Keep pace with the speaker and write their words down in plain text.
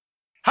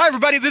Hi,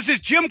 everybody. This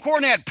is Jim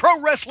Cornette, pro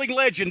wrestling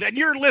legend, and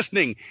you're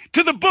listening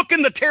to the Book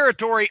in the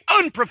Territory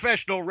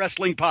Unprofessional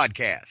Wrestling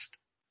Podcast.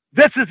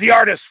 This is the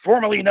artist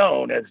formerly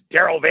known as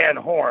Daryl Van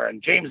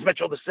Horn, James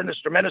Mitchell, the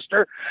Sinister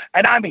Minister,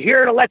 and I'm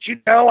here to let you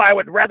know I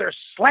would rather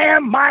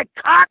slam my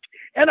cock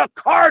in a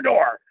car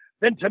door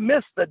than to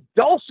miss the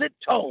dulcet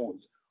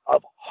tones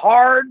of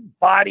Hard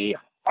Body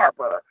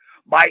Harper,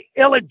 my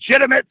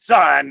illegitimate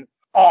son,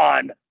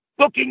 on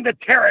Booking the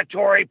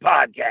Territory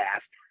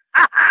podcast.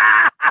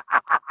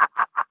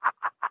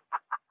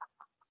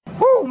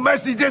 Woo,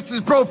 Messi, this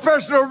is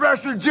professional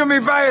wrestler Jimmy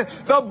Valiant,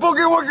 the Boogie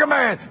Woogie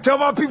Man. Tell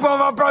my people and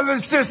my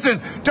brothers and sisters,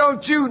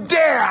 don't you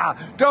dare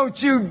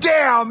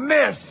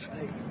miss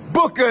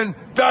Booking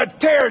the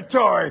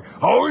Territory.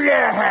 Oh,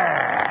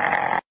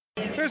 yeah.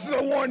 This is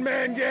a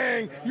one-man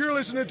gang. You're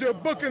listening to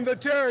Booking the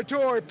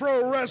Territory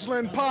Pro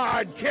Wrestling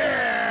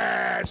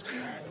Podcast.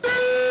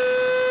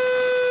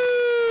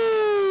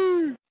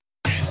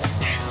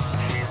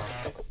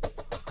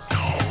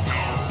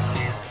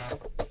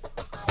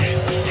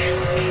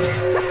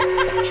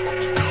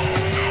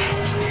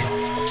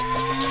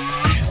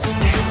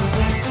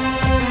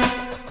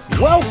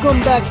 Welcome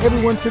back,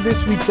 everyone, to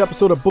this week's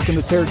episode of Booking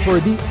the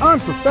Territory, the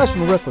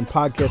Unprofessional Wrestling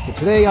Podcast. And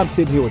today, I'm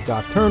sitting here with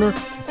Doc Turner,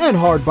 and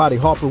Hard Body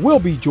Harper will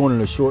be joining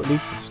us shortly.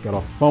 Just got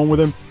off the phone with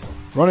him,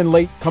 running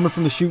late, coming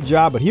from the shoot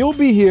job, but he'll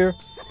be here.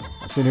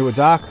 I'm sitting here with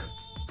Doc.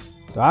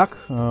 Doc,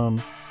 how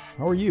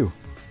are you?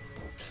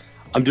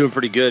 I'm doing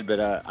pretty good, but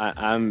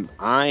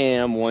I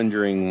am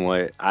wondering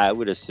what I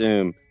would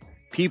assume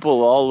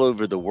people all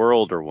over the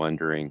world are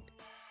wondering,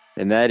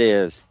 and that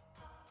is,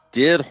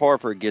 did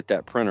Harper get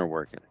that printer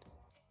working?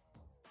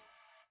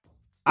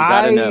 We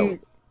gotta know.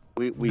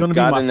 We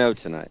gotta know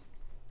tonight.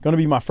 Going to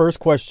be my first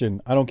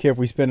question. I don't care if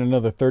we spend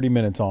another 30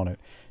 minutes on it.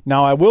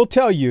 Now, I will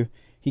tell you,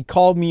 he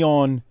called me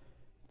on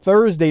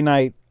Thursday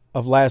night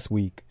of last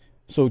week,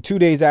 so 2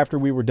 days after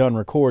we were done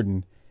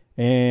recording,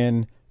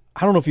 and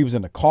I don't know if he was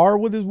in the car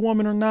with his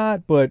woman or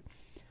not, but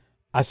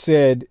I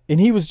said, and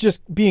he was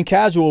just being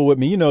casual with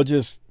me, you know,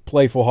 just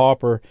playful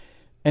Harper,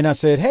 and I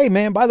said, hey,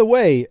 man, by the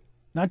way,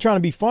 not trying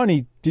to be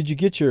funny, did you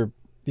get your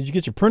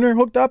printer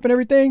hooked up and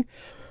everything?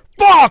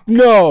 Fuck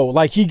no!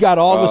 Like, he got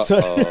all of a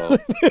sudden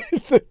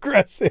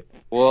aggressive.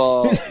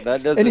 Well,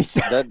 that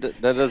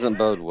doesn't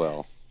bode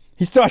well.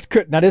 He starts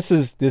now. This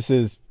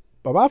is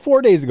about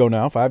 5 days ago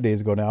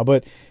now.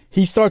 But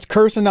he starts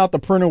cursing out the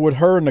printer with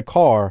her in the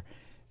car,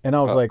 and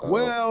I was like,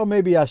 well,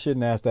 maybe I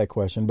shouldn't ask that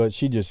question. But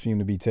she just seemed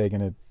to be taking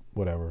it,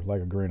 whatever,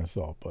 like a grain of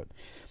salt. But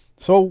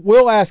so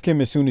we'll ask him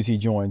as soon as he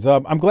joins.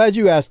 I'm glad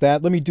you asked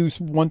that. Let me do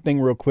one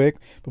thing real quick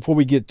before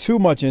we get too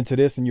much into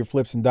this and your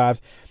flips and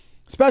dives.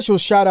 Special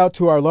shout out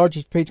to our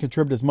largest page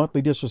contributors,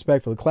 Monthly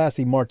Disrespect for the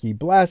Classy, Marky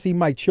Blassie,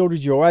 Mike Childers,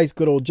 Joe Ice,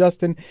 good old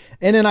Justin.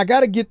 And then I got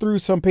to get through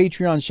some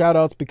Patreon shout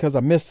outs because I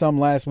missed some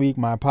last week.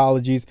 My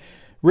apologies.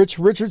 Rich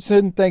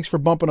Richardson, thanks for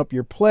bumping up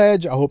your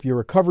pledge. I hope your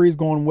recovery is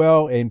going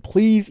well. And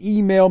please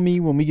email me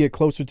when we get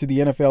closer to the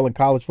NFL and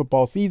college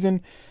football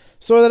season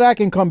so that I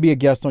can come be a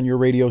guest on your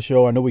radio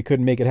show. I know we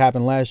couldn't make it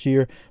happen last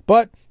year,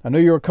 but I know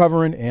you're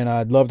recovering and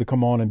I'd love to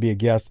come on and be a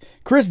guest.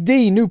 Chris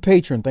D, new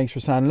patron, thanks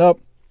for signing up.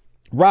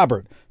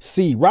 Robert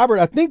C. Robert,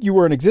 I think you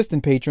were an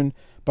existing patron,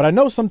 but I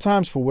know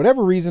sometimes for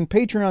whatever reason,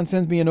 Patreon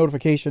sends me a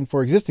notification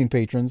for existing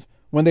patrons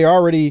when they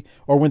already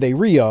or when they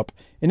re-up.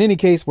 In any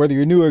case, whether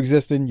you're new or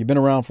existing, you've been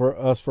around for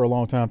us for a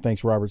long time.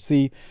 Thanks, Robert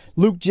C.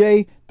 Luke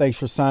J., thanks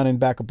for signing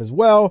back up as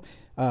well.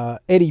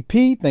 Eddie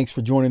P., thanks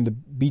for joining the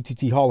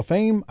BTT Hall of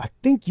Fame. I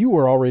think you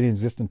were already an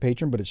existing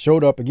patron, but it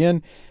showed up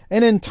again.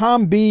 And then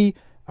Tom B.,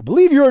 I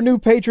believe you're a new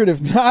patron.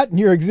 If not, and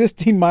you're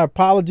existing, my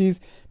apologies.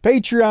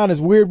 Patreon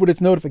is weird with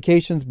its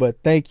notifications, but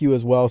thank you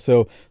as well.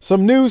 So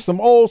some new, some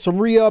old, some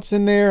re-ups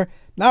in there.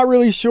 Not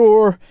really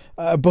sure,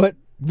 but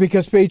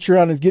because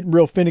Patreon is getting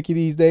real finicky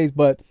these days.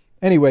 But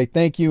anyway,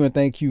 thank you, and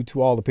thank you to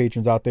all the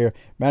patrons out there.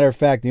 Matter of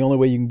fact, the only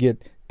way you can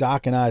get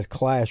Doc and I's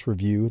Clash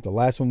review, the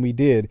last one we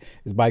did,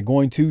 is by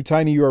going to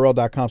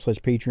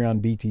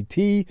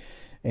tinyurl.com/PatreonBTT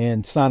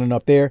and signing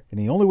up there. And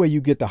the only way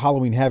you get the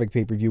Halloween Havoc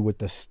pay-per-view with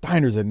the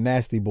Steiners and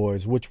Nasty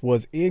Boys, which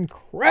was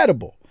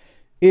incredible,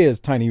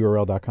 is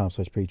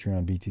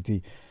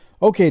tinyurl.com/PatreonBTT.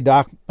 Okay,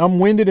 Doc, I'm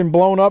winded and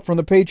blown up from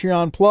the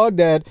Patreon plug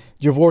that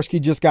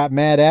Javorsky just got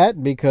mad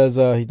at because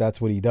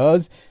that's what he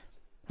does.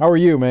 How are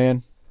you,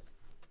 man?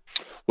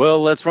 Well,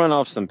 let's run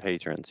off some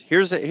patrons.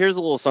 Here's a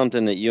little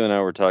something that you and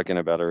I were talking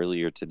about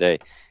earlier today,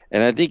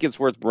 and I think it's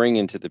worth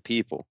bringing to the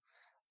people.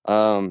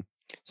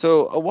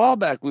 So a while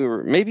back, we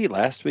were maybe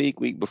last week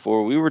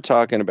before, we were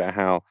talking about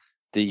how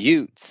the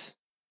Utes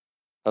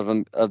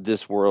of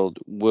this world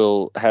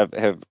will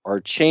are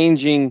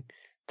changing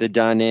the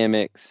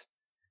dynamics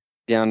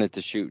down at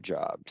the shoot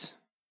jobs.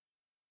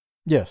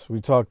 Yes,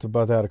 we talked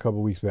about that a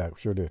couple weeks back.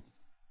 Sure did.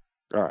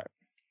 All right.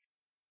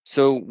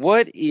 So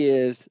what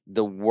is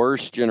the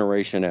worst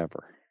generation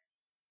ever?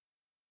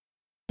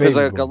 Because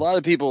like a lot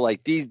of people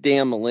like these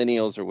damn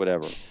millennials or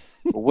whatever.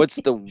 What's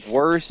the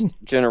worst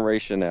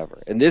generation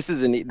ever? And this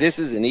is an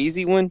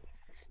easy one.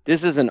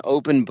 This is an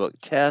open book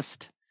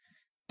test.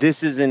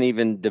 This isn't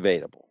even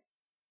debatable.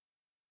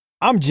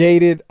 I'm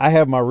jaded. I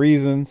have my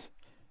reasons.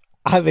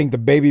 I think the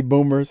baby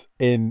boomers,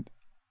 and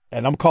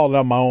I'm calling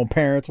out my own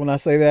parents when I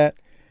say that,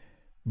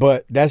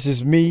 but that's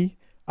just me.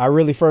 I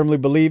really firmly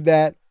believe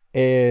that,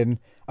 and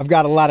I've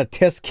got a lot of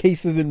test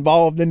cases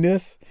involved in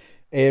this,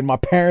 and my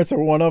parents are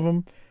one of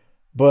them.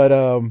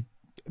 But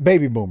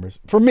baby boomers,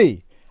 for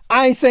me,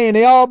 I ain't saying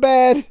they all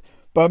bad,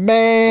 but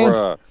man,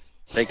 Bruh,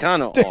 they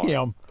kind of are.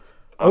 damn.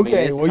 I mean,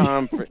 Okay, it's well,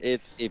 time for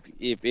if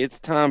it's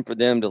time for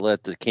them to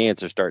let the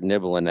cancer start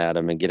nibbling at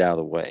them and get out of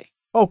the way.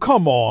 oh,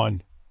 come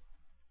on.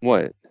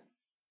 What?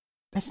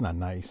 That's not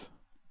nice.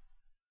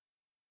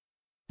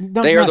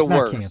 No, They are the not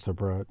worst. cancer,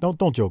 bro.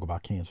 Don't joke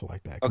about cancer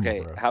like that. Come Okay,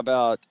 on, bro. how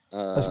about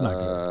That's not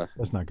good.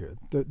 That's not good.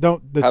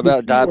 The how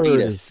about C word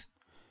diabetes? is-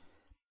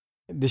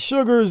 the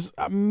sugars,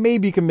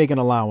 maybe you can make an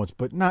allowance,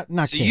 but not So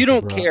cancer, you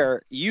don't bro.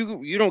 care.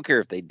 You don't care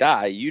if they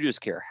die. You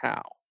just care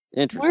how.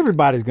 Well, Interesting.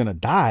 everybody's gonna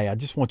die. I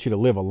just want you to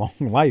live a long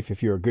life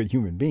if you're a good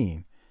human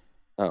being.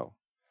 Oh,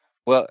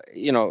 well,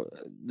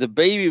 the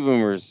baby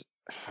boomers.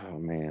 Oh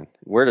man,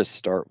 where to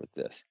start with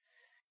this?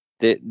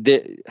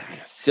 The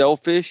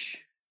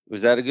selfish.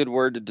 Was that a good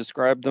word to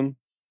describe them?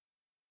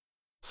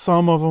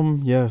 Some of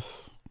them,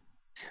 yes.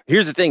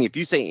 Here's the thing. If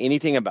you say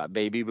anything about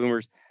baby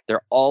boomers,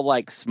 they're all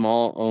like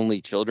small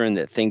only children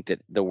that think that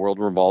the world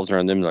revolves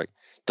around them. Like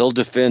they'll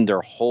defend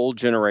their whole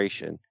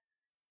generation,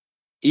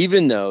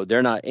 even though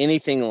they're not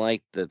anything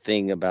like the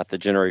thing about the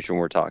generation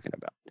we're talking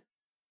about.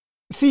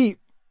 See,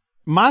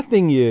 my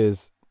thing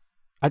is,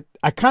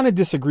 I kind of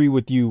disagree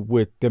with you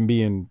with them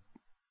being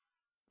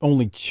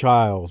only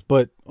child,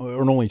 but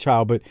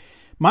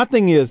my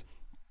thing is,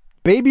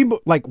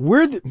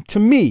 to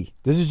me,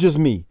 this is just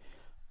me.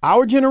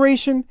 Our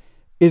generation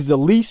is the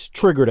least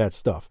triggered at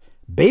stuff.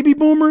 Baby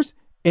boomers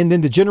and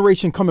then the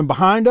generation coming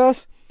behind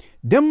us,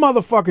 them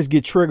motherfuckers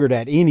get triggered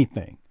at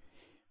anything.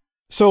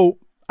 So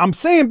I'm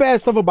saying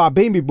bad stuff about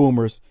baby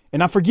boomers,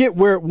 and I forget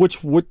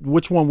which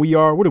one we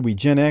are. What are we,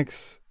 Gen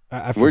X?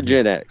 I We're forget.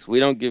 Gen X. We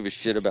don't give a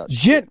shit about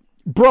shit.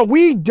 Bro,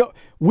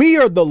 we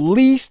are the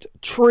least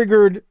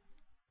triggered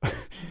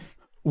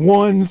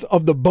ones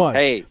of the bunch.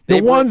 Hey, they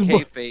broke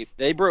kayfabe.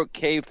 They broke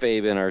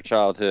kayfabe in our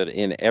childhood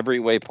in every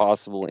way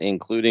possible,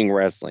 including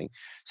wrestling.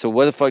 So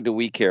what the fuck do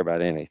we care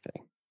about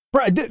anything?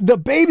 Bro, the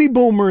baby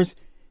boomers,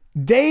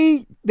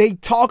 they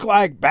talk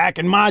like back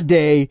in my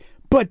day,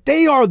 but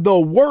they are the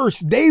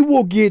worst. They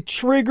will get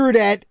triggered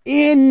at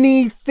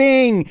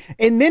anything.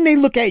 And then they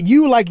look at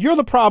you like you're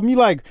the problem. You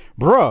like,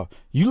 bruh,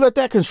 you let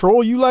that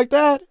control you like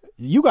that?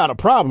 You got a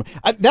problem.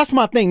 That's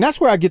my thing.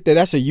 That's where I get that.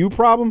 That's a you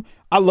problem.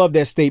 I love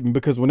that statement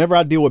because whenever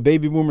I deal with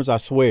baby boomers, I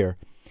swear,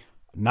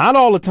 not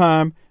all the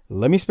time.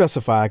 Let me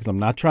specify because I'm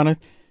not trying to,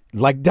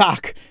 like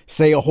Doc,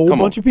 say a whole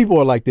bunch of people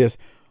are like this.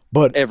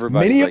 But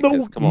many of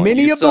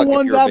the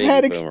ones I've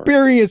had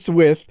experience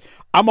with,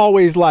 I'm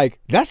always like,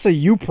 that's a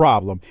you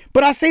problem.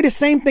 But I say the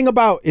same thing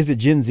about, is it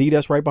Gen Z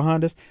that's right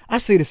behind us? I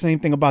say the same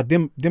thing about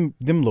them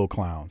little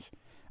clowns.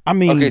 I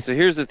mean, okay, so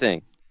here's the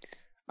thing.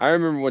 I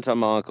remember one time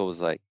my uncle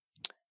was like,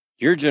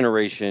 your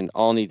generation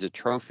all needs a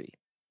trophy.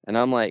 And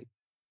I'm like,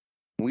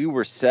 we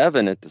were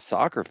 7 at the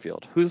soccer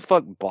field. Who the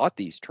fuck bought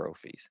these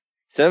trophies?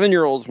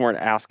 7-year-olds weren't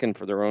asking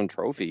for their own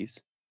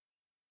trophies.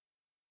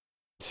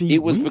 See,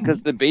 it was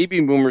because the baby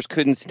boomers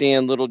couldn't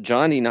stand little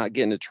Johnny not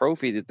getting a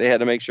trophy that they had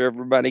to make sure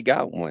everybody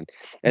got one.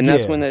 And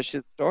that's when that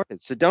shit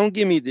started. So don't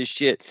give me this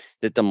shit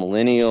that the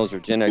millennials or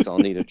Gen X all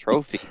need a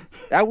trophy.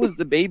 That was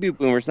the baby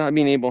boomers not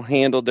being able to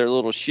handle their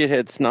little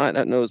shithead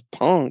snot-nosed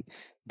punk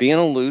being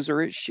a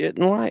loser at shit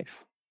in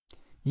life.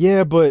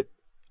 Yeah, but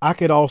I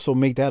could also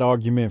make that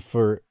argument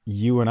for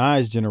you and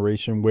I's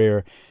generation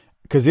where,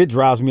 because it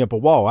drives me up a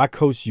wall. I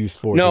coached youth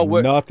sports.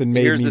 Nothing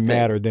made me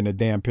madder than a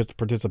damn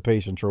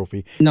participation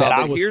trophy that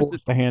I was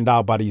forced to hand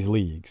out by these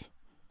leagues.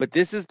 But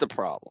this is the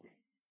problem.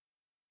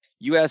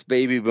 You ask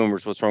baby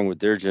boomers what's wrong with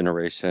their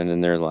generation,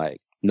 and they're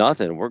like,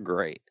 nothing, we're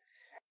great.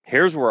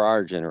 Here's where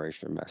our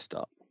generation messed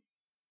up.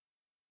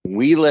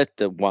 We let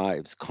the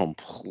wives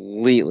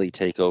completely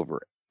take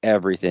over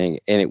everything,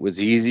 and it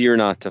was easier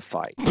not to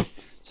fight.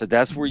 So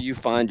that's where you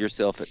find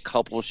yourself at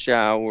couple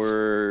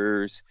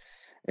showers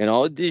and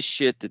all this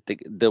shit that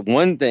the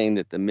one thing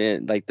that the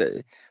men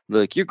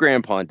look, your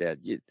grandpa and dad,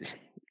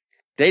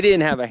 they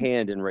didn't have a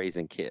hand in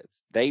raising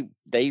kids.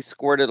 They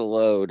squirted a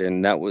load,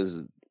 and that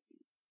was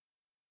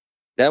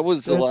a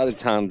lot of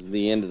times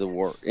the end of the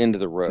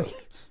road.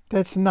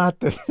 That's not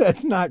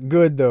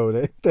good though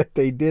that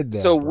they did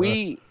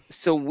that.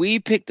 So we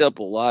picked up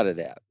a lot of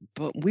that,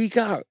 but we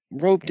got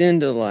roped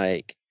into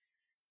like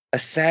a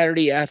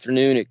Saturday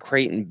afternoon at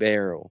Crate and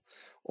Barrel,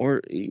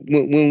 or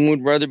when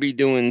we'd rather be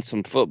doing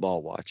some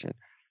football watching.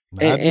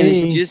 And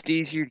it's just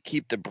easier to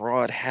keep the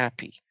broad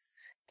happy.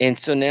 And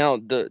so now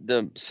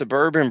the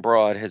suburban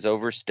broad has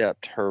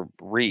overstepped her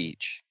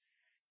reach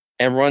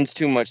and runs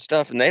too much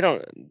stuff, and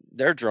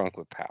they're drunk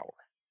with power.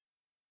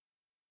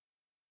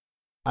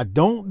 I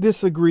don't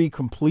disagree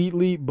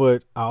completely,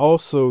 but I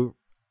also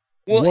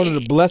Well, one of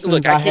the blessings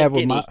look, I have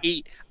with my.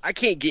 I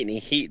can't get any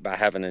heat by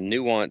having a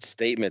nuanced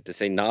statement to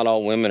say not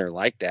all women are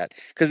like that,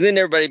 because then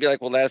everybody be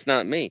like, well, that's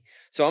not me.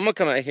 So I'm gonna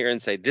come out here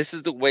and say this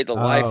is the way the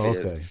life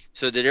is, Okay.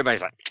 so that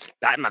everybody's like,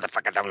 that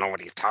motherfucker don't know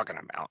what he's talking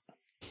about.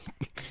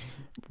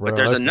 Bro, But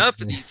there's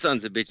enough of these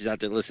sons of bitches out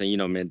there listening.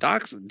 Man,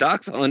 Doc's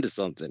onto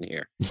something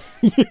here.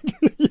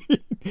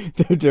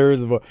 there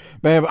is a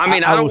man. I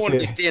mean, I don't want to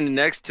say, be standing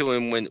next to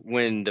him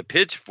when the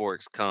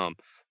pitchforks come,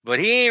 but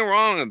he ain't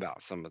wrong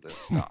about some of this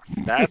stuff.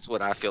 That's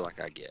what I feel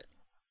like I get.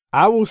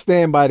 I will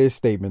stand by this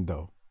statement,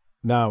 though.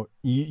 Now,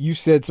 you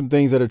said some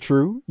things that are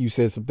true. You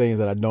said some things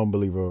that I don't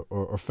believe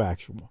are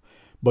factual.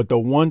 But the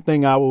one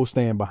thing I will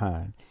stand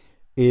behind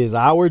is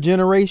our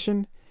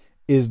generation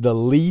is the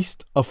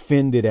least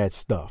offended at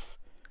stuff.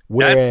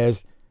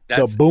 Whereas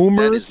the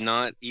boomers. That is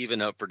not even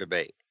up for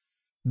debate.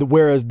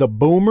 Whereas the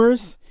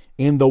boomers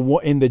in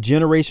the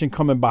generation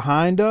coming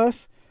behind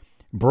us,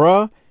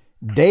 bruh,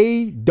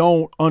 they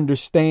don't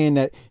understand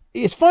that.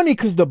 It's funny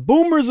because the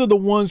boomers are the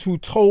ones who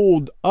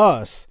told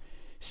us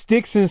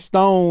sticks and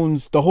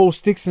stones, the whole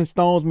sticks and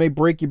stones may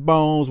break your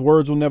bones,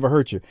 words will never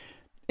hurt you.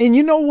 And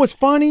you know what's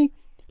funny?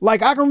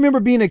 Like, I can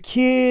remember being a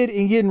kid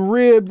and getting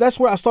ribbed. That's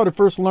where I started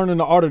first learning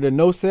the art of the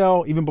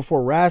no-sell, even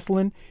before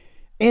wrestling.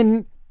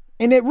 And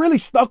it really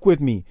stuck with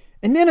me.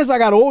 And then as I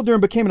got older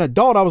and became an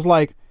adult, I was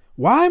like,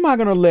 why am I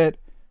going to let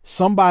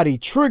somebody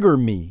trigger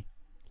me?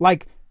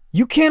 Like,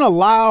 you can't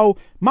allow,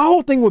 my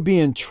whole thing with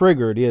being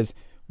triggered is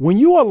when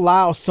you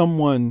allow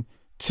someone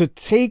to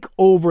take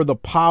over the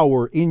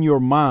power in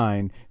your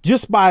mind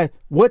just by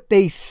what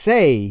they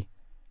say,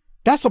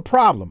 that's a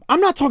problem.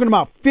 I'm not talking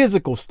about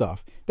physical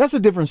stuff. That's a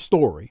different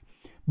story.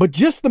 But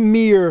just the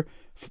mere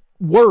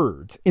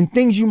words and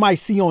things you might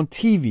see on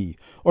TV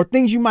or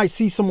things you might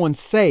see someone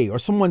say or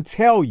someone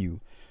tell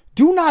you,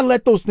 do not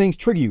let those things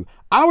trigger you.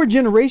 Our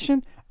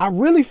generation, I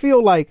really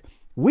feel like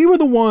we were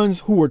the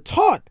ones who were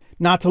taught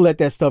not to let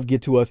that stuff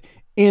get to us.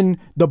 And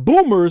the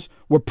boomers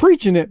were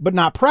preaching it, but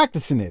not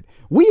practicing it.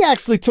 We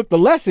actually took the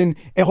lesson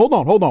and hold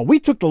on.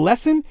 We took the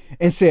lesson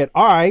and said,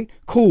 all right,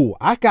 cool.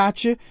 I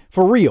got you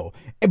for real.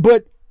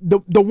 But the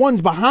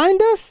ones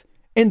behind us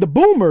and the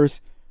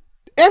boomers,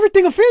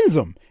 everything offends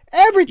them.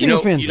 Everything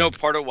offends them. You know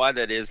part of why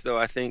that is, though,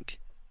 I think?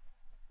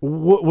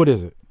 What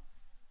is it?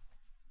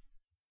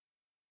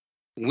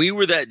 We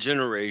were that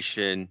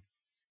generation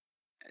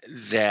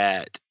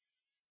that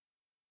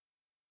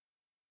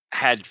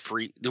had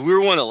free. We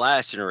were one of the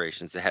last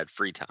generations that had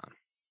free time.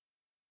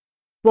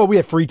 Well, we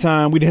had free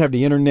time. We didn't have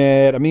the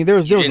internet. I mean, there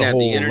was a whole lot. You didn't have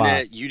the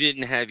internet. You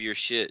didn't have your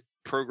shit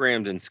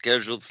programmed and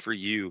scheduled for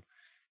you.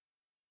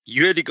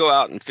 You had to go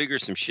out and figure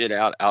some shit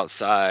out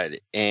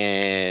outside,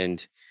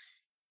 and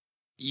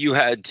you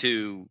had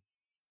to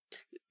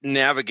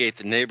navigate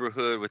the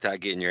neighborhood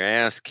without getting your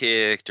ass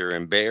kicked or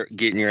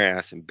getting your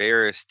ass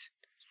embarrassed.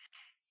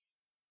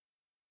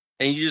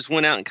 And you just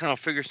went out and kind of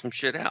figured some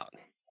shit out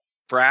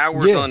for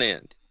hours on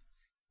end.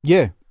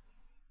 Yeah.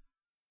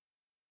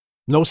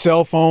 No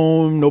cell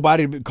phone,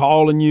 nobody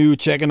calling you,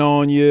 checking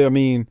on you. I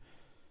mean,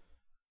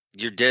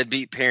 your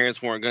deadbeat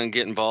parents weren't going to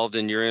get involved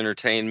in your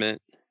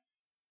entertainment.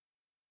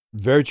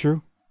 Very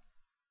true.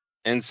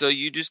 And so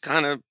you just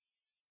kind of,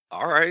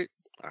 all right,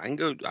 I can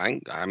go.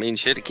 I mean,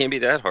 shit, it can't be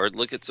that hard.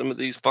 Look at some of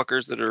these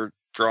fuckers that are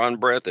drawing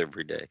breath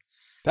every day.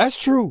 That's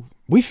true.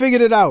 We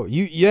figured it out.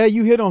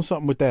 You hit on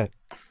something with that.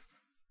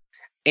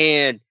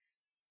 And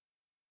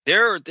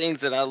there are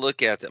things that I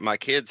look at that my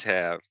kids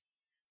have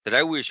that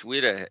I wish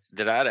I'd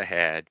have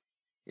had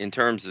in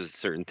terms of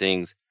certain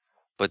things.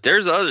 But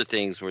there's other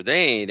things where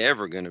they ain't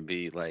ever going to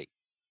be like,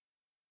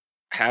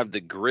 have the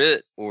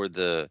grit or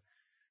the,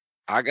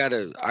 I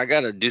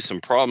gotta do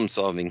some problem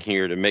solving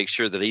here to make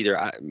sure that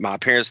either my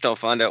parents don't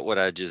find out what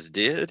I just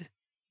did,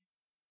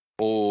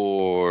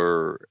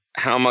 or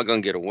how am I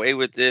going to get away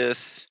with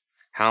this?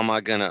 How am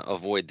I going to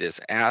avoid this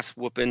ass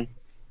whooping?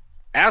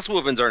 Ass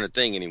whoopings aren't a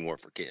thing anymore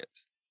for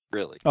kids,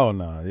 really. Oh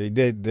no,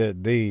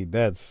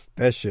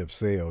 that ship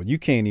sailed. You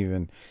can't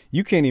even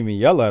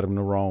yell at them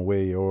the wrong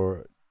way,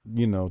 or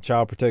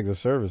Child Protective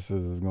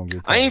Services is gonna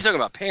get. I ain't even talking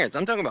about parents.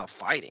 I'm talking about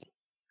fighting.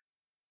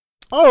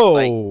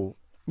 Oh,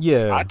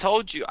 yeah. I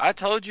told you,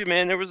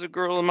 man. There was a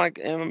girl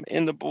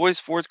in the boys'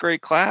 4th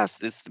grade class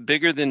that's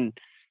bigger than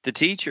the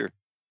teacher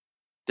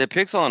that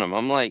picks on him.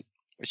 I'm like,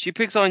 if she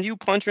picks on you,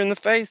 punch her in the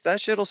face.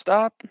 That shit'll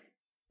stop.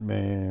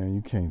 Man,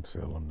 you can't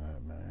tell them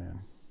that, man.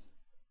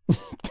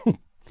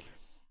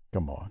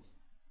 Come on.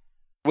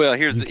 Well,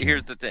 here's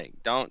the thing.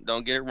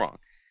 Don't get it wrong.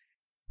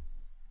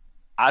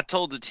 I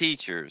told the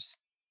teachers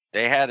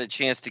they had a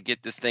chance to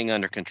get this thing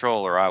under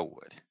control, or I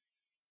would.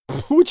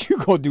 What you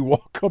gonna do?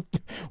 Walk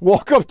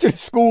up to the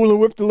school and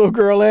whip the little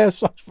girl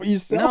ass for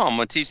yourself? No, I'm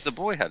gonna teach the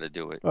boy how to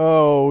do it.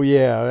 Oh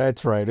yeah,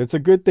 that's right. It's a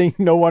good thing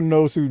no one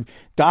knows who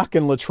Doc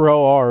and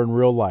Latrell are in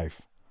real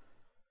life.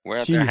 We're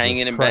out there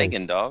hanging and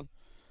banging, dog.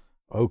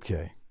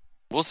 Okay.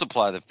 We'll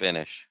supply the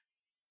finish.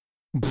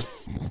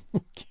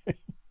 Okay.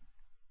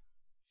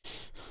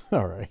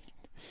 All right.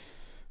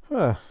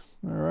 All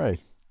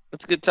right.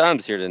 It's good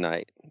times here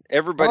tonight.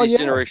 Everybody's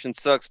generation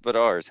sucks but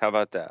ours. How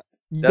about that?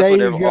 That's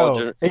There what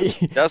you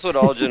go. that's what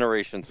all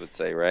generations would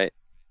say, right?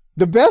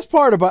 The best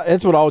part about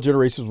that's what all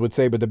generations would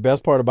say, but the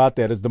best part about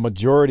that is the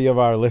majority of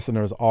our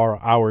listeners are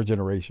our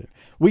generation.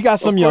 We got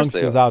some Of course they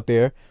youngsters are. out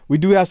there. We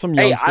do have some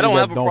Hey, youngsters I don't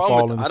that have a don't problem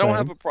fall with in the I don't same.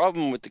 have a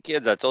problem with the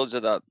kids. I told you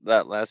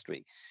that last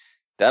week.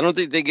 I don't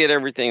think they get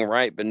everything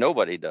right, but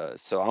nobody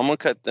does. So I'm gonna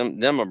cut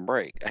them a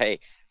break. Hey,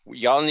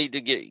 y'all need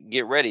to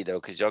get ready though,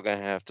 because y'all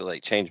gonna have to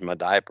like change my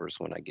diapers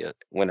when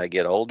I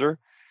get older.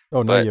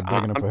 Oh, now But you're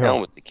begging them I'm for down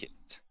help. with the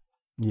kids.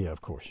 Yeah,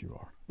 of course you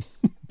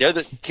are. They're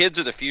the kids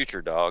are the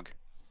future, dog.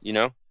 You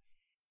know.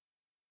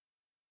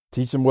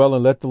 Teach them well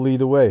and let the lead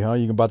the way, huh?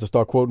 You about to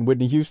start quoting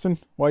Whitney Houston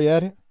while you're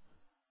at it?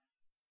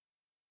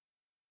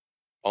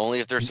 Only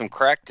if there's some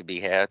crack to be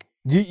had.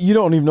 You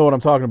don't even know what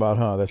I'm talking about,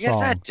 huh? That Yes,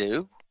 song. I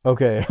do.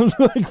 Okay.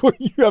 Like, well,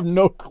 you have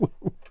no clue.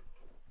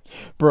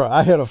 Bro,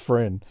 I had a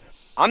friend.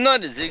 I'm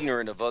not as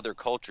ignorant of other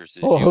cultures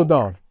as Oh, you hold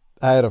are. on.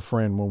 I had a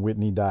friend when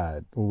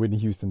Whitney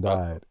Houston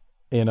died.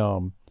 And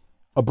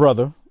a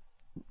brother,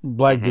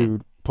 black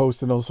dude,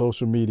 posted on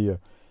social media.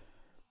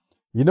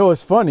 You know,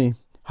 it's funny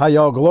how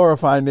y'all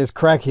glorifying this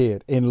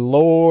crackhead. And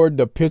Lord,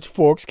 the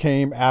pitchforks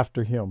came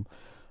after him.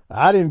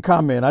 I didn't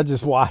comment. I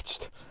just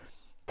watched.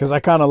 Because I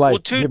kind of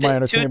like get my two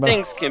entertainment.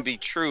 things can be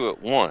true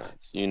at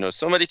once. You know,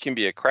 somebody can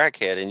be a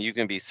crackhead and you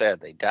can be sad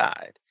they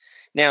died.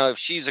 Now, if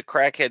she's a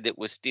crackhead that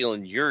was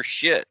stealing your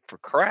shit for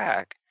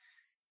crack,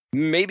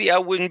 maybe I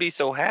wouldn't be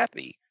so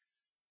happy.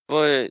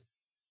 But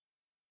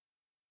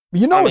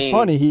You know, I it's mean-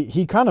 funny.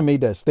 He kind of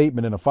made that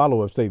statement in a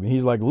follow-up statement.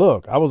 He's like,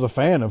 look, I was a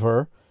fan of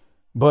her,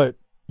 but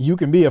you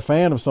can be a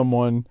fan of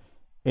someone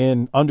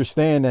and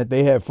understand that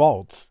they have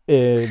faults.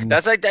 And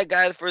that's like that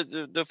guy for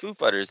the Foo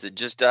Fighters that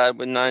just died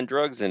with 9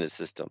 drugs in his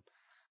system.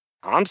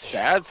 I'm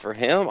sad for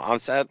him. I'm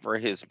sad for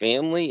his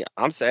family.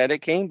 I'm sad it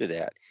came to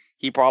that.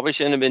 He probably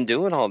shouldn't have been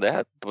doing all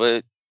that,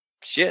 but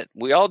shit,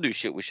 we all do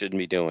shit we shouldn't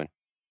be doing.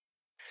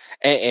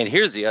 And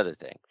here's the other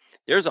thing.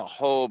 There's a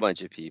whole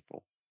bunch of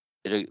people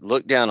that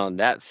look down on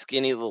that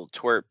skinny little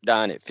twerp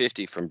dying at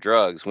 50 from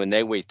drugs when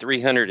they weigh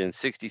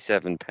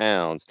 367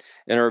 pounds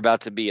and are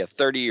about to be a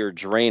 30-year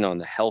drain on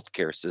the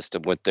healthcare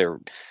system with their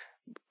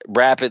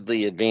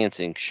rapidly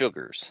advancing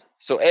sugars.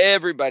 So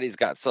everybody's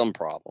got some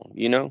problem,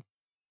 you know?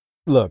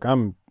 look,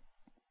 I'm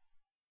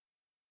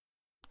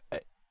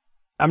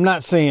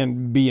not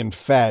saying being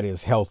fat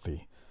is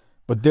healthy,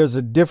 but there's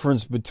a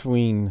difference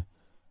between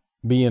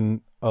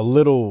being a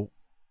little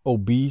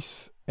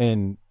obese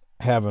and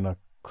having a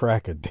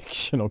crack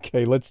addiction.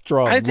 Okay, let's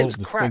draw. I a didn't think it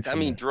little was crack. I distinction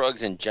mean there.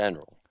 drugs in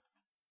general.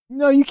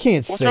 No, you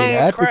can't What's say wrong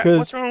that with crack? because.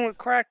 What's wrong with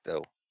crack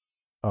though?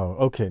 Oh,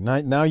 okay.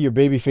 Now you're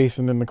baby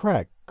facing in the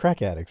crack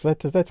addicts.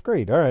 That's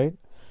great. All right.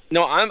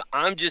 No,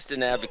 I'm just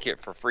an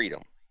advocate for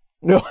freedom.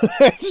 No,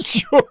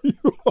 sure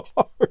you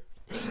are.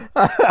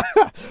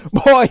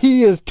 Boy,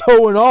 he is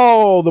towing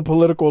all the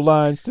political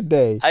lines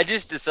today. I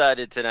just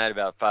decided tonight,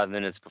 about 5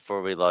 minutes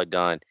before we logged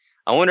on,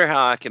 I wonder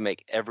how I can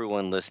make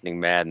everyone listening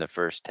mad in the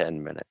first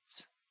 10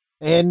 minutes.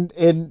 And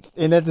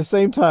at the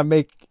same time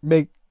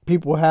make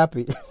people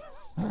happy.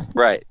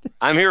 Right.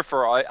 I'm here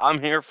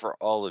for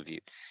all of you.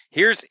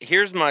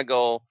 Here's my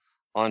goal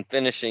on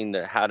finishing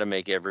the how to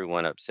make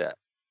everyone upset.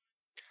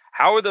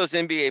 How are those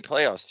NBA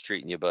playoffs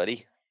treating you,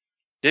 buddy?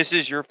 This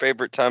is your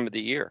favorite time of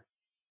the year.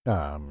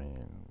 I mean,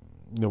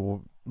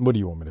 what do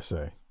you want me to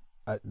say?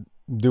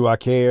 Do I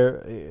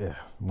care?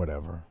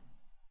 Whatever.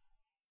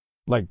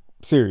 Like,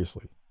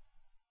 seriously.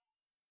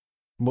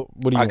 What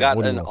do you I want? got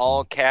What do you an want from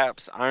all me?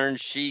 caps Iron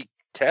Sheik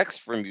text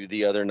from you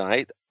the other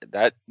night.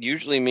 That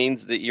usually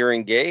means that you're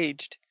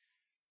engaged.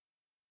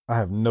 I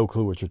have no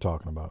clue what you're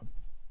talking about.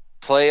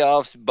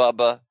 Playoffs,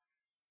 Bubba.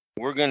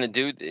 We're gonna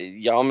do.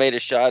 Y'all made a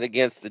shot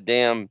against the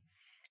damn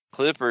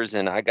Clippers,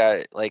 and I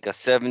got like a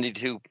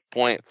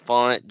 72-point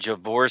font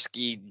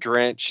Jaworski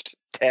drenched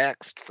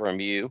text from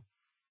you.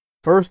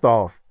 First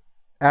off,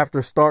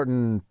 after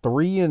starting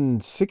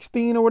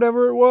 3-16 or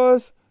whatever it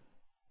was,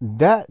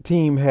 that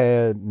team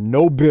had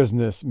no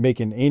business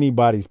making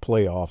anybody's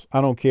playoffs.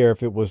 I don't care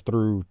if it was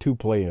through 2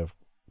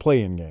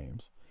 play-in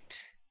games.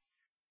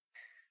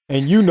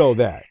 And you know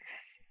that.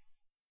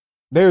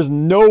 There's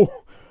no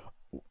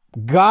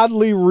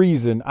godly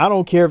reason. I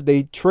don't care if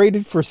they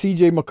traded for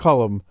CJ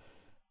McCollum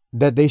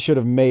that they should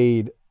have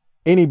made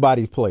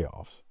anybody's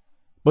playoffs.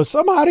 But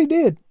somehow they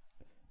did.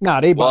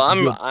 Nah, they Well, about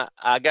to get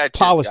I got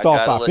polished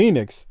off by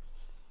Phoenix.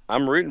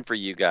 I'm rooting for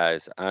you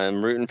guys.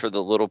 I'm rooting for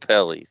the little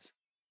Pellies.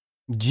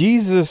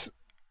 Jesus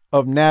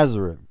of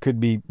Nazareth could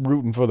be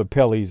rooting for the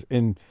Pellies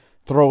and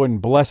throwing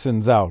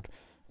blessings out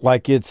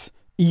like it's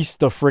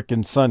Easter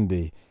frickin'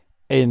 Sunday,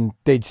 and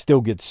they'd still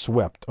get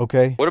swept,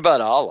 okay? What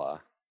about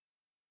Allah?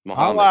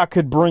 Muhammad. Allah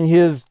could bring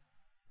his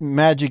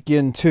magic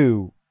in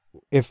too,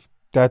 if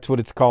that's what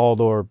it's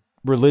called, or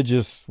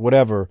religious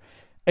whatever.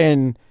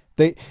 And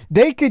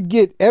they could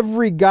get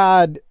every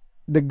god,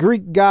 the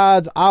Greek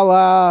gods,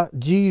 Allah,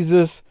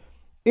 Jesus,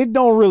 it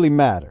don't really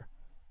matter.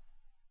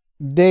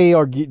 They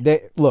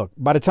look,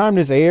 by the time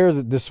this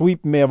airs, the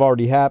sweep may have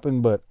already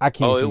happened, but I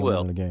can't see them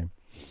winning the game.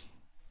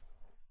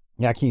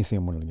 Yeah, I can't see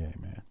them winning the game,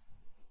 man.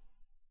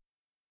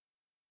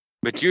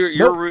 But you're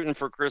Nope. rooting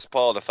for Chris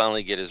Paul to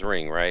finally get his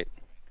ring, right?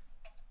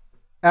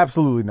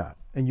 Absolutely not.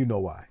 And you know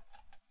why.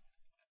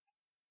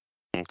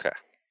 Okay.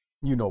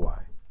 You know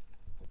why.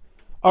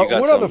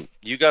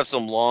 You got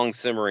some long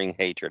simmering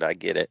hatred. I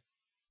get it.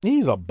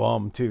 He's a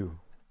bum too.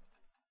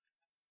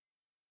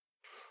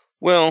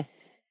 Well,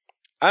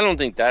 I don't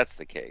think that's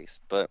the case,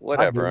 but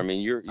whatever. do. I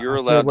mean, you're I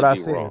said allowed what to I be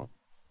said. wrong.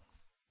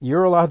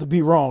 You're allowed to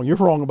be wrong. You're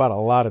wrong about a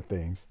lot of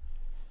things.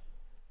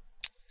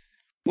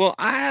 Well,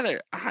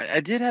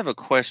 I did have a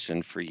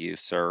question for you,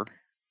 sir.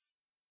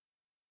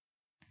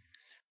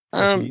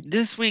 Proceed.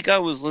 This week I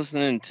was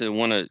listening to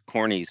one of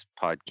Corny's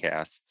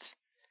podcasts,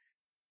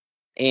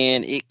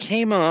 and it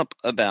came up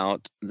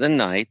about the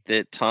night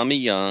that Tommy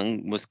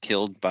Young was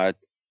killed by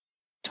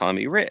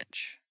Tommy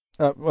Rich.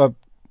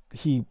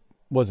 He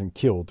wasn't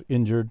killed,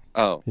 injured.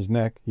 Oh, His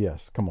neck.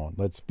 Yes. Come on.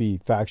 Let's be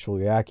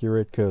factually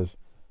accurate, because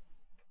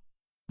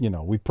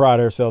we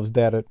pride ourselves of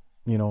that at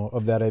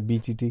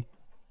BTT.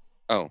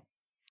 oh.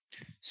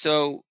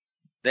 So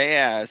they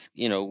asked,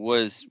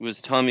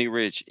 was Tommy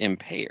Rich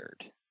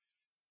impaired?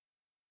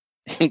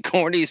 And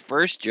Corny's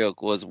first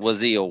joke was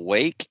he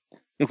awake?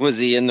 Was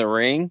he in the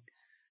ring?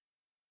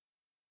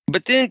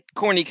 But then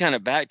Corny kind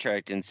of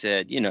backtracked and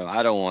said,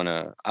 I don't want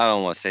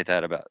to say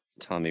that about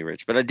Tommy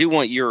Rich, but I do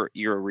want your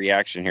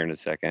reaction here in a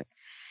second.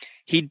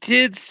 He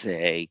did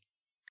say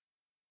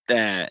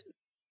that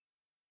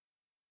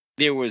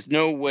there was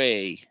no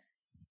way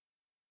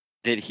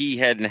that he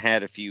hadn't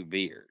had a few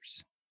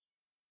beers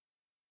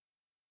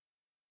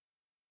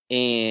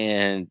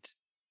and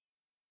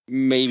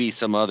maybe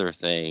some other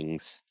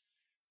things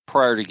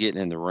prior to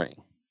getting in the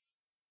ring.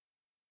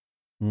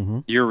 Mm-hmm.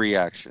 Your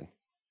reaction?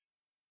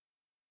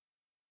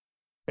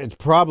 It's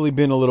probably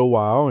been a little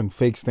while, and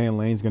fake Stan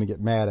Lane's going to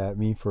get mad at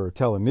me for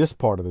telling this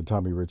part of the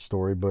Tommy Rich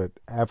story, but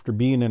after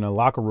being in a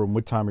locker room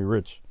with Tommy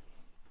Rich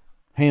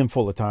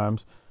handful of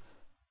times,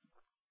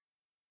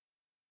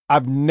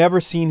 I've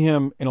never seen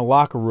him in a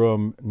locker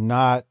room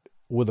not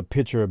with a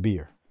pitcher of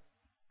beer.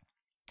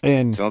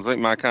 And sounds like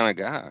my kind of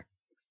guy.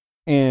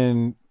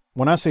 And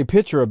when I say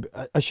pitcher,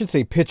 I should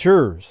say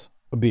pitchers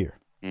of beer.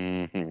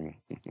 Mm-hmm.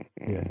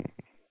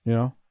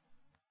 Yeah.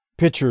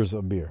 Pitchers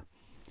of beer.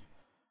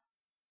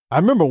 I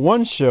remember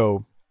one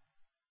show,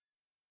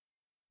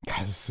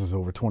 God, this is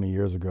over 20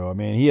 years ago. I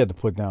mean, he had to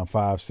put down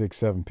 5, 6,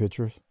 7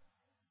 pitchers.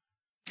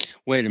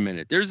 Wait a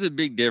minute. There's a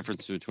big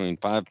difference between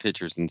 5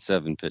 pitchers and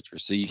 7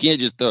 pitchers. So you can't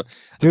just throw.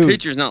 Dude, a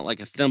pitcher's not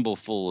like a thimble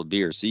full of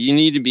beer. So you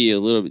need to be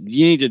you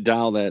need to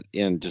dial that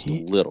in just a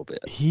little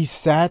bit. He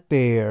sat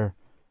there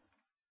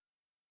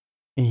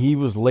and he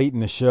was late in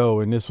the show,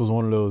 and this was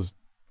one of those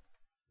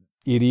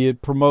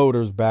idiot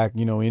promoters back,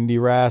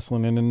 indie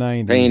wrestling in the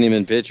 90s. Paying him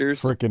in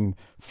pitchers? Freaking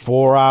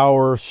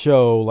 4-hour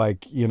show.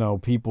 Like,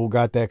 people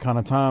got that kind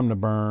of time to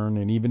burn.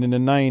 And even in the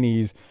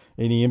 90s,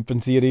 in the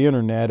infancy of the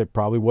internet, it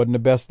probably wasn't the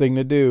best thing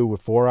to do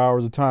with 4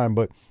 hours of time.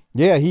 But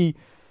yeah,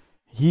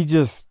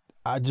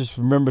 I just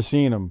remember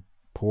seeing him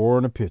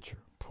pouring a pitcher.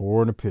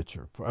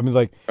 I mean,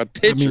 like a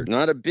pitcher,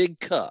 not a big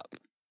cup.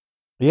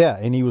 Yeah,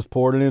 and he was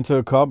pouring it into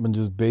a cup and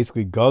just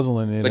basically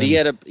guzzling it. But he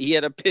had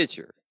a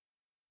pitcher.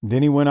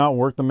 Then he went out and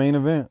worked the main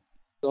event.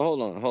 So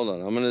hold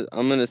on.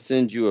 I'm gonna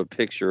send you a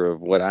picture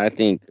of what I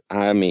think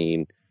I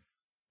mean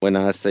when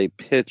I say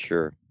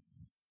pitcher,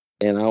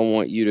 and I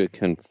want you to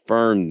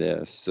confirm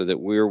this so that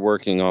we're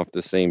working off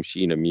the same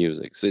sheet of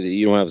music, so that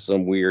you don't have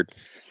some weird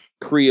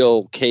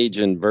Creole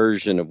Cajun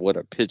version of what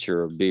a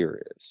pitcher of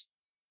beer is.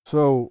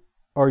 So,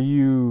 are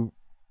you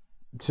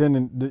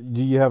sending?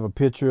 Do you have a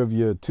picture of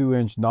your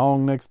 2-inch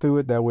dong next to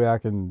it? That way, I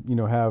can,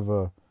 have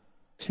a.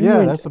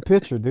 Yeah, that's a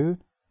picture,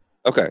 dude.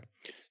 Okay.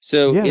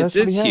 So yeah, it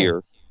says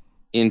here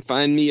in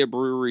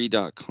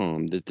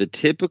findmeabrewery.com that the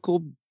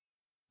typical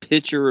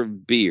pitcher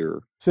of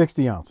beer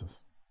 60 ounces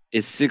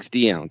is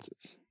 60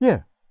 ounces.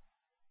 Yeah.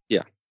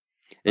 Yeah.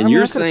 And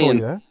you're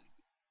saying,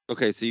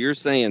 okay, so you're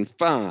saying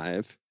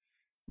 5.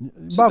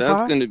 So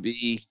that's going to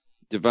be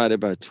divided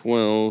by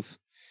 12.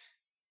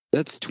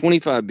 That's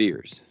 25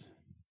 beers.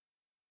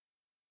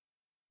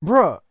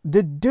 Bruh,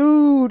 the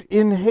dude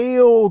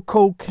inhaled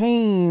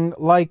cocaine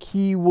like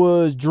he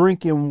was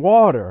drinking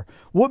water.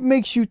 What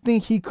makes you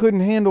think he couldn't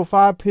handle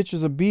 5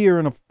 pitchers of beer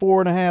in a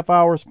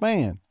 4.5-hour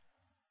span?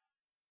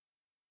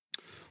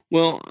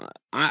 Well,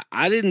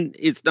 I didn't.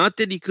 It's not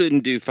that he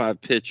couldn't do 5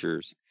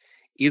 pitchers.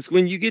 It's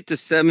when you get to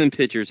 7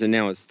 pitchers and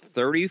now it's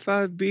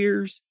 35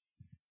 beers.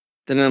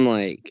 Then I'm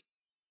like,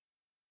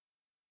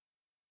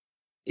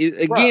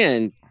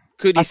 again,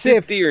 could he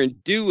sit there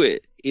and do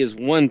it is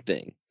one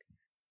thing.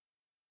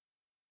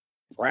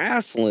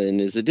 Wrestling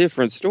is a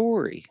different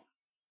story.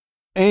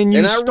 And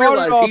I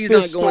realize he's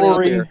not going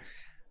out there.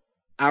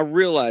 I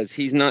realize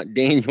he's not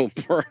Daniel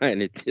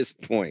Bryan at this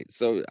point,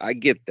 so I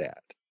get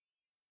that.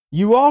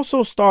 You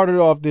also started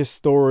off this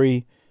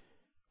story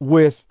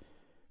with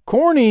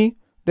Corny.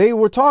 They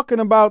were talking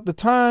about the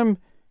time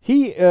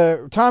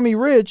Tommy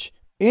Rich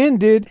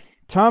ended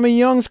Tommy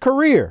Young's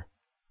career.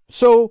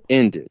 So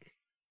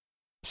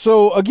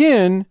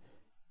again,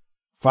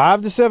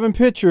 5 to 7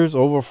 pitchers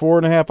over a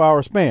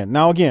 4.5-hour span.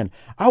 Now again,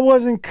 I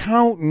wasn't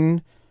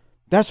counting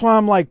That's why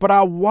I'm like, but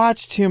I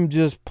watched him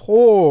just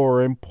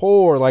pour and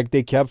pour, like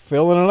they kept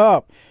filling it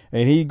up.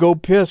 And he'd go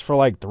piss for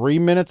like 3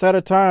 minutes at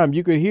a time.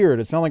 You could hear it.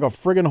 It sounded like a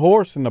friggin'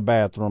 horse in the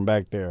bathroom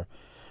back there.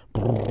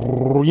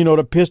 You know,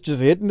 the piss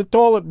just hitting the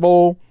toilet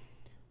bowl.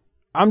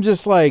 I'm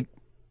just like,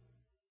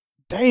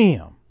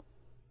 damn.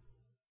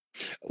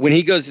 When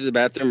he goes to the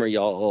bathroom, are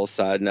y'all all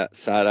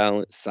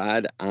side-eyeing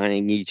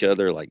each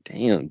other like,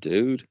 damn,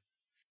 dude?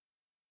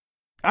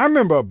 I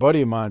remember a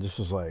buddy of mine just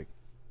was like,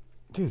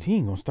 dude, he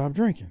ain't gonna stop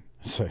drinking.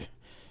 I say,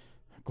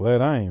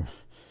 glad I ain't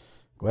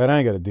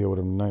got to deal with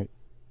him tonight.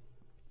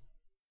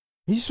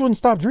 He just wouldn't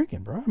stop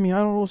drinking, bro. I mean, I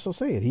don't know what else to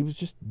say it. He was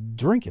just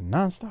drinking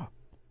nonstop.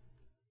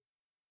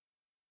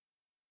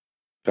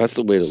 That's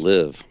the way to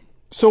live.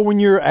 So when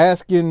you're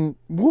asking,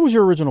 what was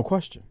your original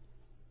question?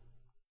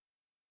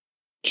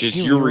 Just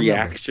your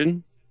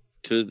reaction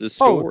to the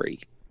story.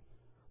 Oh,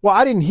 well,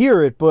 I didn't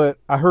hear it, but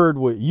I heard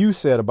what you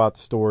said about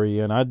the story,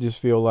 and I just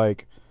feel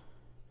like,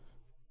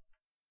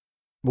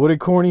 what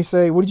did Corny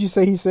say? What did you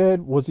say he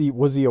said? Was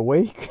he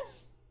awake?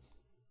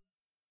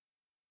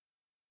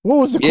 What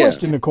was the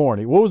question to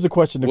Corny? What was the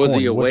question to Corny? Was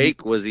he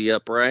awake? Was he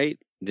upright?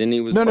 Then he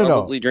was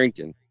probably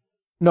drinking.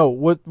 No,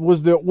 what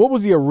was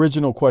the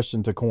original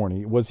question to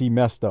Corny? Was he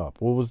messed up?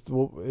 Was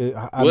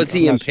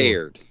he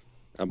impaired? Sure.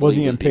 I believe was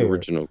he impaired? The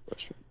original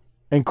question.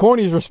 And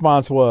Corny's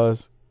response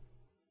was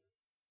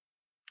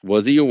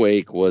he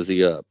awake? Was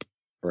he up?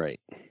 Right.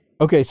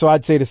 Okay, so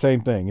I'd say the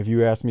same thing if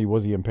you asked me,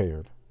 was he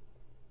impaired?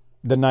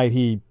 The night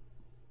he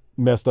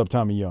messed up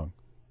Tommy Young.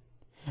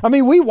 I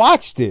mean, we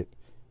watched it.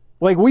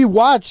 Like, we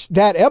watched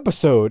that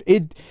episode.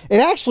 It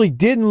actually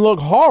didn't look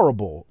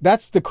horrible.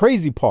 That's the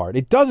crazy part.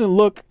 It doesn't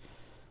look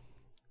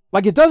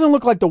like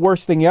the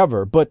worst thing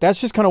ever, but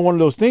that's just kind of one of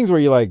those things where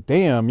you're like,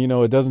 damn, you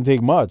know, it doesn't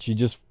take much.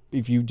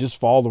 If you just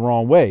fall the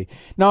wrong way.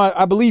 Now,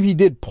 I believe he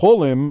did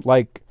pull him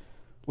like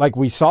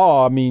we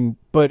saw. I mean,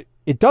 but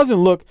it doesn't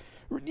look,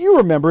 you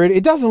remember it.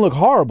 It doesn't look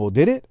horrible,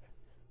 did it?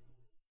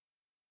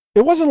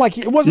 It wasn't like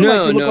it looked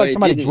like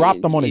somebody dropped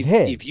him on his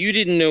head. If you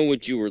didn't know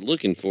what you were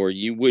looking for,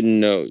 you wouldn't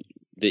know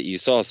that you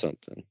saw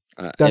something.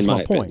 That's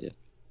my point. Opinion.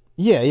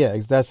 Yeah,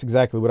 that's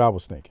exactly what I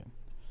was thinking.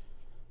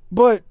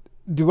 But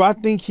do I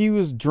think he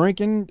was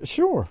drinking?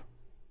 Sure.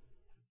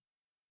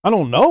 I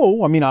don't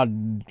know. I mean,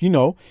 and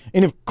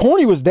if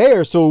Corny was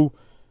there, so,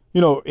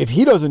 if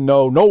he doesn't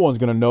know, no one's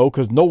going to know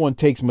because no one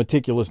takes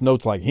meticulous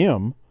notes like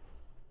him.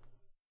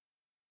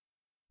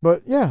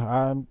 But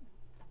yeah,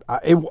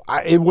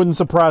 it wouldn't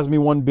surprise me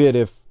one bit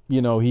if,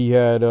 he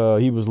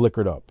was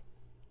liquored up.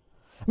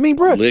 I mean,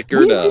 bro,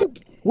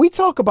 we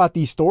talk about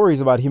these stories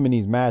about him in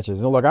these matches.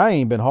 And look, I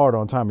ain't been hard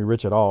on Tommy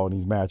Rich at all in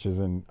these matches.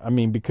 And I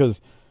mean, because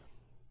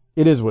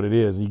it is what it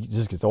is. He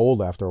just gets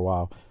old after a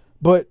while.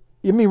 But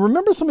I mean,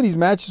 remember some of these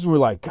matches where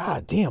like,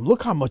 God damn,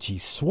 look how much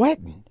he's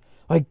sweating.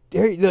 Like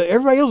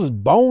everybody else is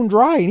bone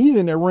dry and he's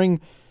in that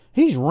ring.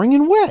 He's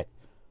wringing wet.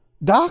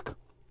 Doc,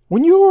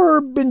 when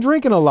you've been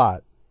drinking a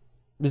lot,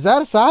 is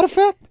that a side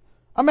effect?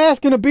 I'm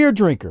asking a beer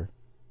drinker.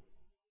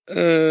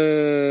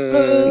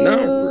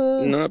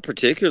 Not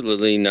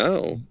particularly,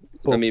 no.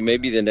 I mean,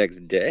 maybe the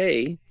next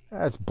day.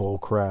 That's bull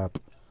crap.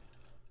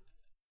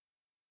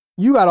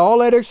 You got all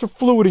that extra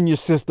fluid in your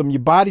system.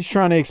 Your body's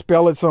trying to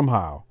expel it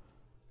somehow.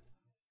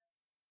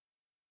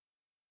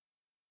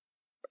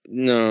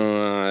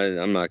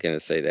 No, I'm not going to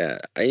say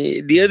that.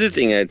 The other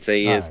thing I'd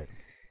say is,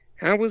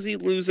 how was he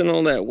losing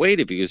all that weight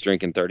if he was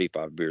drinking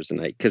 35 beers a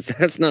night? Because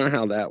that's not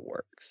how that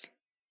works.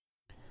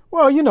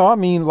 Well, I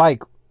mean,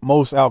 like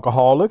most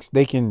alcoholics,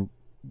 they can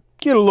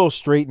get a little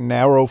straight and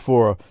narrow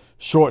for a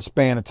short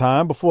span of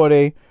time before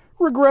they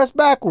regress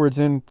backwards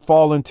and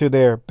fall into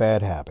their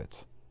bad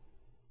habits.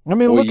 I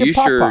mean, look at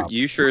Pop.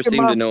 You sure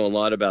seem to know a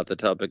lot about the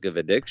topic of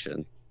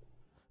addiction.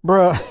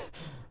 Bruh,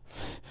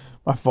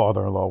 my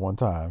father-in-law one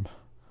time,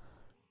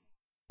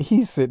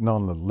 he's sitting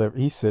on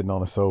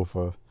the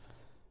sofa.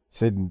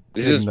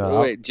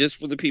 Wait, just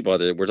for the people out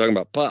there, we're talking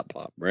about Pop,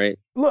 right?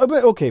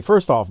 Okay,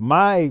 first off,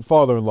 my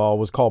father-in-law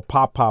was called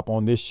Pop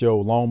on this show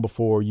long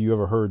before you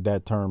ever heard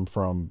that term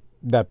from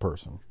that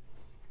person.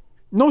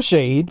 No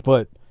shade,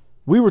 but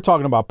we were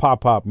talking about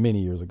Pop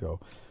many years ago.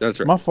 That's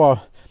right.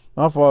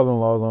 My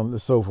father-in-law was on the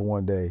sofa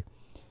one day,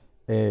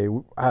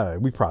 and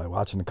we probably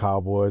watching the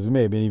Cowboys. It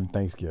may have been even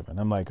Thanksgiving.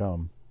 I'm like,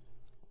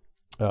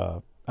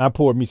 I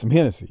poured me some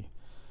Hennessy.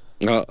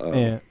 Uh-oh.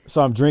 And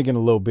so I'm drinking a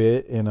little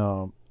bit, and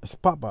I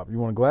said, Pop, you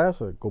want a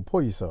glass or go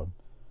pour you some?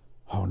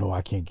 Oh no,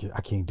 I can't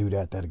do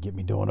that. That'll get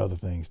me doing other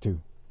things too.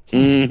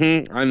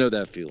 Mm-hmm. I know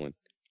that feeling.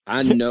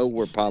 I know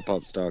where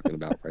Pop's talking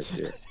about right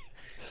there.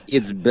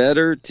 It's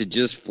better to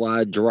just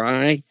fly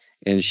dry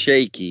and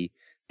shaky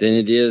than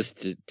it is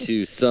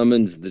to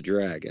summons the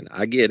dragon.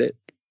 I get it.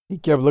 He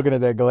kept looking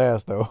at that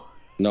glass though.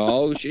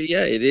 No,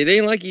 yeah, it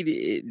ain't like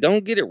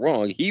don't get it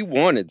wrong. He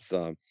wanted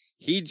some.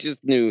 He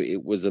just knew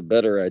it was a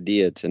better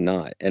idea to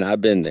not, and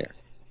I've been there.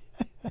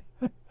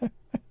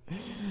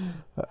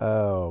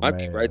 Oh, I'd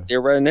be right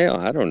there right now.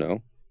 I don't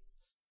know.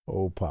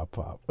 Oh,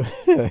 Pop.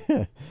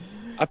 I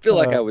feel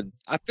like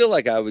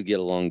I would get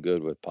along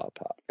good with Pop.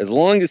 As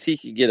long as he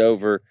could get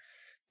over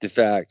the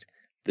fact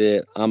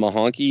that I'm a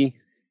honky,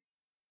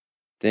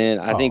 then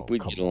I think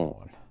we'd come get along.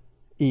 on.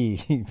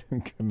 He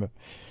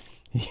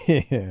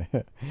yeah,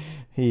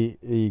 he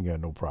ain't got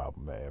no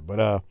problem, man.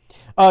 But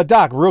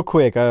Doc, real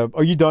quick,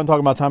 are you done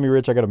talking about Tommy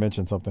Rich? I got to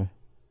mention something.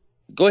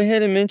 Go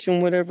ahead and mention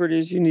whatever it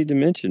is you need to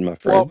mention, my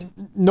friend.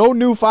 Well, no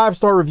new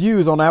 5-star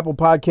reviews on Apple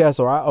Podcasts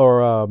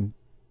or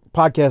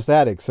Podcast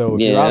Addict. So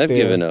if you're out I've there,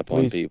 given up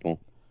please, on people.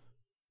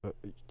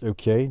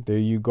 Okay, there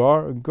you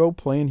go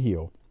playing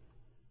heel,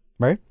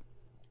 right?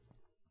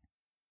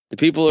 The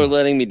people are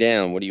letting me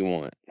down. What do you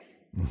want?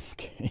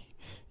 Okay,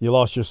 you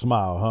lost your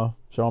smile, huh?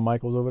 Shawn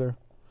Michaels over there.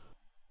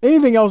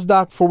 Anything else,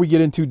 Doc, before we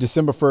get into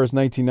December 1st,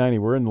 1990?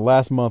 We're in the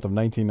last month of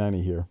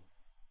 1990 here.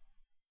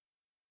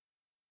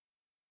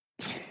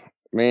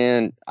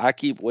 Man, I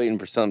keep waiting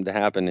for something to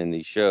happen in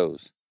these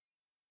shows.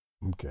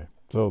 Okay,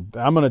 so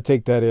I'm going to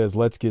take that as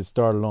let's get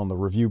started on the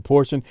review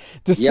portion.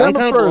 Yeah, I'm December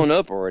kind of 1st, blown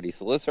up already,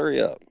 so let's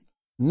hurry up.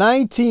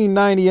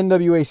 1990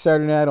 NWA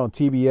Saturday Night on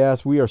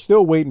TBS. We are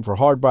still waiting for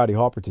Hardbody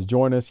Harper to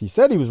join us. He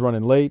said he was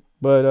running late,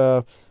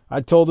 but I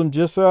told him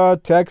just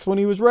text when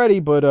he was ready.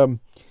 But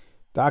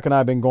Doc and I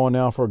have been going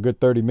now for a good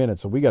 30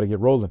 minutes, so we got to get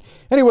rolling.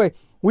 Anyway,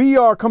 we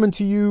are coming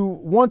to you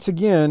once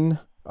again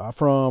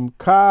from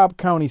Cobb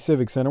County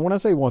Civic Center. When I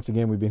say once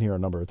again, we've been here a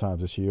number of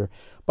times this year.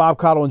 Bob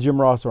Cottle and Jim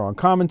Ross are on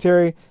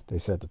commentary. They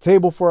set the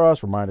table for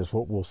us, remind us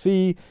what we'll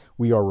see.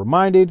 We are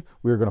reminded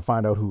we're going to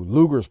find out who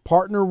Luger's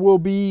partner will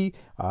be,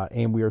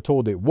 and we are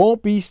told it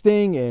won't be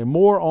Sting, and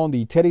more on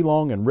the Teddy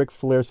Long and Ric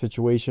Flair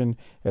situation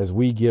as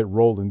we get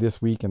rolling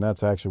this week, and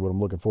that's actually what I'm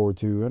looking forward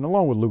to, and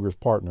along with Luger's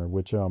partner,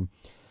 which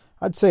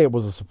I'd say it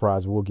was a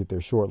surprise. We'll get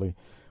there shortly.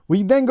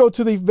 We then go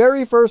to the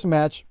very first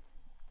match,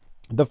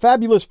 the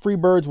Fabulous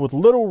Freebirds with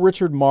Little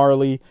Richard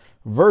Marley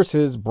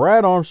versus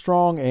Brad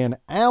Armstrong and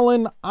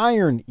Alan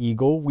Iron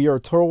Eagle. We are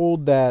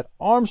told that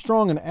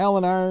Armstrong and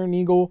Alan Iron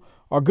Eagle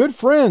are good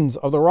friends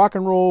of the Rock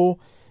and Roll,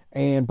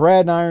 and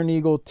Brad and Iron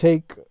Eagle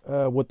take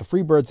what the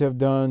Freebirds have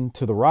done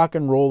to the Rock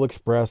and Roll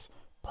Express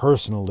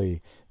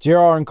personally.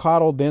 JR and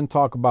Cottle then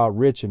talk about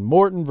Rich and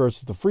Morton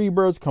versus the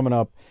Freebirds coming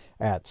up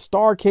at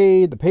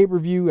Starrcade, the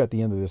pay-per-view at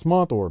the end of this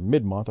month, or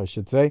mid-month, I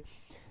should say.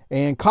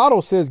 And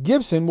Cottle says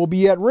Gibson will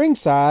be at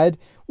ringside,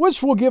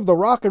 which will give the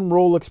Rock and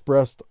Roll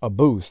Express a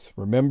boost.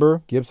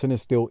 Remember, Gibson is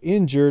still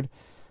injured.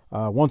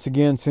 Once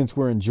again, since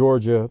we're in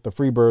Georgia, the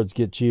Freebirds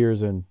get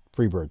cheers and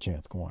Freebird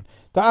chants go on.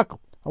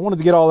 Doc, I wanted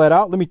to get all that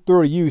out. Let me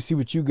throw to you, see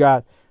what you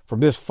got from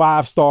this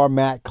 5-star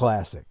Matt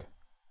Classic.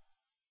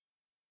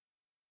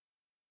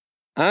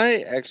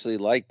 I actually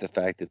like the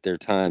fact that they're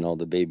tying all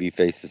the baby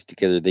faces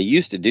together. They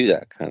used to do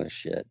that kind of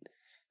shit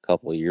a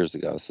couple of years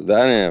ago, so I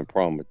didn't have a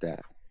problem with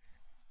that.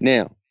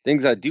 Now,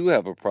 things I do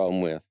have a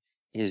problem with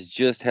is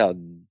just how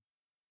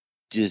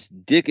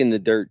just dick in the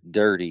dirt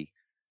dirty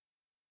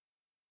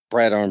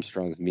Brad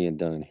Armstrong's being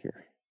done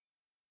here.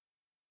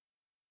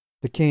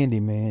 The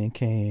Candyman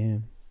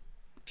can.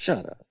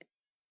 Shut up.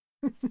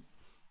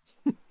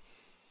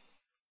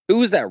 Who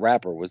was that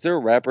rapper? Was there a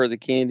rapper, the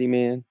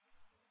Candyman?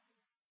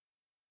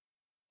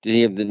 Did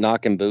he have the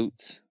knocking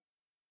boots?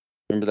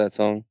 Remember that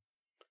song?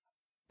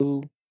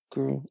 Oh,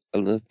 girl, I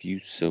love you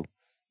so.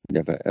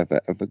 Never,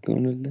 ever, ever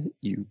gonna let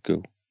you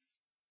go.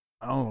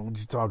 I don't know what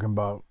you're talking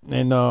about.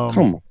 And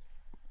Come on.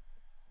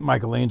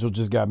 Michelangelo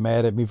just got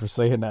mad at me for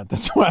saying that.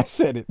 That's why I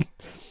said it.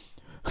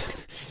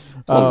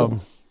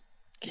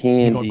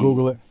 Candy. You gonna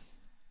Google it?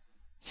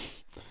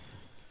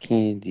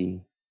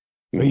 Candy.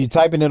 Are you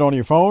typing it on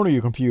your phone or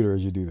your computer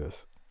as you do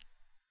this?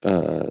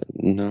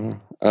 No.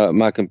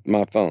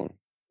 My phone.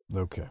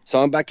 Okay.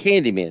 Song by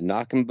Candyman,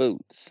 Knocking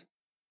Boots.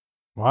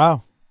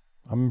 Wow.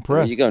 I'm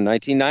impressed. There you go,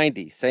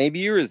 1990. Same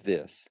year as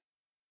this.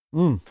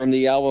 From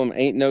the album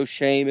Ain't No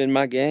Shame in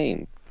My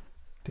Game.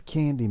 The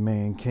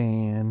Candyman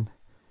can.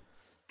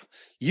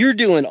 You're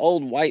doing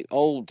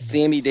old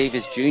Sammy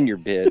Davis Jr.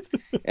 bits,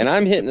 and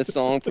I'm hitting a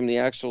song from the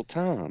actual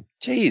time.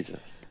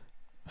 Jesus.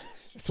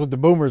 That's what the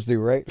boomers do,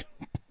 right?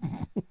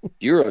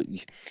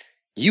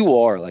 You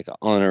are like an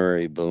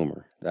honorary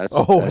boomer. That's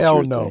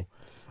hell no. Thing.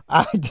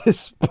 I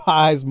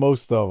despise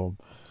most of them.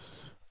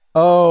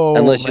 Oh,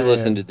 unless man. You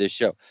listen to this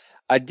show.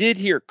 I did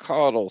hear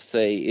Cottle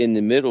say in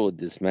the middle of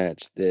this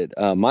match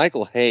that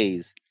Michael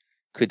Hayes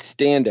could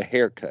stand a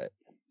haircut.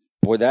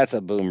 Boy, that's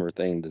a boomer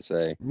thing to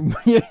say.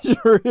 Yeah, it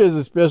sure is,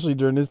 especially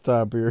during this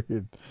time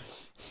period.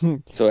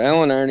 So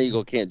Alan Iron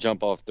Eagle can't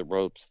jump off the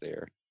ropes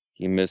there.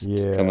 He missed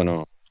coming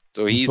off.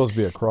 So he's supposed to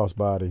be a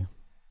crossbody.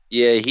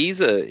 Yeah,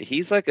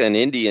 he's like an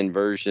Indian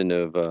version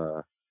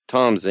of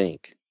Tom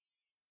Zink.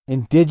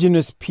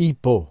 Indigenous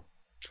people.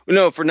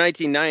 No, for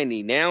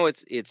 1990. Now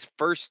it's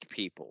First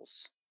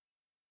Peoples.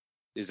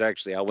 Is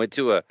actually I went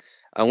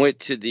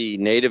to the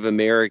Native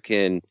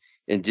American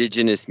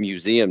Indigenous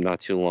Museum not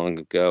too long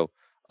ago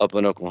up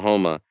in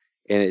Oklahoma,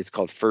 and it's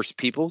called First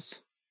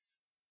Peoples.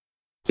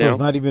 So it's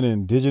not even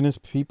indigenous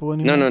people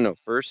anymore? No.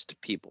 First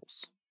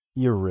Peoples.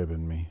 You're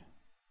ribbing me.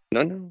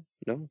 No.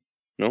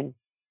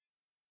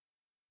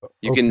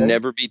 You can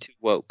never be too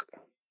woke.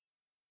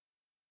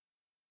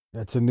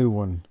 That's a new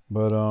one,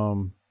 but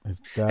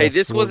hey,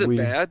 this wasn't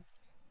bad.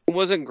 It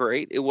wasn't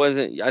great. It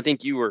wasn't. I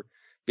think you were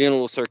being a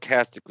little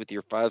sarcastic with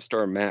your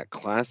 5-star Matt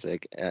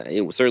Classic.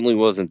 It certainly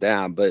wasn't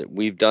that, but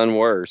we've done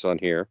worse on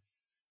here.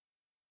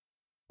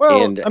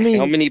 Well, and I mean,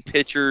 how many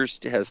pitchers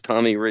has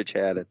Tommy Rich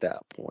had at that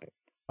point?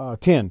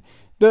 10.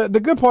 The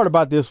good part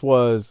about this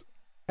was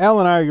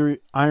Alan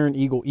Iron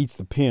Eagle eats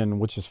the pin,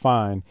 which is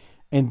fine,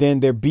 and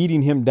then they're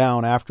beating him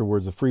down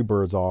afterwards, the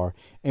Freebirds are,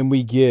 and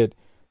we get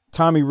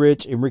Tommy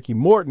Rich and Ricky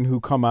Morton who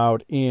come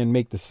out and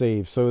make the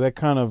save. So that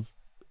kind of,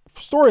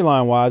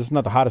 storyline-wise, it's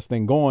not the hottest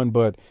thing going,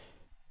 but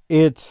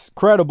it's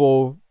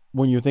credible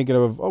when you're thinking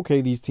of,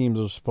 okay, these teams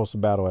are supposed to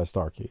battle at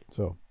Starrcade.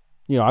 So,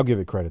 I'll give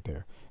it credit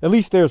there. At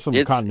least there's some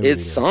continuity.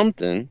 It's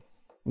something.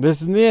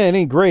 It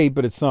ain't great,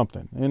 but it's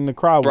something. And the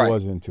crowd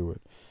was into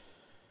it.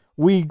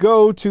 We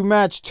go to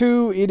match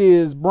 2. It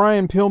is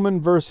Brian Pillman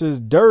versus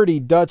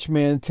Dirty Dutch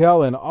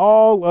Mantell and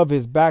all of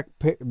his back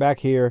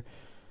hair.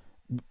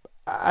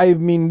 I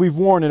mean, we've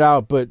worn it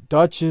out, but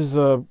Dutch is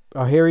a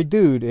hairy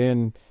dude.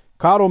 And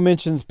Cottle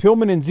mentions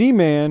Pillman and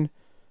Z-Man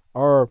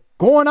are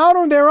going out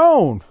on their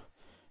own.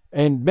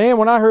 And, man,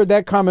 when I heard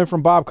that comment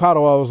from Bob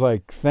Cottle, I was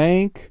like,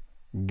 thank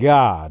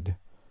God.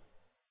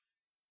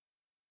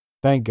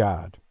 Thank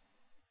God.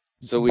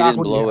 So we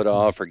didn't blow it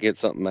off or get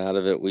something out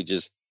of it. We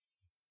just,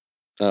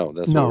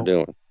 that's what we're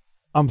doing.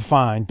 I'm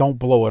fine. Don't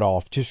blow it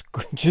off. Just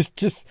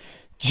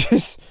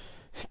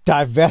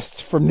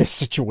divest from this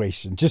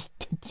situation. Just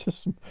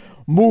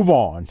move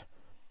on.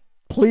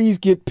 Please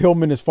get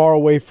Pillman as far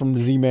away from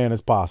the Z-Man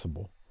as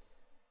possible.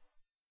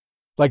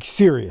 Like,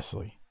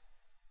 seriously.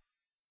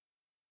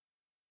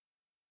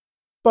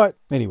 But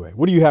anyway,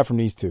 what do you have from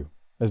these two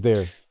as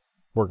they're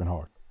working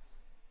hard?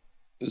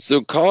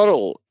 So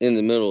Cottle in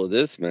the middle of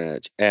this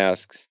match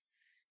asks,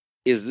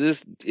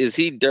 is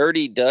he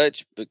Dirty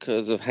Dutch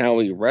because of how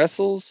he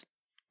wrestles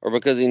or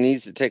because he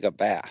needs to take a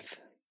bath?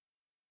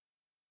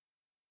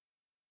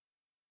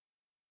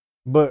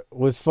 But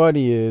what's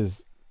funny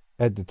is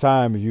at the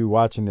time, if you were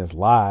watching this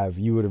live,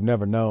 you would have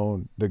never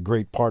known the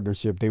great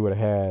partnership they would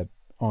have had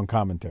on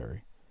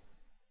commentary.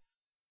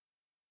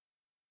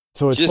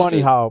 So it's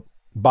funny how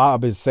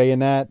Bob is saying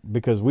that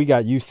because we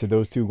got used to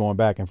those two going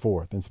back and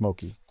forth in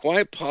Smokey.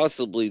 Quite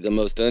possibly the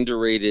most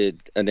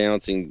underrated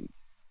announcing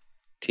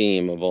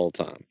team of all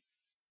time.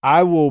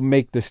 I will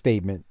make the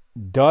statement.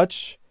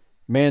 Dutch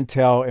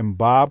Mantell and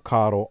Bob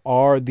Cottle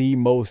are the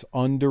most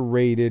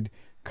underrated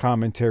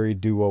commentary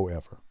duo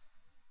ever.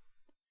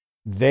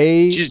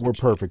 They were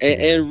perfect.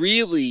 And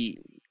really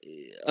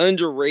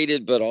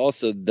underrated, but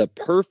also the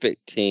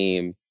perfect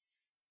team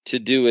to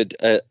do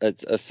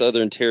a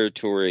Southern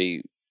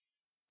Territory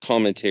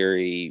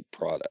commentary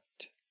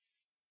product.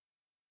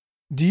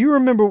 Do you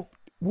remember,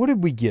 what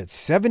did we get?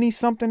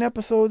 70-something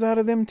episodes out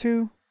of them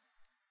too?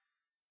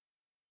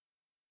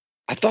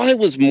 I thought it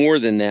was more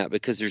than that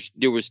because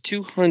there was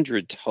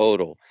 200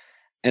 total.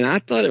 And I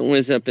thought it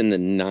went up in the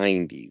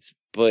 90s.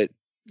 But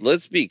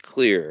let's be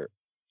clear,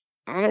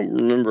 I don't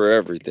remember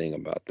everything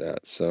about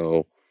that.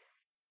 So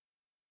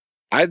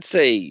I'd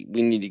say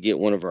we need to get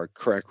one of our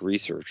crack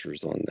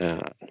researchers on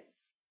that.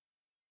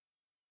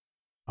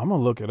 I'm going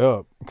to look it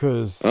up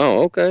because...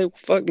 Oh, okay.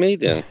 Fuck me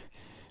then.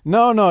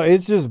 No,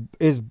 it's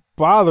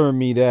bothering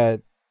me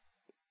that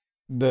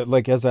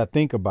like, as I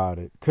think about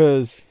it,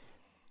 because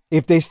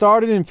if they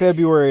started in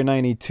February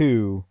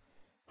 92,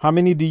 how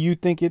many do you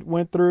think it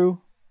went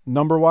through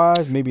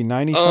number-wise? Maybe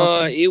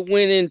 90-something? It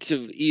went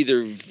into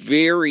either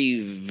very,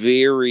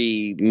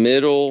 very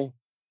middle,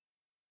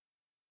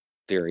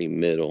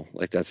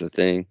 like that's a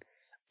thing,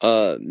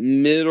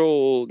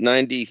 middle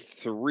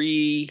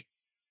 93,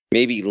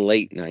 maybe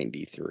late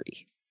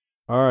 93.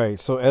 All right,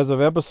 so as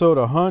of episode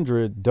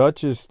 100,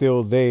 Dutch is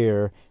still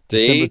there,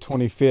 December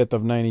 25th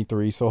of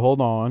 93. So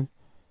hold on,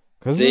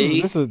 because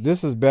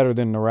this is better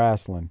than the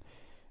wrestling.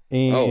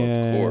 And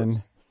of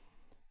course.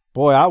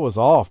 Boy, I was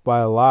off by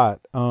a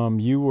lot.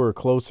 You were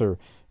closer.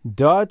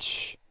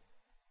 Dutch,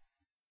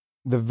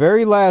 the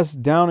very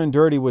last Down and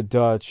Dirty with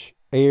Dutch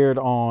aired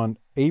on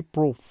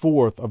April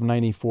 4th of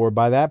 94.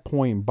 By that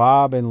point,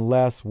 Bob and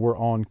Les were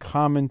on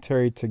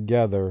commentary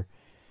together.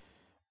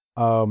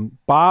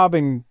 Bob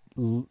and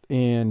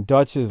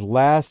Dutch's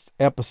last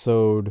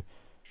episode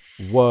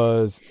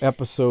was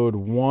episode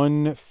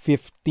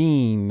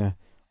 115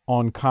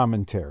 on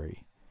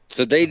commentary.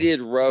 So they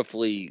did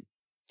roughly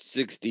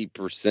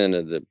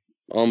 60%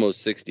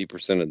 almost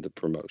 60% of the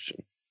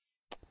promotion.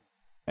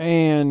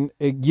 And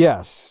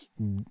yes,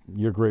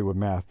 you're great with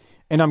math.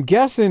 And I'm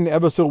guessing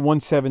episode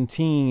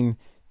 117,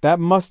 that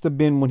must have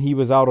been when he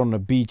was out on the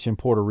beach in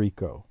Puerto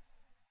Rico.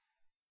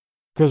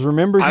 Because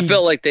remember, I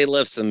felt like they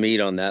left some meat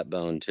on that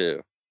bone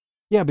too.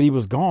 Yeah, but he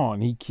was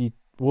gone. He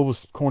what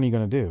was Corny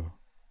going to do?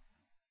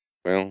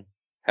 Well,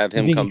 have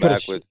him come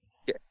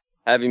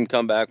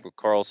back with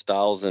Carl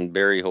Stiles and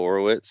Barry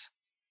Horowitz.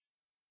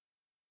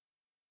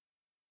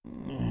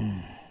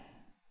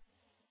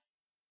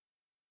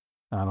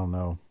 I don't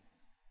know.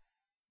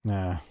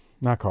 Nah,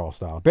 not Carl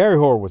Stiles. Barry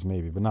Horowitz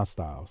maybe, but not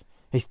Stiles.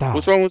 Hey, Stiles.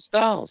 What's wrong with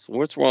Stiles?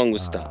 What's wrong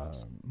with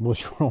Stiles?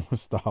 What's wrong with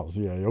Stiles?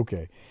 Yeah,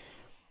 okay.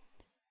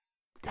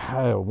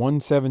 God,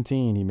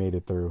 117 he made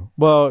it through.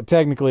 Well,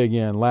 technically,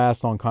 again,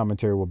 last on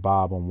commentary with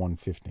Bob on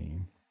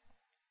 115.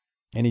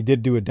 And he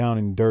did do it down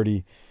and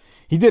dirty.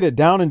 He did it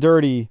down and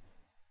dirty.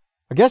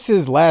 I guess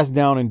his last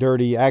down and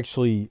dirty,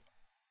 actually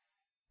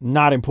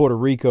not in Puerto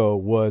Rico,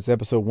 was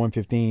episode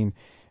 115.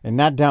 And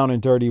that down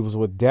and dirty was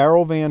with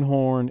Daryl Van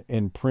Horn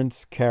and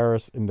Prince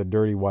Karras and the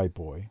Dirty White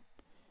Boy.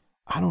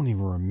 I don't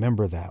even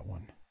remember that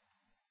one.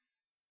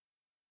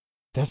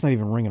 That's not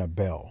even ringing a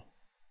bell.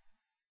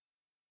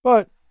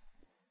 But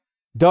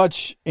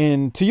Dutch,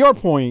 and to your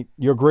point,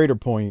 your greater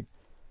point,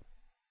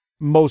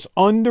 most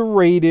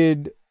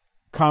underrated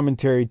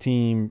commentary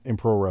team in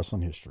pro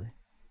wrestling history.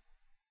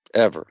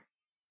 Ever.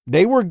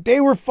 They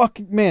were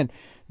fucking, man.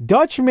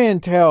 Dutch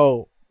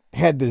Mantell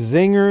had the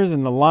zingers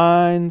and the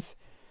lines.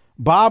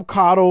 Bob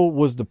Caudle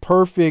was the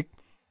perfect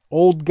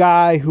old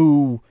guy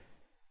who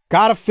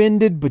got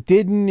offended but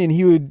didn't, and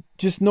he would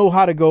just know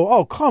how to go,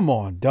 oh, come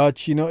on,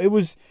 Dutch. You know, it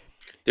was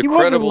the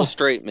credible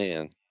straight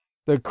man.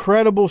 The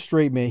credible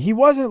straight man. He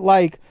wasn't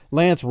like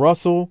Lance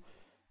Russell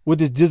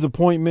with his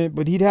disappointment,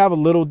 but he'd have a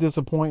little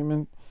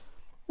disappointment.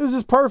 It was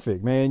just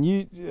perfect,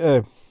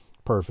 man.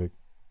 Perfect.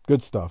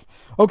 Good stuff.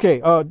 Okay,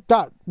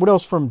 Dot, what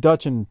else from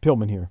Dutch and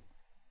Pillman here?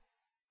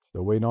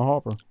 Still waiting on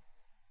Harper.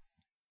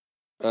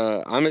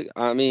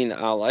 I mean,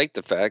 I like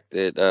the fact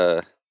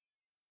that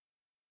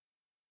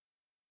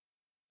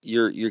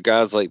your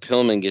guys like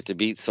Pillman get to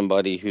beat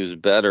somebody who's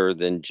better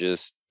than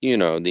just, you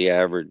know, the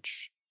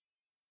average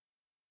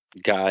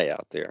guy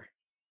out there.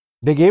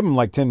 They gave him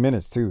like 10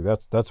 minutes too.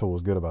 That's what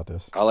was good about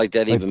this. I like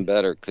that even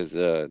better because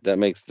that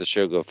makes the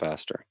show go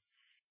faster.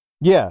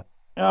 Yeah.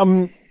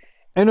 And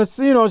it's,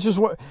 you know, it's just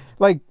what,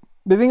 like,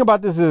 the thing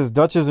about this is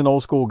Dutch is an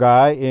old school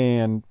guy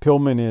and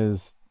Pillman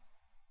is,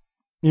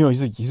 you know,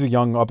 he's a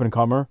young up and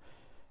comer,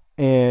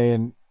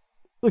 and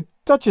look,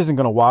 Dutch isn't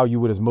gonna wow you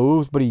with his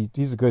moves, but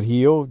he's a good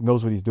heel,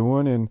 knows what he's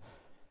doing, and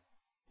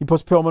he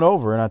puts Pillman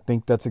over, and I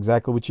think that's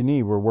exactly what you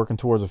need. We're working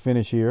towards a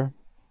finish here.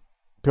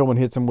 Pillman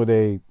hits him with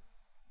a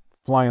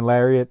flying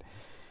lariat,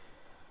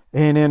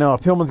 and then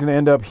Pillman's gonna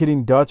end up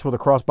hitting Dutch with a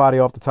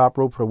crossbody off the top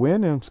rope for the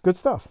win, and it's good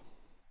stuff.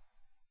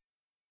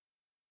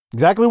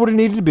 Exactly what it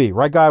needed to be.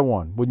 Right guy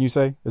won, wouldn't you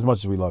say? As much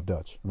as we love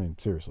Dutch. I mean,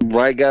 seriously.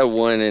 Right guy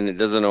won, and it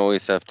doesn't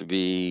always have to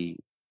be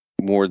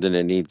more than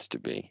it needs to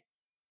be.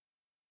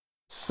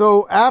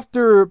 So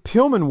after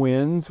Pillman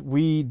wins,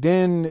 we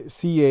then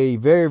see a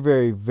very,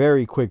 very,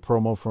 very quick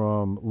promo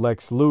from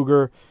Lex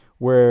Luger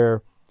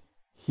where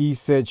he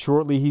said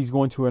shortly he's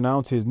going to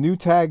announce his new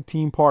tag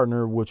team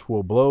partner, which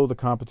will blow the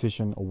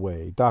competition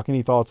away. Doc,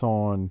 any thoughts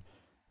on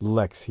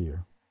Lex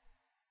here?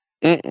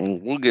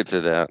 We'll get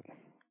to that.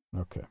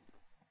 Okay.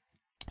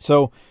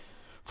 So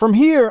from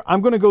here,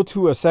 I'm going to go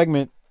to a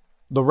segment,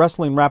 the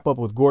wrestling wrap-up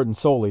with Gordon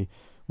Solie,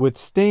 with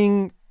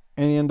Sting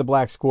and the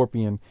Black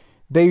Scorpion.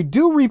 They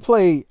do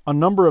replay a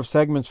number of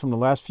segments from the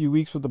last few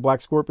weeks with the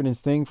Black Scorpion and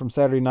Sting from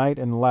Saturday night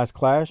and the last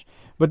Clash,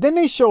 but then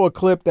they show a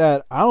clip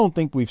that I don't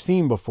think we've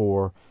seen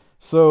before.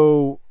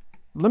 So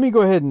let me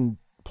go ahead and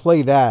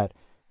play that.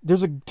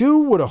 There's a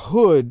dude with a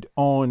hood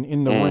on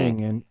in the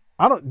ring, and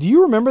do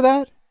you remember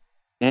that?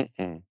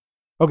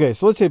 Okay,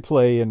 so let's hit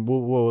play, and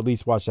we'll at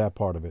least watch that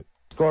part of it.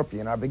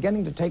 Scorpion are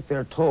beginning to take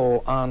their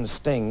toll on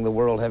Sting, the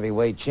world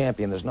heavyweight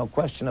champion. There's no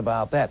question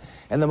about that.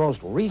 And the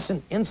most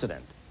recent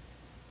incident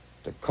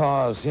to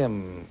cause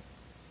him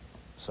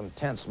some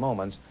tense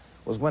moments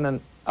was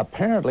when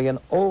apparently an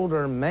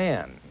older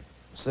man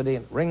sitting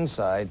at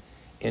ringside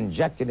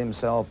injected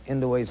himself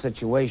into a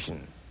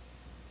situation.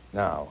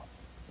 Now,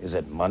 is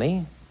it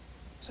money?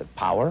 Is it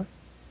power?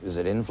 Is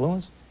it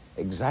influence?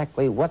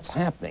 Exactly what's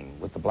happening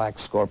with the Black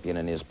Scorpion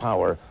and his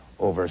power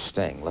over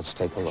Sting. Let's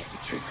take a look.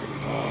 Take a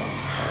long,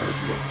 hard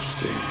look,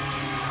 Sting.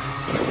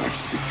 But I want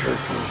you to be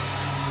careful.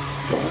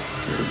 Don't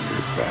turn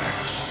your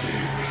back,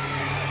 Sting.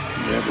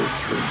 Never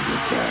turn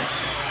your back.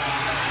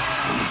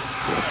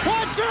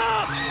 Watch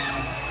out!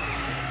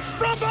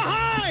 From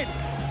behind!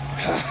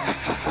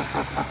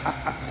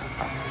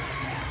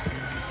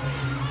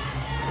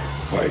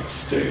 Fight,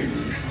 Sting.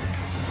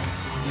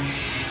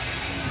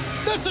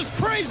 This is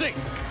crazy!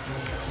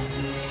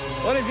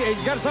 What is he?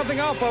 He's got something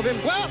off of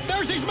him. Well,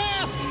 there's his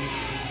mask!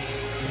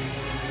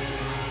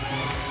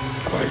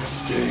 Fight,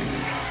 Sting.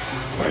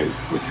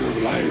 Fight with your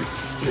life,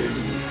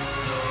 Sting.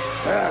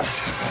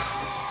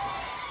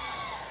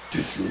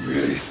 Did you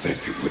really think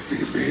it would be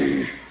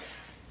me?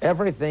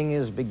 Everything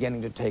is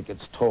beginning to take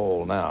its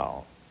toll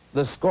now.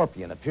 The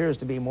Scorpion appears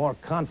to be more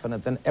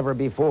confident than ever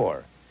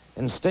before.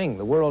 And Sting,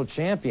 the world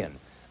champion,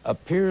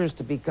 appears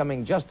to be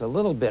becoming just a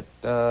little bit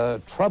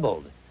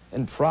troubled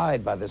and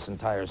tried by this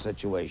entire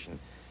situation.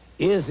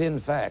 Is, in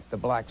fact, the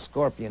Black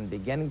Scorpion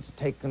beginning to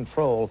take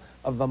control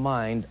of the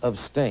mind of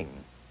Sting?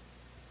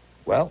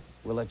 Well,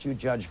 we'll let you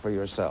judge for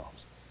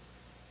yourselves.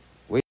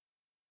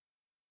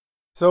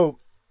 So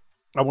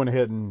I went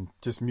ahead and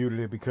just muted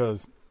it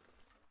because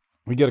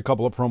we get a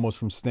couple of promos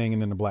from Sting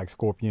and then the Black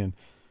Scorpion.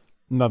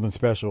 Nothing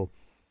special.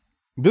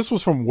 This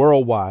was from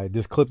Worldwide,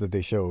 this clip that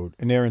they showed,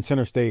 and they're in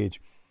center stage.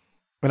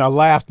 And I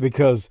laughed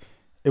because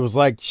it was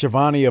like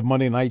Shivani of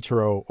Monday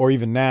Nitro, or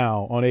even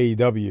now on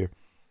AEW,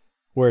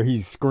 where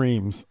he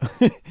screams.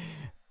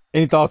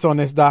 Any thoughts on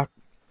this, Doc?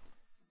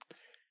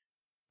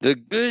 The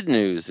good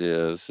news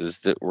is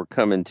that we're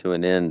coming to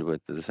an end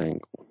with this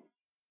angle.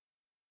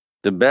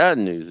 The bad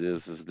news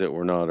is that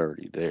we're not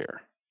already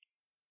there.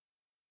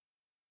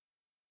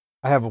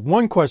 I have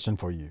one question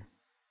for you.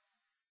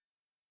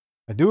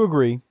 I do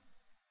agree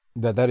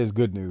that is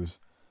good news.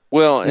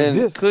 Well,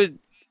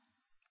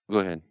 Go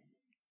ahead.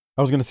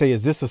 I was going to say,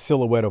 is this a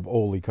silhouette of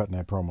Ole cutting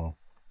that promo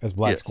as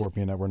Black Yes.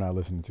 Scorpion that we're not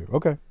listening to?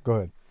 Okay, go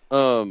ahead.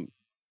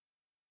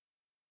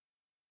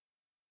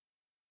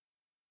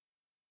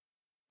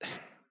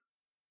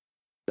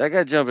 That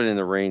guy jumping in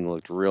the ring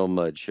looked real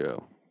mud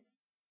show.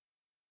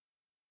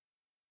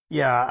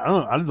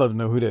 Yeah, I'd love to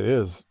know who that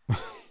is. I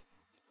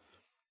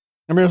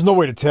mean, there's no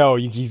way to tell.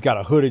 He's got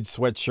a hooded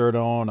sweatshirt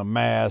on, a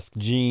mask,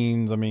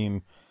 jeans. I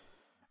mean,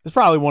 it's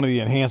probably one of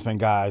the enhancement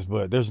guys,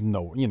 but there's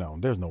no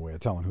way of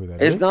telling who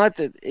that is. It's not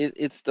that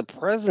it's the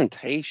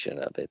presentation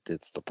of it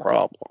that's the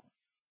problem.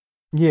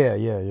 Yeah.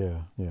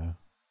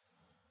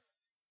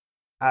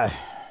 I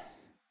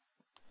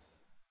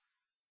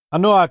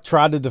know I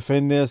tried to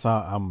defend this.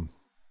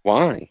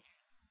 Why?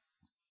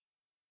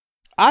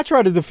 I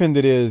tried to defend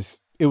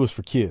it was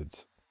for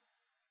kids.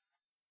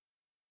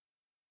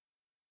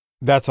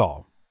 That's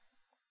all.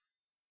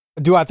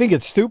 Do I think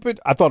it's stupid?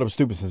 I thought it was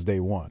stupid since day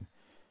one.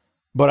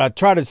 But I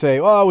try to say,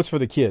 oh, it's for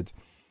the kids.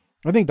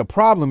 I think the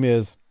problem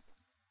is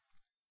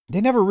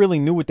they never really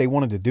knew what they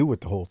wanted to do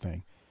with the whole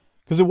thing.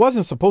 Because it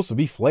wasn't supposed to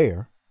be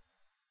Flair.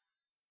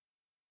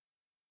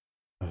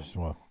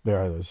 Well,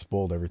 there, I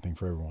spoiled everything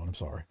for everyone. I'm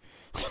sorry.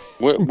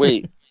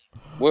 Wait.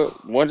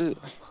 What is it?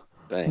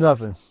 Thanks.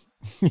 Nothing.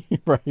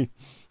 Right.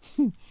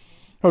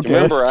 Okay.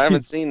 Remember, I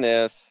haven't seen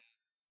this.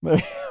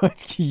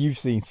 You've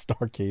seen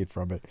Starcade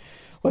from it.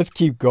 Let's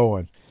keep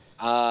going.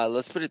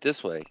 Let's put it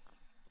this way.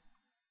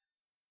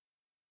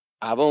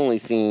 I've only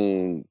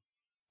seen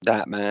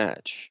that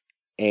match,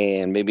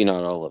 and maybe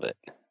not all of it.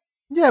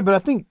 Yeah, but I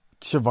think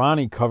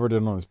Shivani covered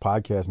it on his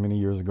podcast many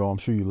years ago. I'm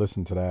sure you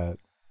listened to that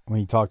when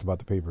he talked about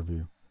the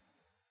pay-per-view.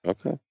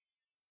 Okay.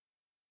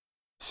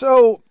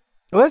 So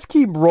let's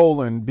keep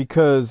rolling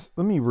because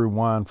let me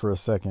rewind for a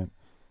second.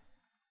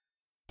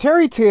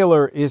 Terry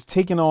Taylor is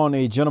taking on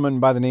a gentleman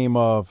by the name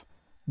of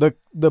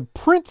the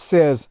print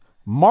says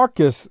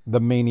Marcus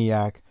the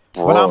Maniac,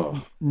 but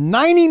I'm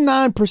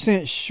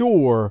 99%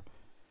 sure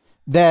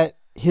that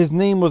his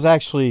name was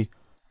actually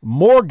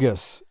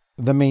Morgus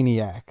the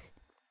Maniac.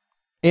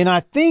 And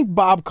I think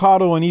Bob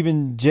Caudle and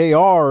even JR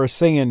are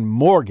saying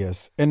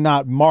Morgus and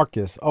not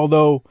Marcus.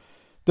 Although,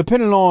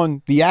 depending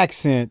on the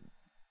accent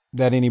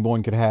that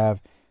anyone could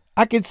have,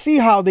 I could see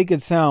how they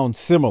could sound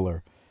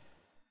similar.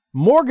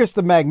 Morgus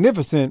the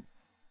Magnificent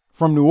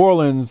from New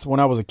Orleans when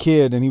I was a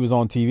kid and he was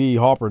on TV.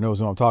 Harper knows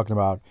who I'm talking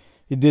about.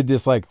 He did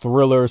this like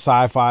thriller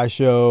sci-fi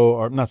show,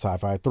 or not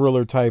sci-fi,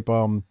 thriller type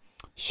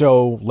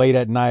show late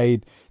at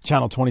night,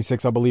 Channel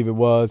 26, I believe it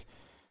was.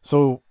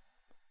 So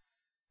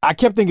I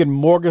kept thinking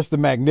Morgus the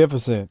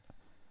Magnificent.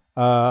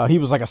 He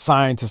was like a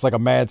scientist, like a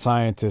mad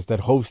scientist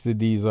that hosted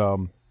these,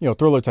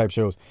 thriller type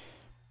shows.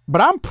 But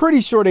I'm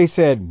pretty sure they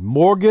said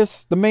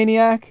Morgus the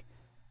Maniac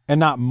and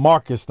not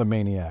Marcus the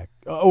Maniac.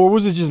 Or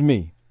was it just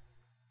me?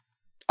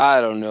 I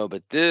don't know,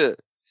 but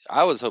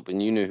I was hoping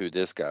you knew who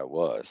this guy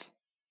was.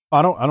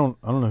 I don't know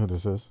who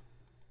this is.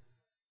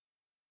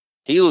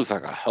 He looks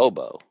like a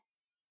hobo.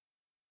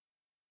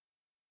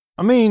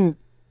 I mean,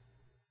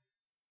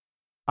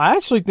 I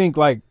actually think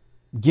like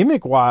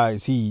gimmick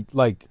wise, he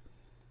looks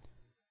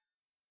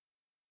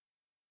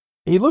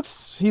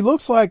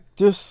like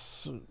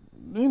just,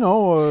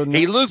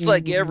 he looks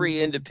like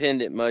every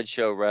independent mud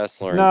show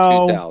wrestler in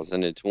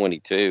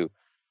 2022.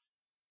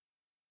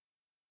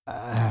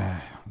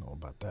 I don't know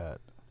about that.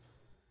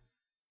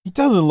 He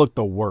doesn't look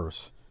the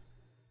worst,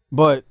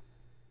 but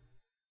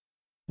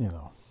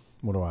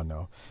what do I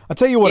know? I'll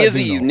tell you what. He has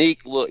a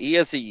unique look. He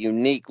has a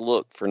unique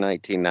look for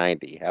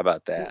 1990. How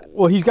about that?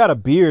 Well, he's got a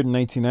beard in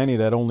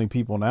 1990 that only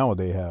people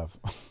nowadays have.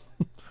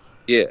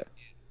 Yeah.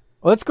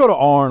 Let's go to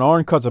Arn.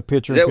 Arn cuts a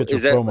picture.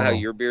 Is that how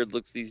your beard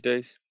looks these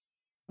days?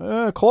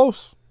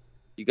 Close.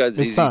 You got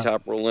ZZ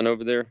Top rolling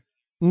over there?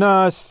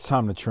 No, it's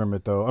time to trim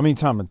it though. I mean,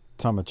 time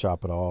to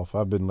chop it off.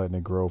 I've been letting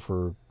it grow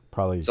for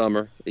probably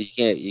summer.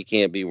 You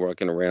can't be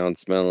walking around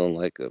smelling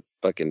like a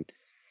fucking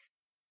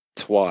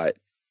twat.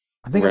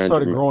 I think I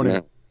started growing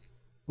it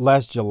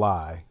last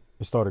July.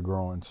 It started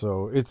growing,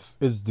 so it's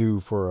due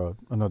for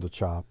another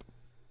chop.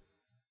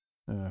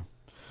 Yeah.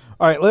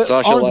 All right.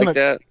 Sasha like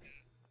that?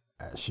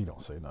 She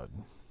don't say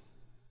nothing.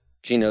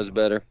 She knows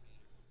better.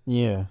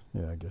 Yeah.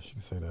 I guess you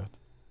can say that.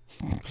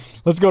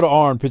 Let's go to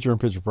Arn.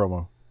 Picture-in-picture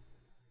promo.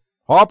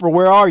 Harper,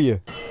 where are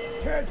you?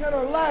 Terry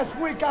Taylor, last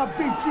week I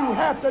beat you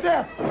half to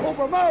death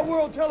over my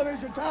world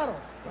television title.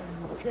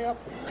 And you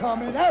kept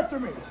coming after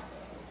me.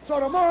 So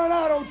tomorrow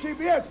night on TBS, I'm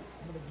going to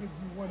give you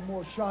one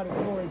more shot at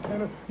glory,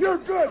 Taylor. You're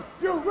good.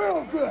 You're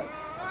real good.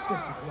 This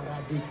is what I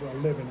do for a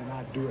living, and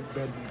I do it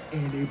better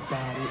than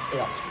anybody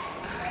else.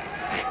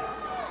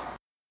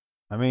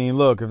 I mean,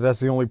 look, if that's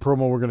the only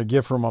promo we're gonna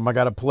get from him, I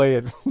gotta play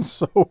it.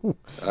 So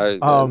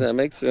that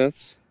makes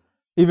sense.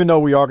 even though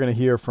we are gonna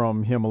hear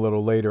from him a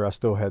little later, I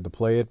still had to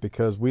play it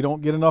because we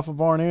don't get enough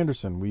of Arn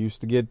Anderson. We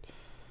used to get,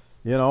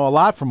 a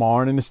lot from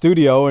Arn in the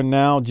studio, and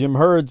now Jim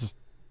Herd's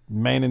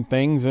manning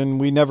things, and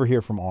we never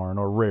hear from Arn,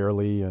 or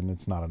rarely, and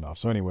it's not enough.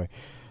 So anyway,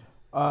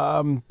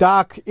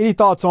 Doc, any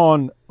thoughts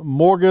on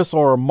Morgus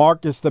or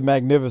Marcus the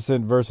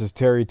Magnificent versus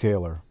Terry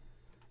Taylor?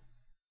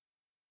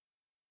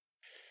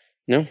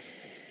 No.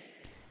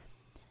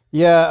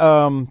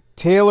 Yeah,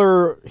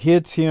 Taylor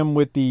hits him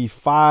with the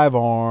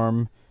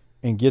 5-arm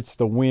and gets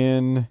the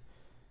win,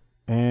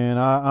 and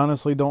I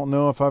honestly don't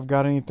know if I've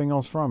got anything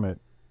else from it.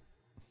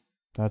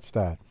 That's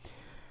that.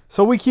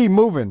 So we keep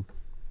moving,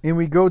 and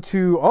we go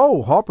to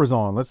Harper's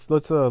on. Let's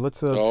get him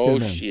in.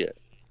 Shit.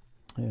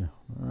 Yeah.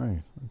 All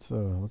right.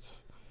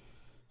 Let's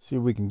see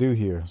what we can do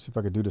here. See if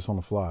I can do this on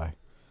the fly.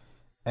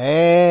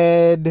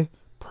 Add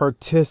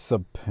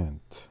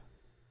participant.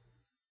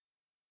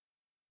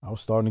 I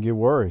was starting to get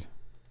worried.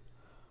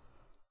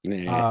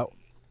 Yeah.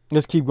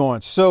 Let's keep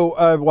going.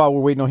 So while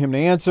we're waiting on him to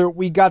answer,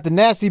 we got the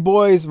Nasty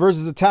Boys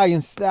versus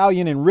Italian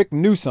Stallion and Rick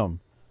Newsom.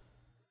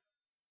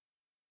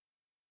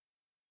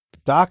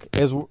 Doc,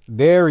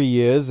 there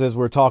he is, as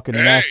we're talking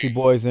Nasty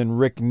Boys and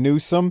Rick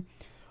Newsom.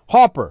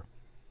 Harper.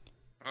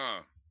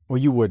 Well,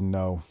 you wouldn't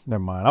know.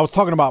 Never mind. I was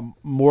talking about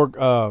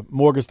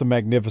Morgus the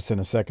Magnificent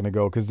a second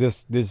ago, because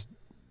this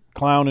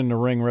clown in the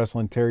ring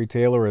wrestling Terry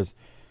Taylor is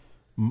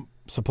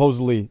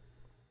supposedly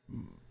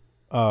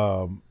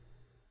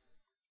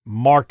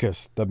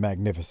Marcus the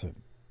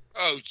Magnificent.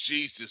 Oh,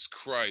 Jesus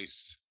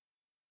Christ.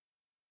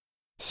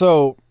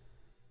 So,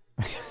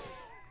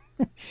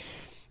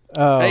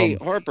 hey,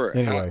 Harper,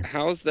 anyway.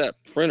 how's that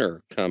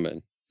printer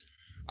coming?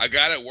 I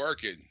got it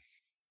working.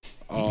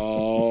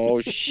 Oh,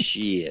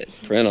 shit.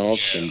 Print off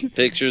some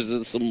pictures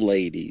of some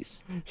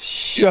ladies.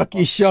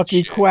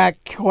 Shucky, quack.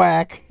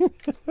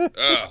 Ugh.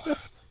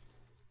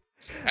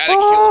 I had to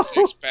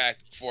kill a 6-pack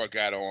before I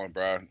got on,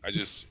 bro. I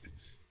just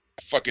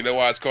fucking know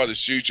why it's called a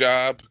shoe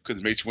job, because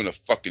it makes you want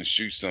to fucking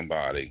shoot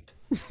somebody.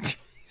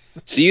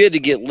 So you had to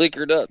get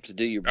liquored up to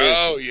do your business.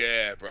 Oh,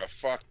 yeah, bro.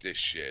 Fuck this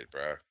shit,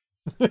 bro.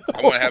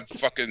 I want to have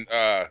fucking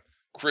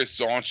Chris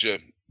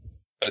Zoncha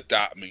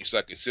adopt me so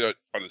I can sit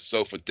on the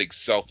sofa and take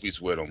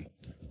selfies with him,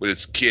 with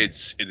his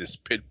kids in his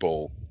pit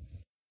bull.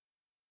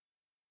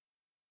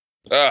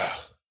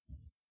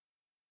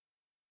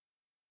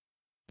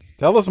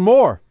 Tell us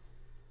more.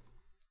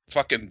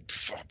 Fucking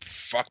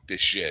fuck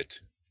this shit.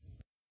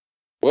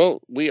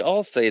 Well, we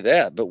all say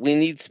that, but we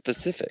need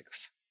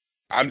specifics.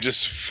 I don't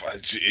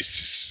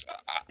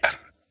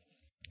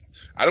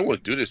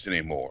want to do this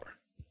anymore.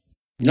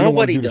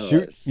 Nobody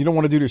does. You don't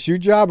want to do the shoot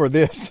job or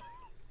this?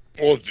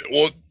 Well,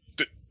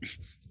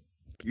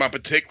 my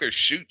particular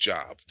shoot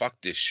job. Fuck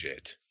this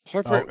shit.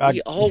 Harper,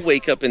 we all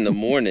wake up in the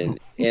morning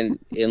and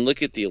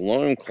look at the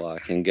alarm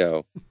clock and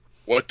go,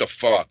 what the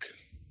fuck?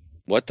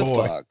 What the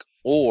fuck?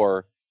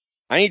 Or,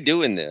 I ain't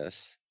doing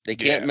this. They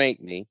can't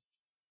make me.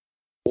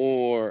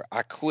 Or,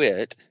 I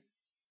quit.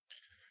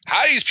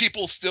 How do these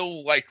people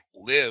still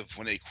live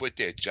when they quit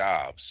their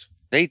jobs?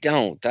 They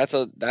don't. That's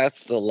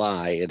the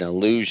lie, an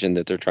illusion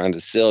that they're trying to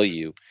sell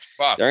you.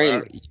 Fuck,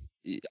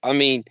 I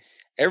mean,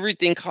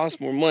 everything costs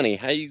more money.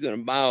 How you going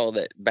to buy all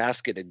that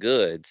basket of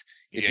goods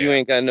if you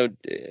ain't got no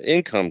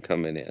income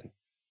coming in?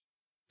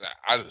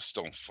 I just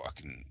don't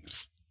fuck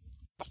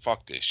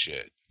this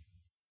shit.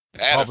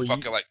 I had to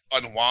fucking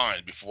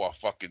unwind before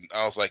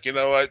I was like, you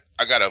know what?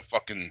 I got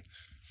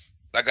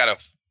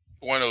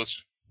one of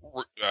those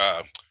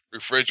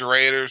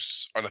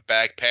refrigerators on the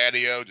back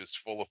patio just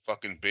full of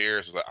fucking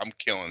beers. Like, I'm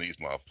killing these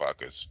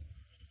motherfuckers.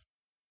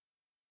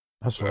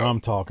 That's what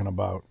I'm talking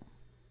about.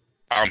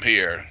 I'm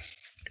here,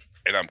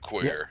 and I'm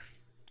queer.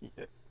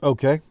 Yeah.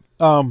 Okay.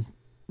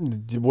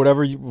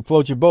 Whatever you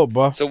float your boat,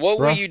 bro. So what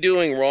were you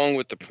doing wrong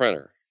with the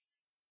printer?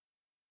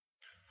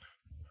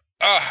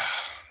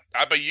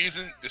 I've been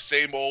using the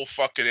same old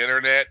fucking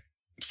internet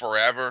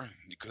forever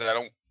because I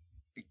don't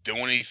do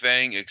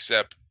anything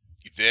except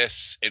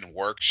this and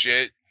work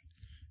shit.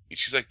 And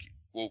she's like,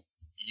 well,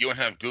 you don't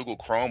have Google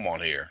Chrome on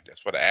here.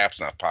 That's why the app's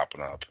not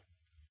popping up.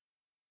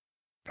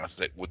 I was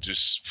like, well,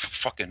 just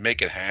fucking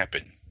make it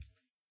happen.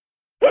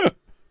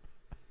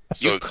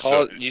 You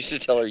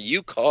should tell her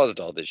you caused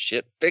all this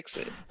shit. Fix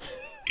it.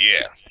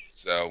 Yeah.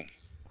 So,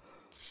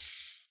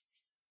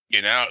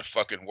 now it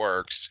fucking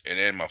works. And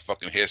then my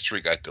fucking history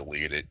got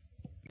deleted.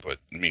 But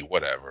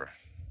whatever.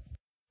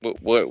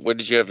 What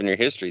did you have in your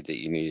history that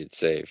you needed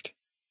saved?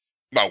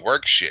 My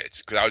work shit.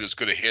 Because I would just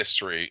go to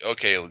history.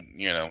 Okay,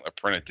 I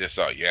printed this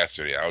out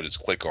yesterday. I would just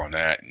click on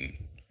that. And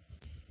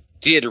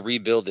so you had to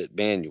rebuild it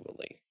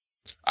manually.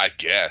 I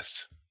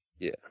guess.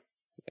 Yeah.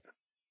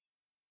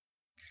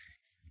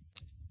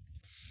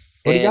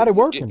 But he got it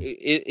working.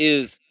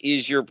 Is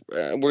your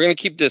we're going to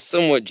keep this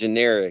somewhat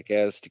generic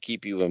as to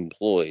keep you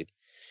employed.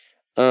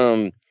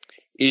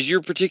 Is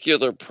your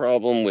particular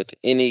problem with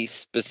any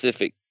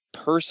specific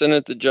person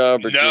at the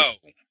job, or just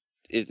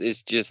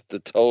it's just the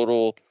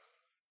total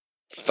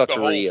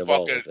fuckery of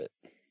all of it?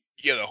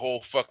 Yeah, the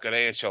whole fucking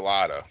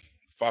enchilada.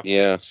 Fuck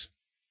Yeah. this.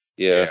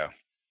 Yeah.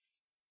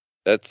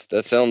 That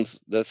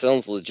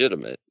sounds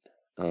legitimate.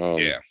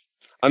 Yeah.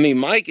 I mean,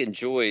 Mike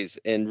enjoys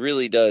and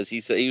really does.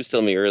 He was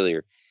telling me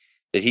earlier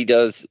that he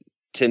does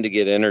tend to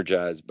get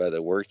energized by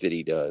the work that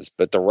he does.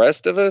 But the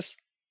rest of us,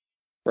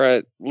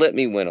 right? Let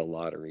me win a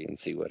lottery and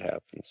see what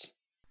happens.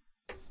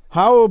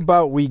 How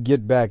about we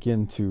get back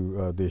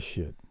into this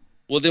shit?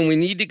 Well, then we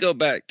need to go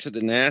back to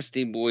the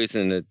Nasty Boys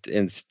and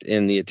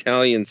the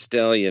Italian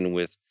Stallion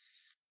with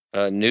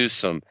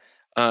Newsom.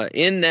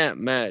 In that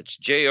match,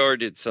 JR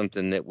did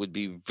something that would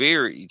be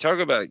you talk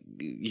about,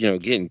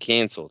 getting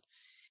canceled.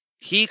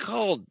 He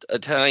called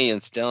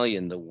Italian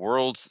Stallion the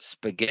world's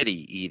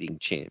spaghetti eating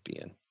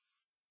champion.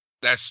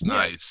 That's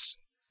nice.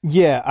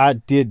 Yeah, I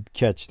did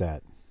catch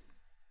that.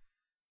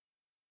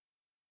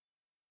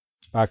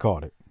 I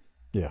caught it.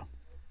 Yeah.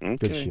 Okay.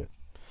 Good shit.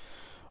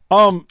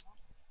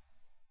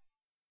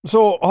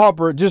 So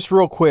Harper, just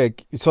real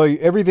quick. So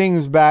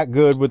everything's back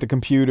good with the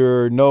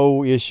computer,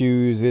 no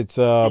issues. It's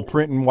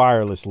printing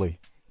wirelessly.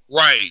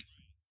 Right.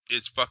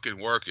 It's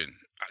fucking working.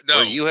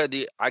 No. Or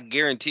I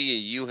guarantee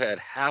you had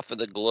half of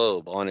the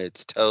globe on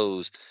its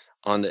toes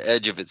on the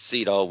edge of its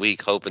seat all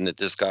week hoping that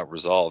this got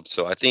resolved.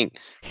 So I think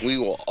we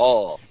will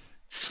all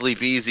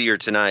sleep easier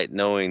tonight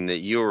knowing that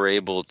you were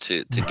able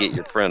to get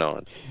your print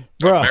on.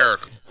 Bruh,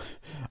 America.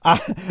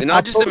 And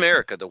not just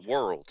America, the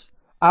world.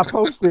 I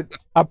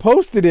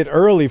posted it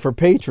early for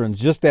patrons,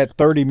 just that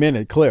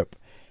 30-minute clip.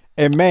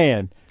 And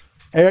man,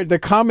 the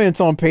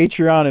comments on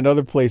Patreon and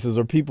other places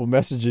are people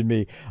messaging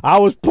me. I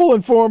was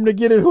pulling for them to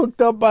get it hooked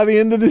up by the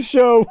end of the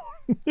show.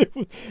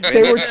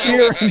 They were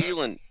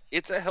cheering.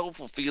 It's a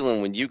helpful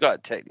feeling when you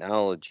got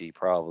technology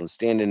problems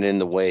standing in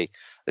the way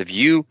of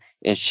you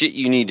and shit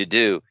you need to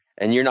do,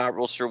 and you're not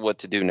real sure what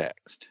to do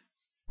next.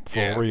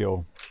 For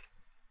real.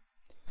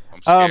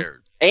 I'm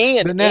scared.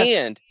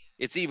 And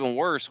it's even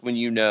worse when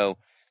you know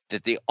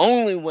that the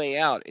only way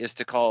out is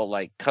to call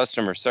like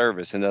customer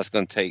service, and that's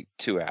going to take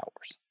 2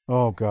 hours.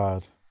 Oh,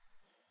 God.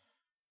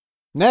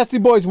 Nasty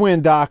Boys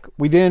win, Doc.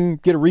 We then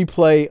get a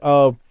replay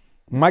of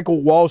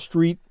Michael Wall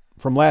Street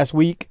from last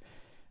week.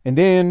 And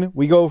then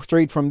we go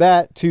straight from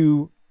that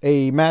to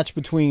a match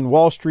between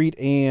Wall Street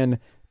and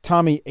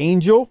Tommy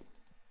Angel.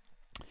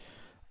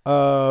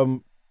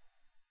 Any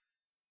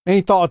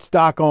thoughts,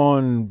 Doc,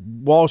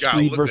 on Wall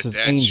Street versus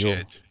Angel?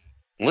 Shit.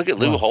 Look at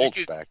Lou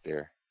Holtz back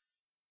there.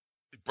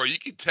 Bro, you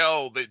can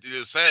tell they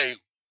say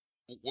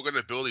we're going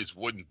to build these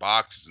wooden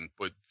boxes and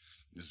put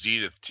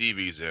Zenith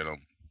TVs in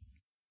them.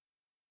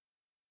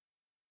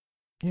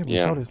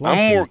 Yeah,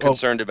 I'm more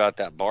concerned about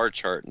that bar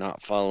chart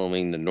not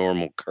following the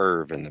normal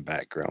curve in the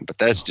background, but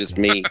that's just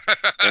me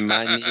and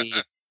my need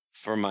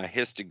for my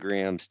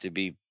histograms to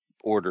be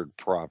ordered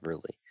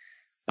properly.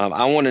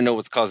 I want to know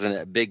what's causing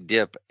that big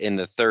dip in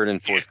the third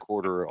and fourth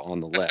quarter on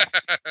the left.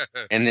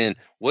 And then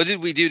what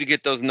did we do to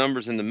get those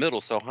numbers in the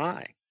middle so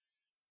high?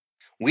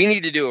 We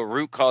need to do a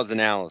root cause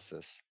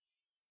analysis.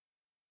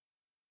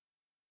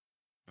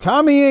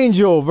 Tommy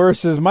Angel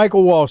versus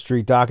Michael Wall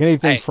Street, Doc.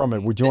 Anything from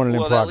it? We're joining in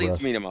progress. That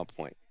leads me to my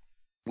point.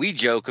 We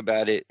joke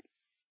about it,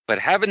 but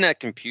having that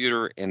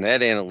computer and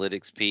that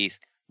analytics piece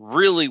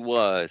really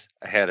was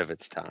ahead of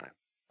its time.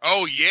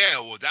 Oh, yeah.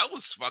 Well, that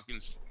was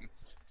fucking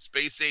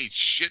space age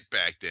shit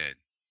back then.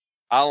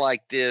 I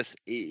like this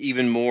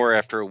even more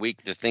after a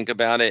week to think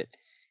about it,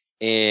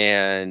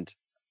 and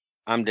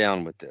I'm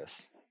down with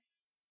this.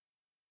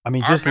 I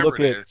mean, just look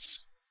at this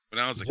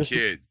when I was a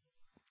kid.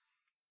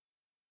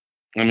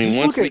 I mean,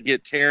 once we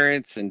get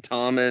Terrence and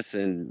Thomas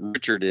and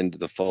Richard into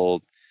the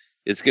fold,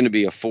 it's going to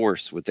be a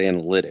force with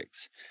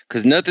analytics.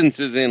 Because nothing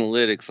says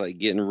analytics like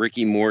getting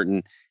Ricky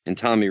Morton and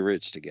Tommy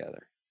Rich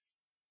together.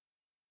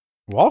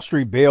 Wall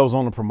Street bails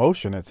on the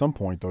promotion at some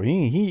point, though.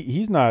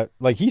 He's not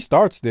like he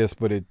starts this,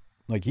 but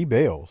he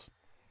bails.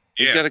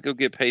 He's got to go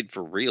get paid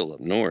for real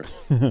up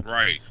north.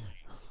 Right.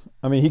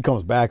 I mean, he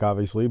comes back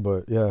obviously,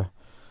 but yeah.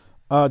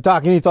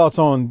 Doc, any thoughts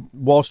on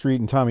Wall Street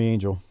and Tommy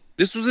Angel?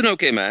 This was an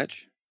okay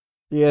match.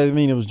 Yeah, I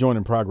mean, it was joined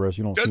in progress.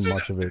 You don't see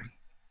much of it.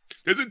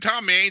 Doesn't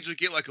Tommy Angel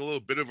get like a little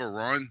bit of a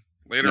run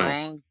later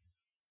on?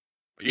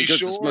 He goes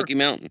to Smoky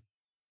Mountain.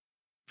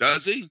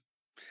 Does he?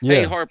 Yeah.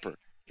 Hey, Harper,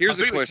 here's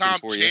a question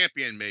for you.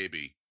 Champion,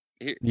 maybe.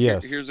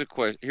 Here's a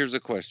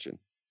question.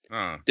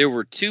 There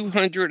were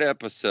 200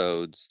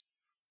 episodes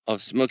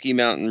of Smoky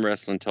Mountain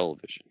Wrestling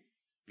Television.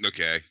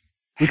 Okay.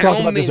 We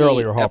talked about this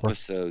earlier, Harper. How many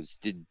episodes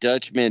did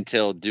Dutch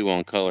Mantell do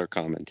on color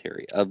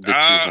commentary of the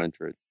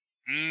 200?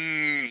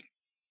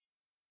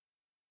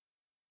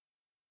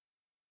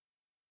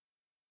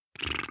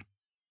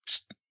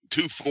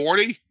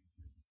 240.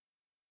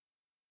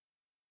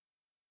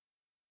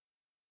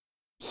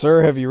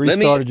 Sir, have you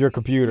restarted your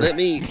computer? Let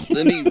me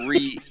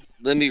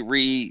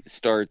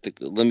restart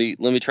let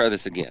me try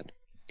this again.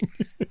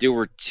 There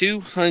were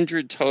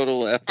 200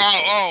 total episodes.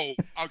 Oh,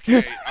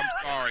 okay. I'm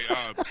sorry.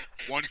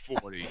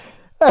 140.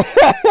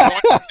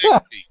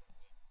 160.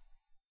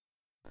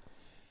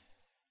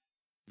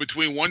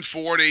 Between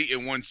 140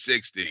 and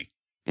 160.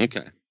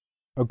 Okay.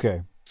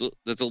 Okay. So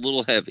that's a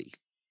little heavy.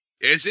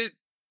 Is it?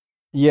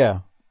 Yeah.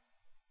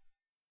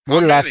 What How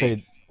did I many?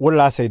 say? What did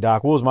I say,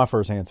 Doc? What was my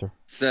first answer?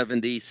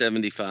 70,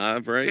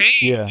 75, right? Damn,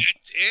 Yeah.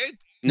 that's it?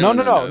 No. it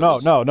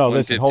was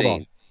Listen, hold on.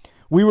 115.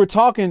 We were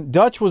talking.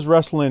 Dutch was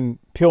wrestling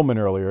Pillman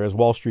earlier as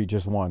Wall Street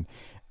just won,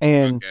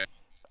 and Okay.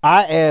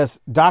 I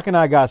asked Doc and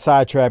I got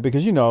sidetracked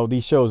because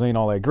these shows ain't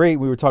all that great.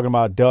 We were talking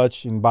about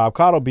Dutch and Bob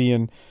Caudle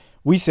being.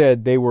 I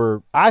said they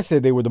were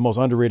the most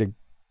underrated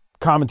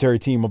commentary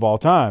team of all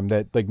time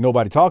that like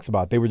nobody talks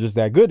about. They were just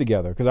that good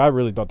together because I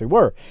really thought they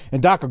were,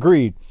 and Doc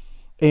agreed.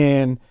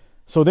 And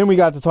so then we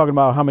got to talking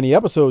about how many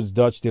episodes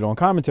Dutch did on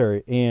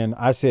commentary, and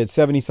I said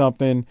 70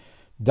 something.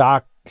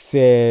 Doc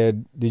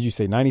said, did you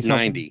say 90 something?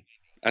 90.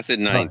 I said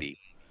 90.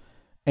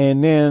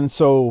 And then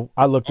so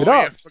I looked it Oh,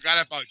 up. yeah, I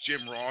forgot about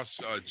Jim Ross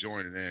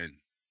joining in.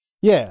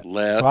 Yeah.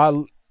 Less.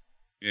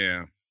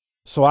 Yeah.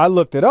 So I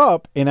looked it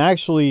up, and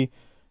actually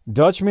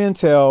Dutch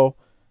Mantell's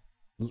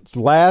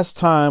last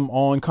time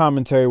on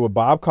commentary with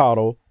Bob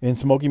Caudle in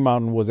Smoky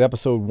Mountain was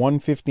episode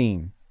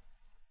 115.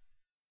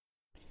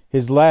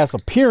 His last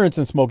appearance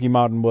in Smoky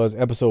Mountain was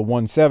episode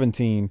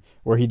 117,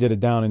 where he did it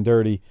down and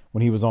dirty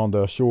when he was on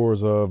the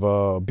shores of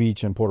a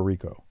beach in Puerto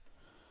Rico.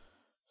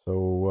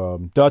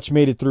 So Dutch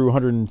made it through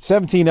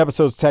 117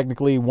 episodes,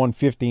 technically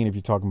 115 if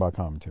you're talking about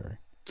commentary.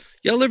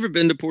 Y'all ever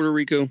been to Puerto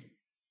Rico?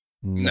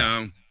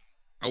 No,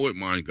 I wouldn't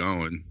mind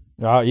going.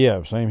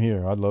 Yeah, same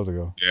here. I'd love to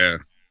go. Yeah.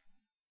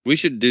 We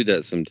should do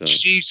that sometime.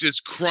 Jesus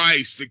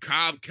Christ, the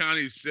Cobb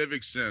County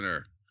Civic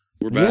Center.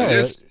 We're back. Yeah.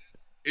 Is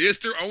this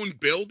their own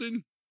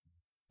building?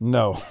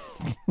 No.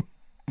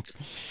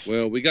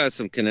 Well, we got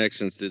some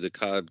connections to the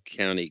Cobb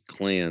County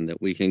clan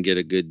that we can get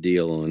a good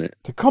deal on it.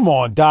 Come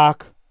on,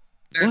 Doc.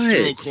 That's What?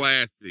 so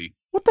classy.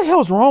 What the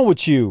hell's wrong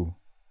with you?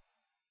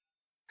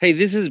 Hey,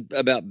 this is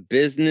about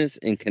business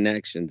and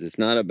connections. It's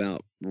not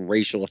about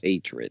racial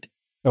hatred.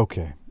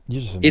 Okay.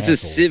 You're just an It's a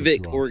asshole,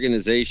 civic you are.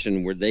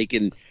 organization where they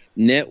can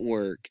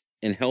network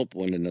and help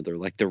one another,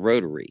 like the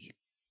Rotary.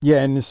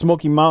 Yeah, in the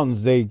Smoky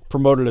Mountains, they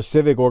promoted a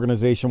civic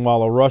organization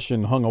while a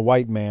Russian hung a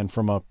white man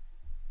from a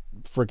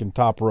freaking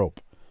top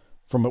rope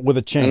with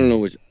a chain. I don't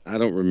know I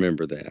don't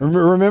remember that.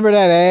 Remember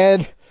that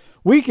ad?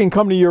 We can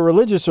come to your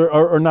religious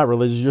or not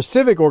religious, your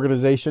civic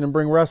organization and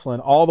bring wrestling.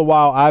 All the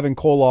while, Ivan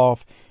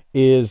Koloff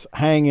is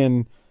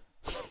hanging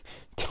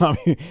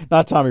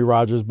not Tommy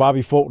Rogers,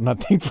 Bobby Fulton, I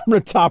think, from the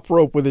top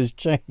rope with his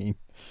chain.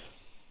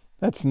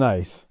 That's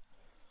nice.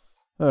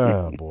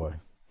 Oh, boy.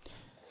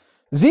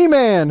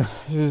 Z-Man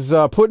is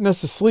putting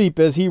us to sleep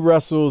as he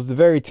wrestles the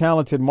very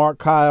talented Mark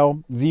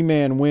Kyle.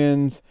 Z-Man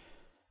wins.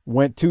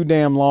 Went too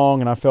damn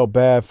long, and I felt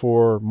bad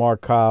for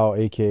Mark Kyle,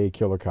 a.k.a.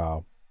 Killer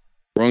Kyle.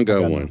 Wrong guy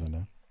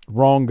won.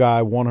 Wrong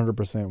guy,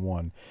 100%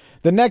 won.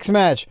 The next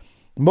match,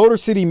 Motor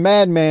City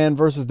Madman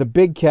versus the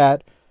Big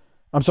Cat.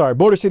 I'm sorry,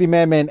 Motor City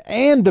Madman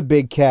and the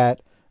Big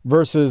Cat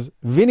versus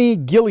Vinny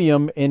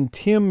Gilliam and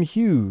Tim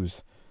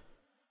Hughes.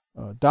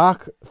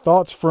 Doc,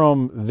 thoughts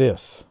from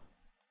this?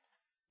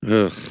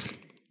 Ugh.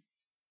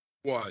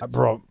 What?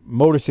 Bro,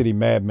 Motor City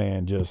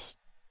Madman just...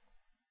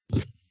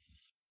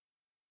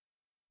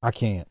 I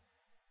can't.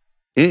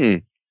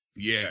 Mm-mm.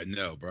 Yeah,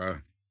 no, bro.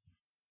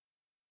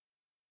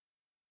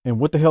 And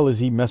what the hell is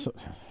he messing?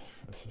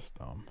 This is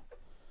dumb.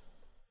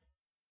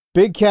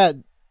 Big Cat.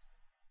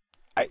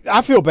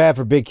 I feel bad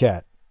for Big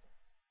Cat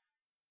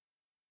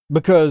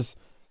because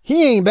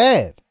he ain't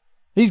bad.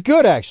 He's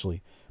good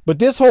actually. But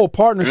this whole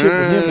partnership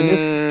with him and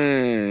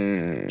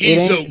this,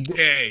 he's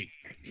okay.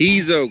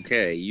 He's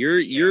okay.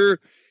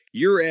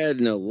 You're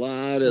adding a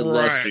lot of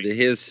luster to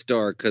his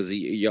star because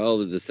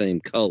y'all are the same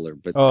color.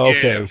 But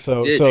okay,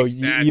 so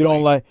you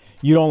don't like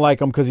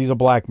him because he's a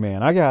black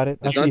man. I got it.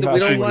 It's not that we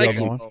don't like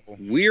him.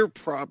 We're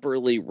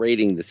properly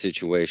rating the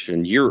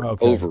situation. You're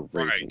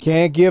overrating.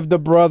 Can't give the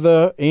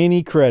brother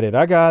any credit.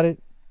 I got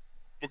it.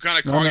 What kind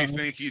of car do you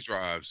think he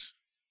drives?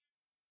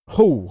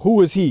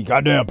 Who is he?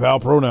 Goddamn,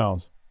 pal.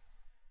 Pronouns.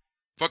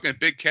 Fucking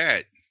Big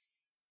Cat.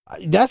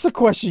 That's a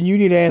question you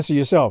need to answer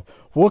yourself.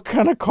 What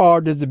kind of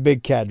car does the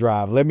Big Cat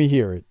drive? Let me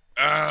hear it.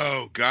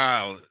 Oh,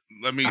 God.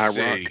 Let me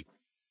see.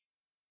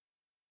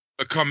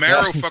 A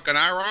Camaro fucking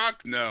IROC?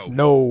 No.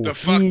 No. The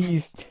fuck?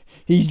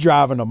 He's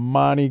driving a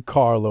Monte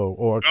Carlo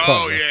or a Cutlass.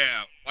 Oh,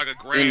 yeah. Like a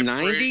Grand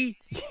Prix.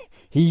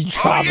 He's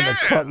driving a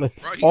Cutlass.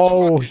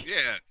 Bro,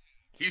 yeah.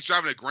 He's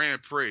driving a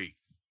Grand Prix.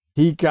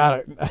 He got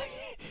it.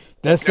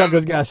 That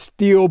sucker's got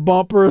steel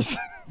bumpers.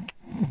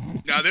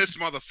 Now this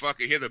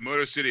motherfucker here, the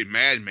Motor City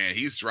Madman,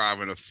 he's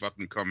driving a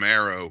fucking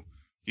Camaro.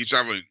 He's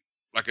driving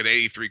like an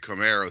 83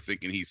 Camaro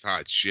thinking he's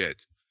hot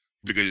shit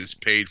because it's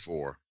paid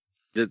for.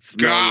 That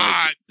smell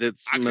God, that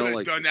smell I could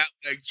like have done that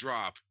leg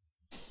drop.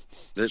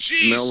 That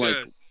Jesus. smell like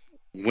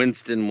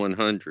Winston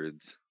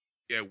 100s.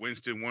 Yeah,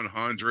 Winston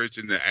 100s,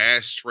 and the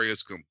ashtray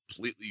is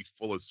completely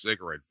full of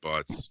cigarette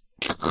butts.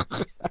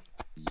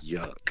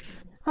 Yuck.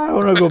 I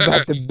want to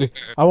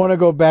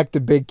go back to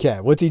Big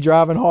Cat. What's he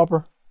driving,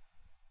 Harper?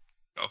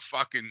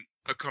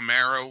 A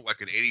Camaro,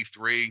 like an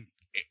 83,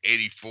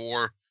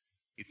 84.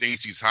 He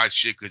thinks he's hot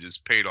shit because it's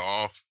paid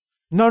off.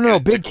 No,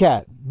 Big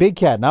Cat,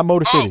 not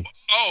Motor City.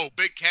 Oh,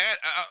 Big Cat,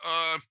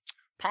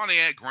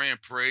 Pontiac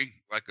Grand Prix,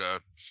 like a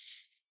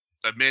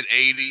mid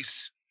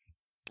 80s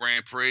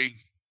Grand Prix.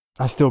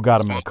 I still got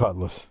him in a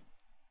Cutlass.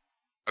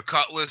 A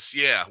Cutlass,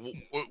 yeah.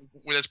 Well,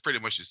 that's pretty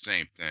much the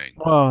same thing.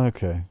 Oh,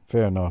 okay.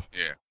 Fair enough.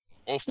 Yeah.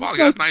 Well, fuck,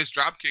 that's a nice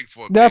drop kick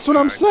for a That's big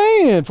what I'm guy.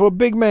 saying for a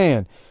big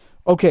man.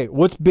 Okay,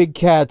 what's Big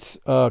Cat's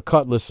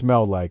Cutlass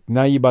smell like?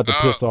 Now you about to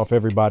piss off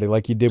everybody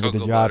like you did with the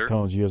Cocoa Jive butter.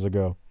 Tones years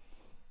ago.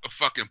 A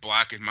fucking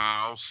Black and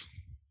Miles.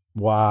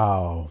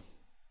 Wow.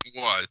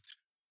 What?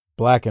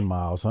 Black and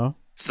Miles, huh?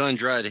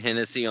 Sun-dried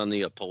Hennessy on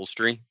the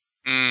upholstery.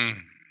 It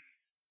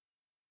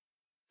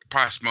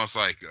probably smells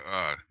like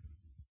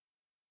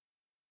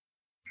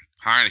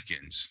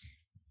Heineken's.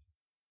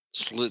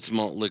 Schlitz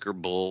malt liquor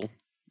bowl.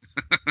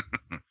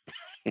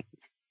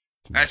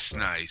 That's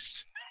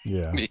nice.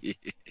 Yeah.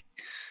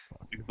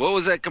 What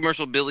was that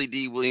commercial Billy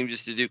D. Williams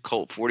used to do?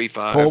 Colt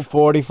 45. Colt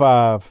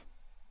 45.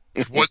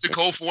 Was it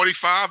Colt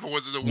 45 or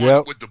was it the one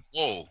Yep. with the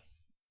bull?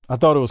 I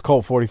thought it was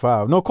Colt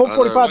 45. No, Colt I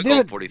thought it 45 was did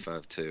Colt it.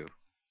 45 too.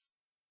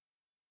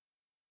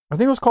 I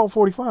think it was Colt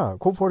 45.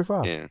 Colt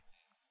 45. Yeah.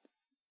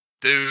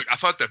 Dude, I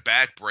thought the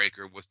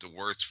backbreaker was the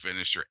worst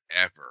finisher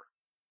ever.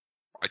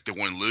 Like the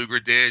one Luger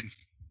did,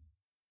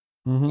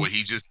 Mhm. what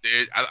he just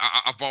did.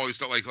 I've always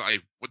thought like,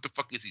 what the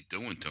fuck is he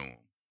doing to him?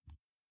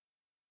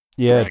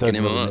 Yeah, it Bracking doesn't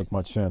him really up. make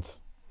much sense.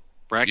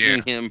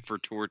 Bracketing him for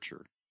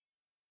torture.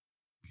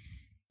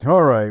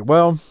 All right.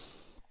 Well,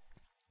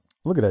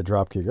 look at that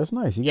drop kick. That's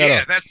nice. He got Yeah,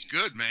 up. that's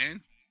good,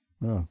 man.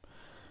 Yeah.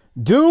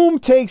 Doom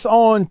takes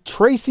on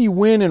Tracy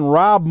Wynn and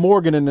Rob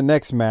Morgan in the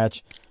next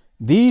match.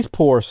 These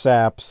poor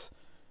saps,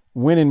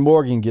 Wynn and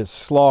Morgan, get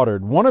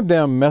slaughtered. One of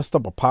them messed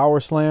up a power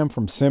slam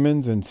from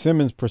Simmons, and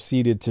Simmons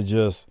proceeded to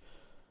just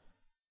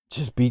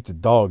beat the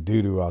dog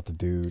doo-doo out the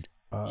dude.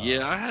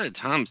 Yeah, I had a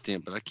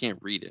timestamp, but I can't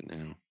read it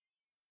now.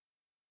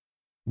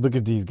 Look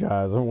at these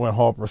guys. I went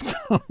Harper's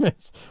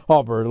comments.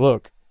 Harper,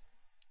 look.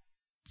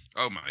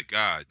 Oh my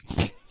god.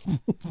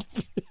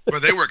 Well,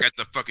 they work at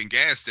the fucking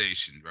gas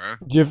station, bro.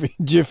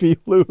 Jiffy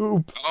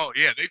Lube. Oh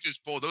yeah, they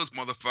just pulled those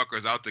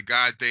motherfuckers out the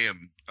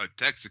goddamn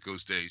Texaco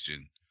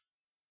station.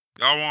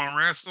 Y'all want to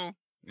wrestle?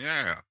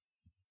 Yeah.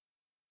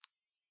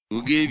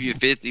 We'll give you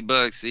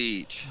 $50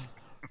 each.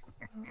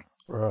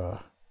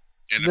 Bruh.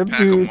 And a Them pack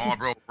dudes- of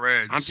Marlboro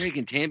Reds. I'm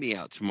taking Tammy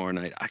out tomorrow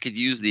night. I could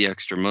use the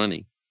extra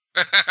money.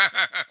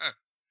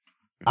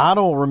 I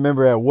don't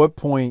remember at what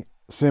point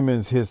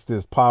Simmons hits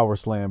this power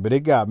slam, but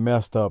it got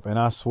messed up, and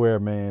I swear,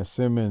 man,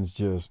 Simmons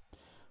just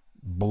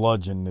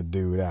bludgeoned the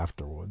dude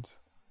afterwards.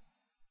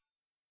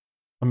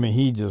 I mean,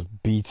 he just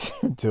beats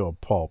him to a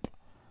pulp.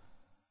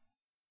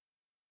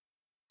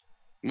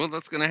 Well,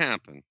 that's going to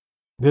happen.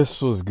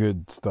 This was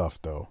good stuff,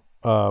 though.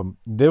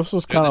 This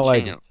was They're kind of the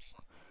like champs.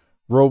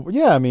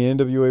 yeah, I mean,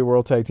 NWA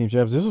World Tag Team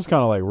Champs. This was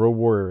kind of like Road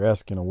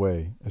Warrior-esque in a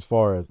way, as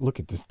far as, look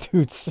at this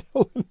dude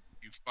selling.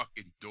 You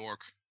fucking dork.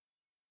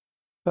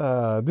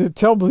 Please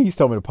tell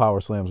me the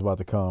power slam's about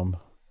to come.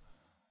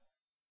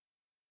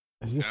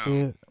 Is this No.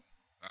 it?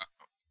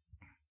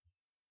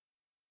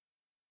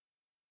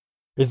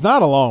 It's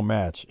not a long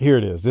match. Here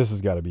it is. This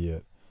has got to be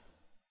it.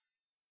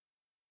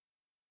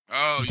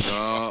 Oh, you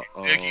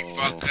fucking dick, he Uh-oh.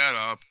 fucked that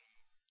up.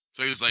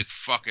 So he was like,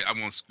 fuck it, I'm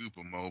gonna scoop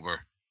him over.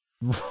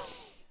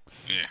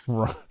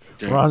 Yeah.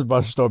 Damn. Ron's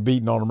about to start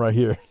beating on him right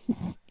here.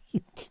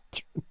 He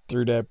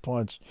threw that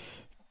punch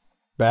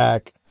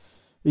back.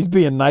 He's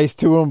being nice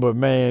to him, but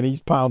man, he's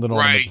pounding on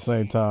him at Right. the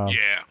same time.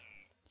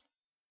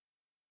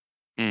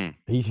 Yeah.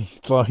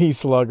 He's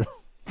slugging.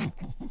 You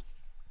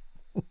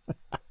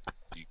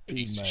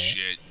piece Man. of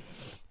shit.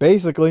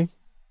 Basically.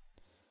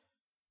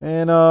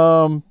 And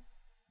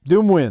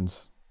Doom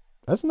wins.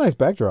 That's a nice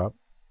backdrop.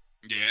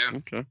 Yeah.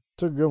 Okay.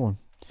 It's a good one.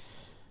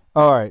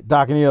 All right,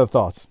 Doc, any other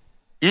thoughts?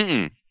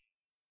 Mm-mm.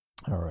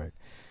 All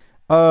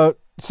right.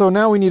 So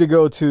now we need to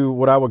go to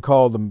what I would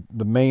call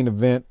the main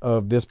event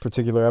of this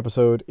particular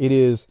episode. It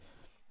is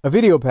a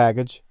video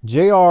package.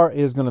 JR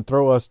is going to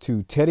throw us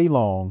to Teddy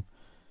Long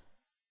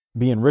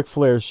being Ric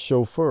Flair's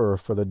chauffeur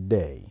for the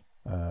day.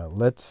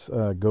 Let's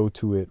go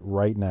to it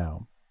right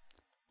now.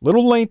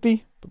 Little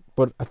lengthy,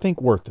 but I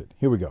think worth it.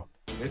 Here we go.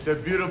 It's a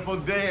beautiful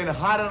day in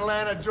hot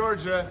Atlanta,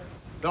 Georgia,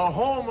 the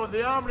home of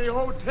the Omni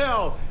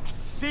Hotel,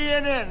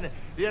 CNN,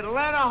 the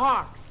Atlanta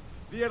Hawks,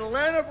 the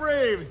Atlanta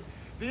Braves,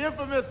 the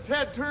infamous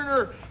Ted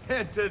Turner,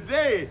 and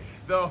today,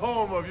 the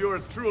home of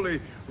yours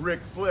truly, Ric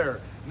Flair.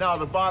 Now,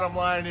 the bottom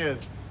line is,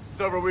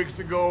 several weeks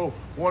ago,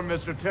 one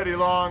Mr. Teddy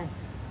Long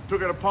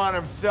took it upon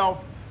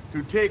himself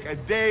to take a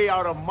day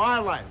out of my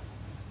life,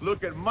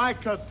 look at my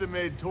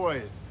custom-made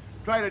toys,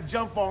 try to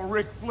jump on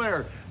Ric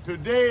Flair.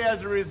 Today,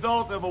 as a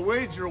result of a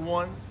wager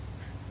won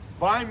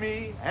by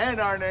me and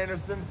Arn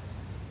Anderson,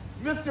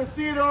 Mr.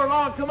 Theodore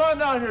Long, come on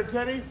down here,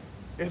 Teddy,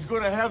 is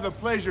going to have the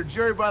pleasure,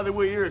 Jerry, by the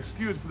way, you're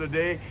excused for the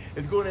day,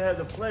 is going to have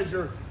the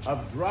pleasure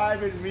of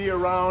driving me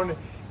around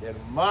in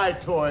my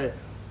toy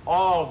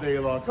all day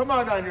long. Come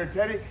on down here,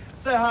 Teddy.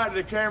 Say hi to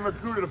the camera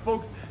crew, to the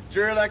folks.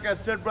 Jerry, like I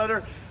said,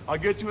 brother, I'll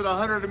get you with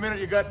 100 a minute.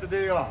 You got the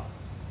day off.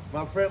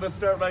 My friend, let's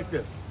start like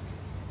this.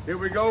 Here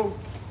we go.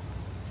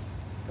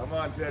 Come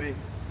on, Teddy.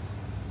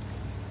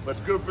 What's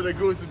good for the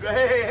goose is...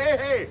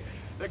 Hey,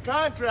 the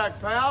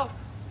contract, pal.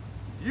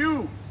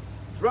 You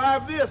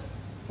drive this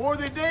For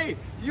the day,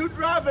 you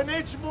drive the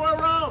nature boy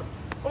around.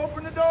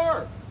 Open the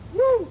door.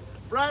 Woo!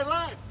 Bright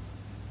lights.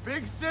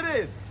 Big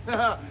cities.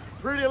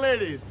 Pretty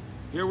ladies.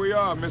 Here we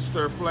are,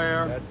 Mr.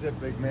 Flair. That's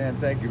it, big man.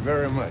 Thank you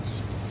very much.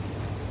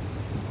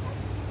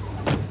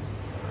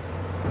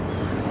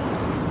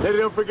 Teddy,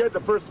 don't forget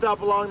the first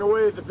stop along the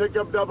way is to pick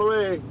up Double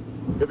A.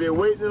 If you're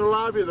waiting in the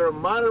lobby, they're a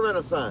minor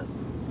renaissance.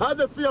 How's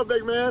it feel,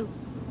 big man?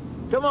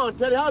 Come on,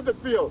 Teddy, how's it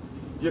feel?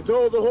 You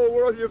told the whole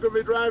world you could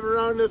be driving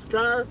around in this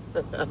car?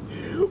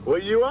 Well,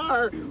 you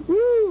are.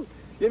 Woo!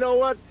 You know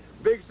what?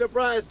 Big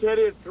surprise,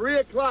 Teddy. At 3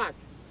 o'clock.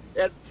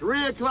 At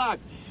 3 o'clock,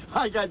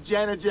 I got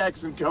Janet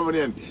Jackson coming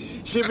in.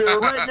 She'll be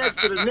right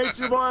next to the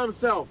nature boy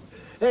himself.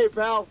 Hey,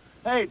 pal.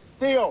 Hey,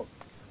 Theo.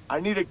 I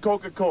need a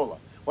Coca-Cola.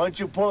 Why don't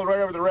you pull it right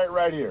over the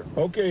right here?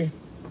 Okay.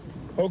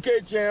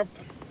 Okay, champ.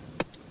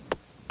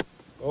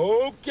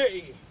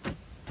 Okay.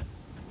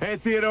 Hey,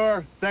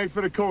 Theodore. Thanks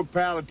for the Coke,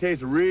 pal. It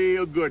tastes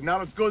real good. Now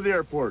let's go to the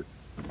airport.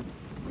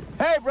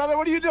 Hey, brother,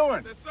 what are you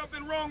doing? There's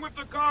something wrong with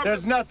the car.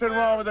 There's nothing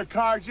wrong with the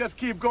car. Just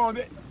keep going.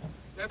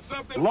 There's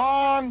something Long,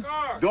 wrong with the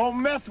car. don't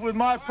mess with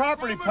my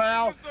property,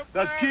 pal.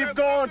 Let's keep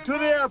going to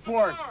the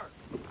airport.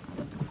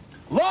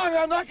 Long,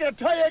 I'm not going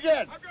to tell you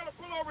again. I gotta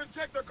pull over and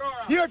check the car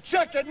out. You're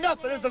checking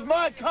nothing. This is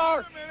my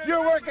car.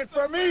 You're working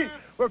for me.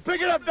 We're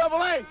picking up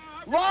Double A.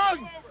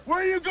 Long,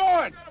 where are you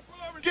going?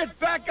 Get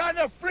back on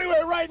the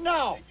freeway right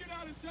now.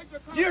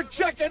 You're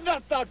checking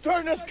nothing out.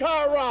 Turn this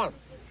car around.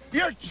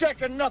 You're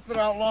checking nothing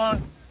out,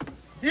 Long.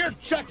 You're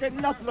checking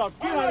nothing out.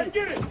 All right,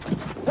 get it.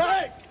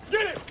 Hey,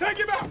 Get it. Take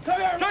him out. Take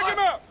him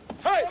out.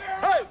 Hey,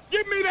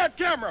 give me that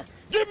camera.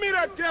 Give me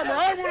that camera.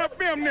 I want to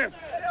film this.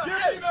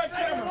 Give me that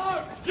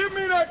camera. Give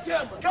me that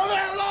camera. Come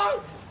here,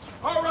 Long.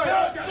 All right,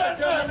 I got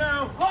the camera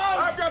now.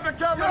 I got the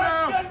camera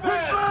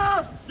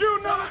now.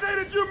 You know the day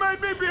that you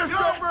made me be a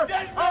chauffeur.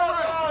 All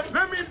right,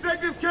 let me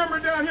take this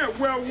camera down here.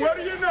 Well, what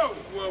do you know?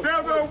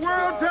 There's a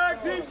World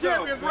Tag Team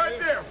Champions right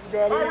there.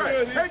 All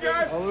right, hey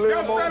guys,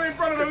 y'all stand in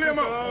front of the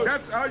limo.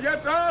 That's our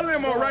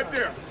limo right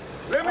there.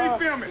 Let me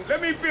film it.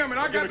 Let me film it.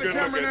 I got the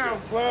camera now.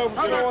 How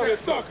about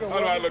this sucker? How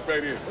do I look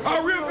back here?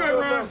 Oh, real good,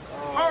 Ron.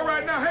 All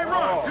right, now, hey,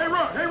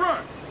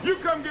 Ron. You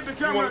come get the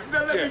camera.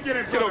 Let me get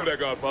in front. Get over there,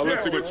 Godfather.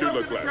 Let's see what you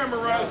look like.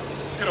 Camera, Ron.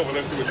 Get over.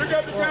 Let's see what you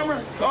got the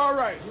camera? All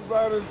right.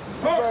 Let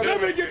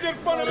me get in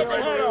front of the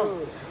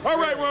camera. All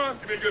right, Ron.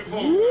 Give me a good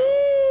pose. Do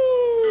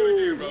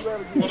it again,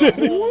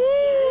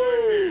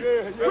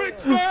 brother. Ric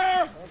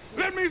Flair,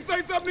 let me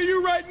say something to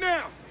you right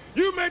now.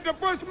 You made the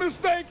first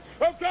mistake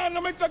of trying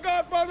to make the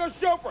Godfather a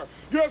chauffeur.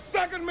 Your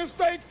second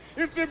mistake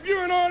is if you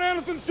and Arn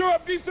Anderson show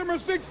up December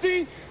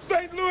 16th,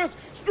 St. Louis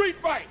street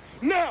fight.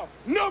 Now,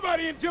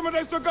 nobody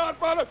intimidates the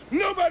Godfather.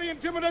 Nobody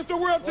intimidates the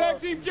World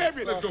Tag Team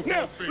Champion. Now,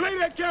 lay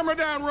that camera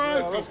down,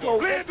 Ron. Lay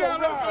it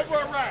down. Let's go for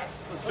a ride.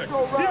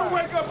 He'll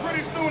wake up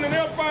pretty soon, and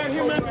they'll find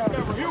him in the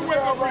camera. He'll wake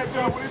up right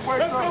now.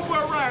 Let's go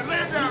for a ride. Lay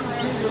it down,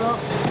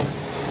 Ron.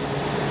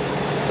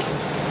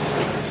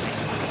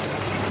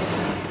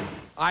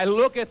 I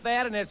look at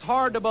that, and it's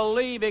hard to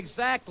believe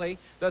exactly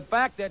the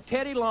fact that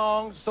Teddy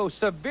Long so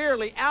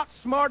severely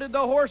outsmarted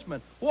the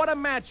Horseman. What a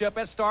matchup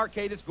at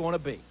Starrcade it's going to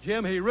be.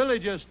 Jim, he really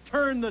just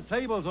turned the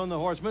tables on the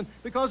Horseman,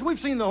 because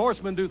we've seen the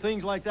Horseman do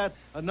things like that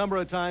a number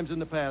of times in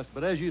the past.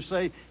 But as you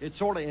say, it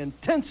sort of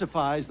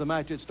intensifies the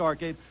match at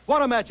Starrcade.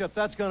 What a matchup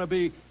that's going to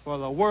be for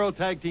the World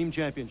Tag Team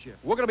Championship.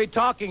 We're going to be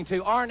talking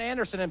to Arn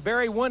Anderson and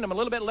Barry Windham a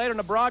little bit later in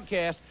the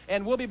broadcast,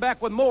 and we'll be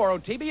back with more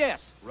on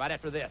TBS right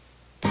after this.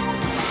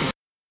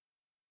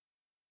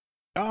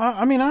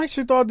 I mean, I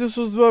actually thought this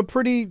was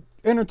pretty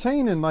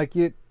entertaining. Like,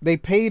 they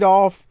paid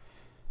off,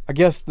 I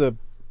guess, the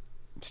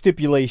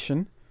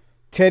stipulation.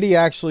 Teddy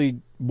actually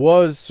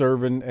was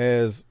serving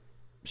as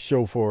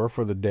chauffeur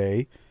for the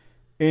day.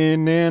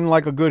 And then,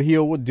 like a good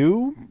heel would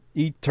do,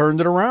 he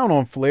turned it around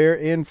on Flair,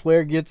 and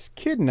Flair gets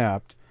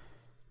kidnapped.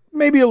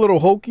 Maybe a little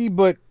hokey,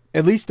 but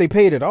at least they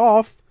paid it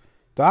off.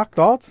 Doc,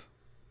 thoughts?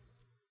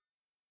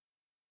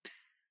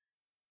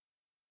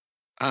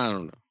 I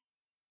don't know.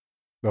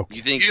 Okay.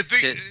 You think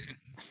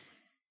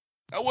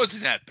that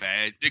wasn't that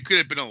bad? It could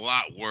have been a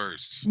lot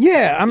worse.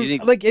 Yeah, I mean,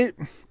 like it.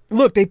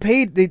 Look,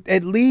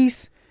 at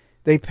least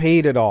they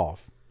paid it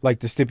off,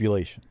 like the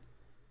stipulation.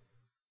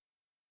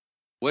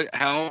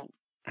 How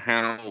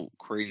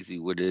crazy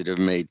would it have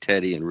made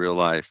Teddy in real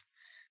life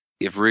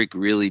if Rick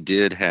really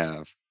did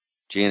have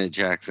Janet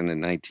Jackson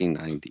in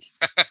 1990?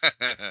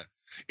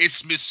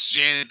 It's Miss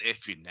Janet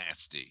if you're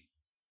nasty.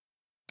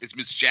 It's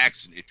Miss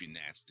Jackson if you're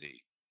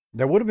nasty.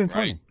 That would have been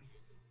funny.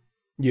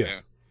 Yes. Yeah.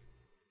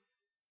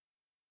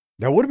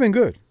 That would have been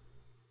good.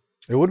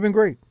 It would have been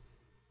great.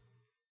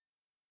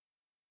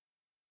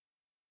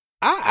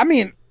 I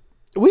mean,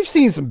 we've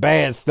seen some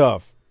bad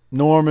stuff.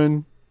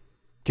 Norman,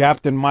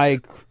 Captain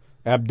Mike,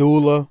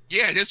 Abdullah.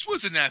 Yeah, this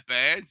wasn't that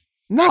bad.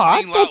 No,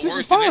 I thought this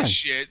was fine. Than this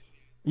shit.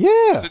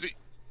 Yeah.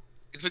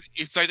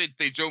 It's like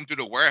they drove through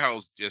the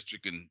warehouse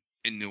district in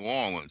New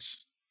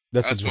Orleans.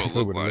 That's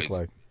exactly what it looked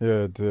like.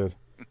 Yeah, it did.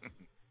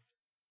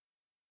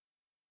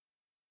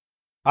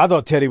 I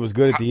thought Teddy was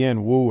good at the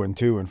end, wooing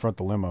too in front of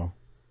the limo.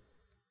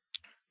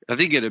 I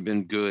think it'd have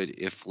been good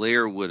if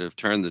Flair would have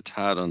turned the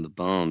tide on the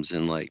bums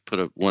and like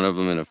put one of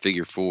them in a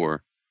figure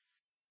 4.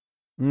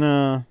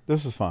 Nah,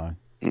 this is fine.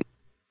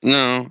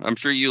 No, I'm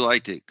sure you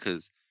liked it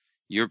because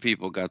your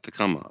people got to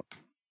come up.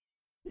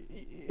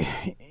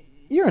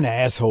 You're an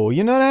asshole.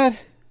 You know that?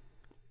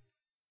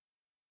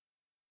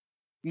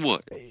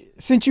 What?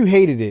 Since you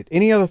hated it,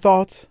 any other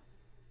thoughts?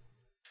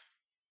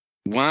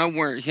 Why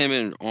weren't him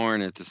and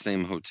Arn at the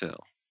same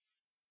hotel?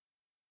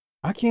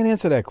 I can't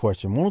answer that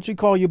question. Why don't you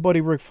call your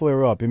buddy Ric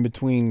Flair up in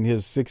between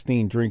his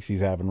 16 drinks he's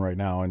having right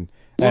now and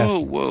ask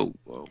him? Whoa.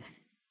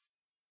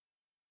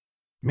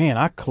 Man,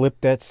 I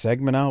clipped that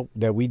segment out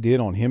that we did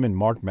on him and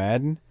Mark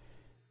Madden,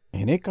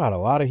 and it got a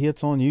lot of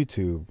hits on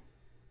YouTube.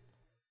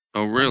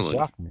 Oh, really?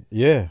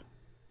 Yeah.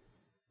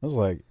 I was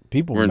like,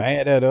 people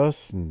mad at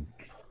us, and,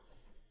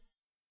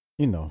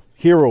 you know,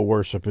 hero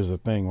worship is a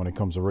thing when it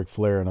comes to Ric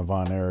Flair and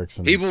Von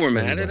Erickson. People were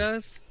mad at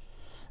us?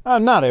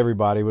 Not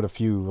everybody, but a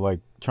few,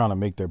 like, trying to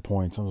make their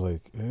points. I was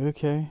like,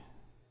 okay.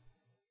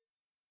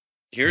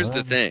 Here's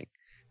the thing.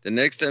 The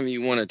next time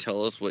you want to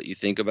tell us what you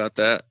think about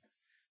that,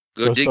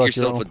 go dig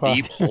yourself a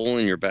deep hole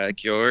in your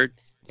backyard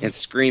and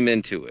scream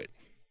into it.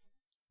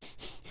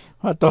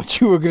 I thought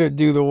you were going to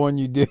do the one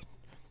you did.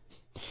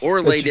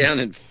 Or lay down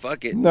and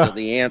fuck it until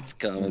the ants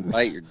come and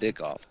bite your dick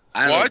off.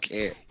 I don't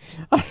care.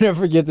 I'll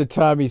never forget the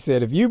time he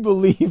said, if you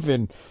believe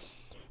in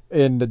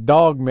the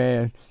dog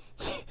man,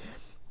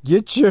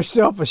 get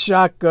yourself a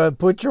shotgun,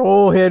 put your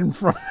whole head in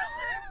front of him.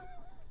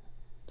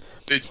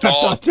 The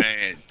dog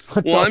man.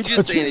 Well, I'm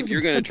just saying, if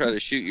you're going to try to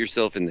shoot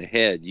yourself in the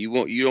head, you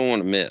don't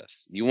want to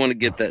miss. You want to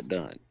get that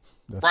done.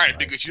 Right,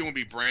 because you won't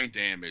be brain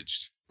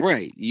damaged.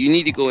 Right. You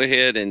need to go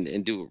ahead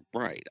and do it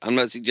right. I'm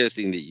not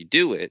suggesting that you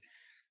do it.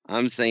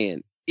 I'm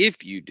saying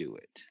if you do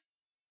it.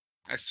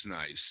 That's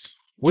nice.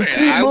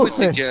 I would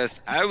suggest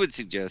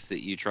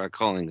that you try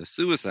calling a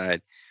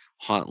suicide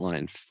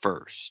hotline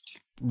first.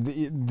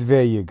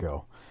 There you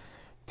go.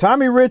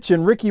 Tommy Rich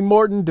and Ricky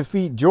Morton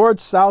defeat George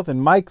South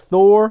and Mike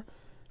Thor.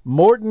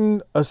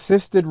 Morton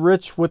assisted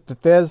Rich with the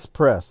Thez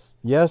press.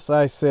 Yes,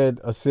 I said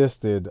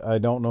assisted. I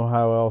don't know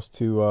how else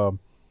to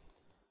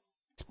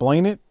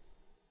explain it.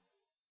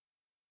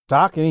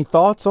 Doc, any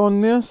thoughts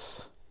on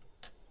this?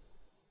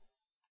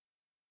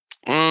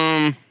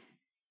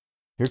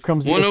 Here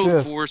comes the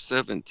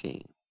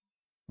 104.17.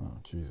 Oh,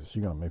 Jesus.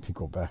 You're going to make me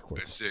go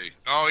backwards. Let's see.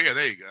 Oh, yeah,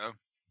 there you go.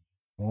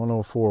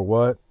 104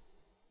 what?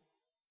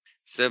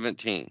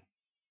 17.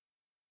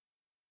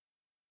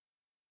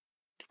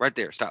 Right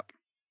there. Stop.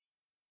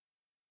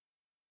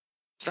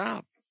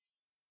 Stop.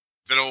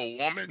 That old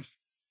woman?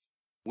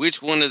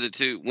 Which one of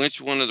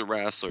the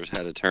wrestlers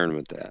had a turn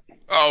with that?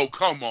 Oh,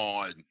 come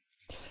on.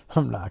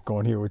 I'm not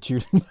going here with you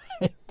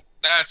tonight.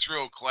 That's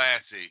real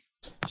classy.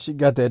 She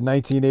got that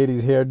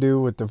 1980s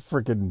hairdo with the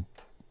freaking.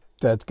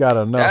 That's got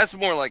enough. That's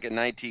more like a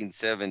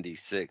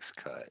 1976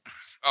 cut.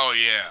 Oh,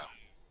 yeah.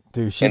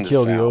 Dude, she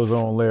killed the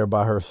ozone layer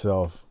by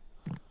herself.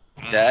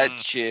 That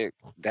chick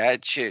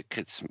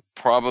could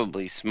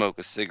probably smoke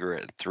a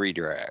cigarette in 3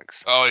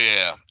 drags. Oh,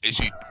 yeah. And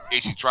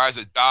she tries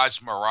to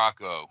dodge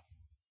Morocco.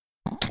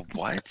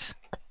 What?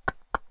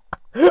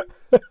 Oh,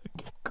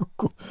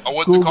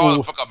 what's it called?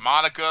 The fucking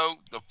Monaco?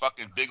 The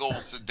fucking big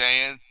old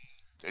sedan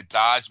that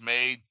Dodge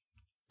made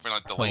from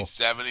like the late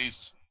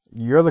 70s?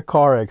 You're the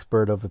car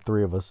expert of the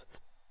three of us.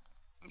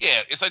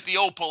 Yeah, it's like the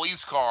old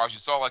police cars you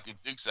saw like in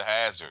Dukes of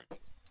Hazzard.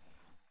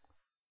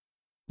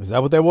 Is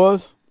that what that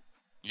was?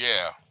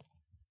 Yeah.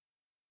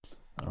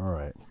 All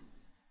right.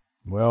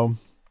 Well,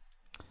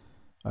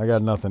 I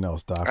got nothing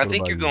else, Doc. I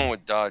think you're going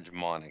with Dodge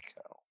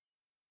Monaco.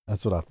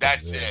 That's what I thought.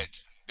 That's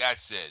it.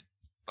 That's it.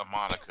 The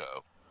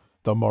Monaco.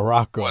 The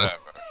Morocco.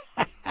 Whatever.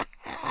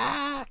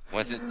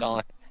 Was it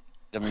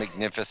the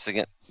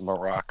magnificent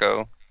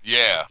Morocco?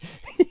 Yeah.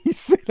 He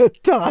said a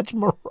Dodge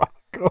Morocco.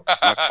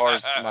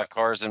 My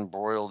car's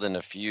embroiled in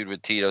a feud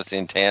with Tito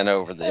Santana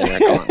over the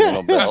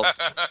Intercontinental belt.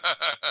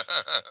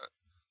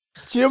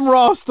 Jim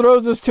Ross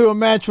throws us to a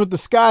match with the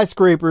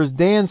Skyscrapers,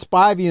 Dan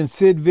Spivey and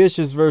Sid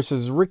Vicious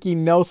versus Ricky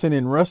Nelson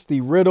and Rusty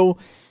Riddle.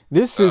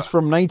 This is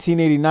from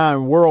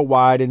 1989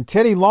 Worldwide, and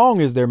Teddy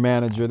Long is their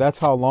manager. That's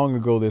how long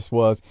ago this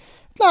was.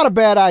 Not a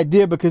bad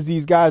idea because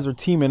these guys are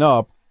teaming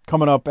up,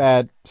 coming up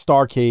at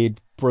Starrcade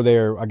for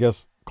their, I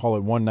guess, call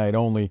it one night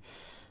only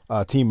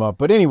team up.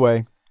 But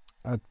anyway,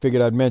 I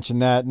figured I'd mention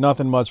that.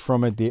 Nothing much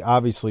from it. They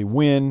obviously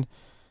win.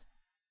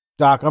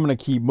 Doc, I'm going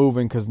to keep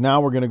moving because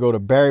now we're going to go to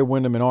Barry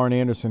Windham and Arn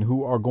Anderson,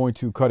 who are going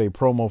to cut a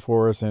promo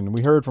for us. And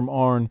we heard from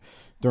Arn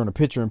during a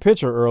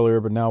picture-in-picture earlier,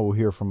 but now we'll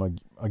hear from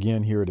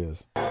again. Here it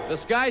is. The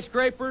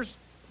Skyscrapers,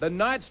 the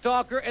Night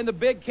Stalker, and the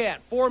Big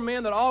Cat. 4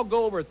 men that all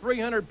go over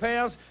 300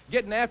 pounds,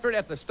 getting after it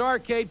at the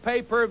Starrcade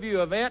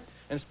pay-per-view event.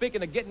 And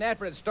speaking of getting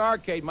after it at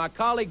Starrcade, my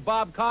colleague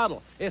Bob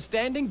Caudle is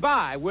standing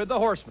by with the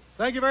Horsemen.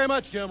 Thank you very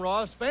much, Jim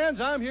Ross.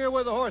 Fans, I'm here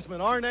with the Horsemen,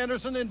 Arn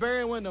Anderson and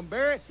Barry Windham.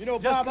 Barry, you know,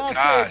 Bob, I'll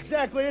say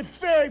exactly. It's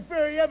very,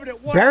 very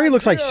evident. Barry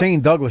looks like Shane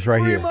Douglas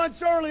right here. 3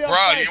 months earlier,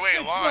 bro, you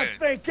ain't lying.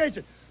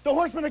 Vacation. The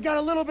Horsemen have got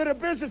a little bit of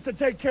business to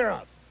take care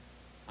of.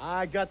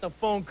 I got the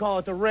phone call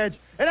at the Reg,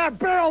 and I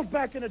barreled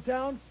back into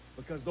town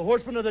Because the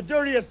Horsemen are the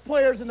dirtiest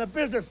players in the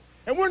business,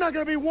 and we're not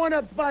going to be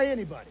one-upped by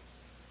anybody.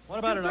 What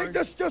about it,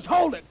 Orange? Just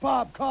hold it,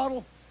 Bob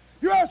Caudle.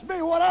 You ask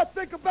me what I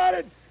think about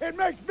it, it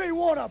makes me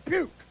want to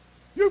puke.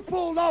 You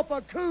pulled off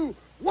a coup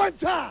one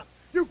time.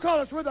 You caught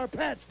us with our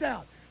pants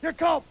down. You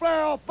caught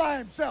Flair off by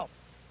himself.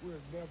 We're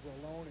never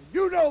alone, and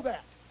you know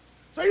that.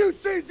 So you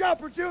seized the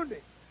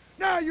opportunity.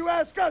 Now you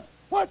ask us,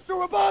 what's the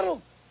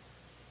rebuttal?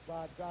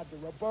 By God, the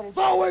rebuttal's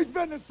always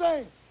been the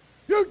same.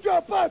 You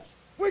jump us,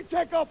 we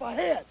take off a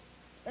head.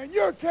 In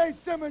your case,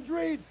 Simmons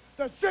Reed,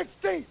 the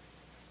 16th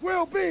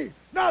will be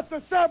not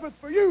the Sabbath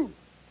for you.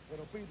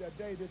 It'll be the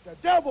day that the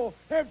devil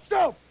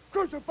himself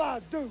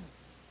crucifies Doom.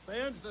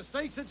 Fans, the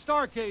stakes at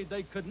Starrcade,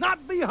 they could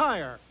not be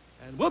higher.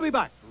 And we'll be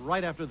back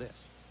right after this.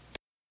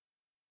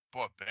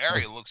 Boy,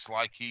 Barry looks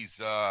like he's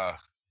about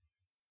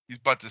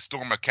to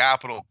storm a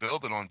Capitol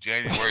building on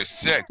January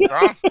 6th,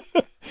 huh?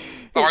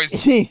 or he's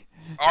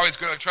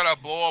going to try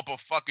to blow up a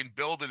fucking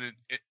building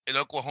in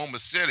Oklahoma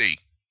City.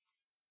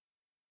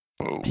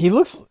 He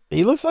looks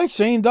like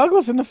Shane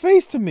Douglas in the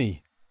face to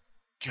me.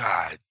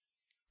 God,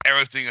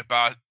 everything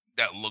about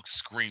that look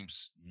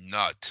screams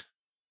nut.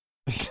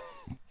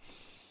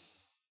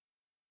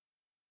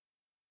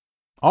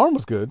 Arn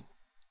was good.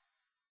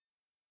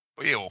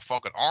 But yeah, well,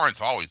 fucking Arn's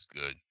always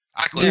good.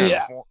 I could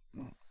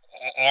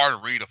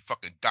Arn read a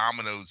fucking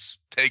Domino's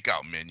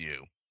takeout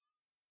menu.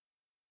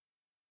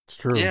 It's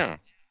true. Yeah.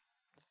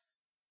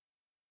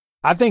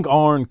 I think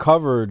Arn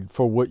covered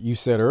for what you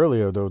said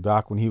earlier, though,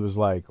 Doc, when he was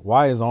like,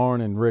 why is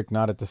Arn and Rick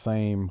not at the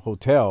same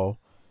hotel?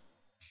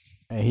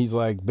 And he's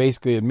like,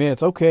 basically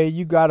admits, okay,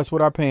 you got us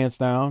with our pants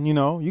down. You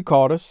know, you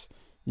caught us.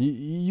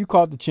 You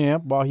caught the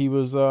champ while he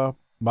was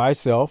by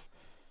himself.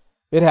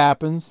 It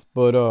happens,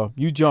 but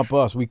you jump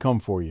us, we come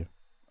for you.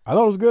 I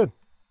thought it was good.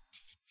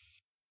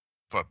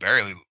 But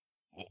Barry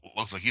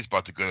looks like he's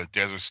about to go to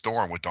Desert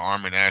Storm with the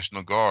Army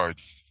National Guard.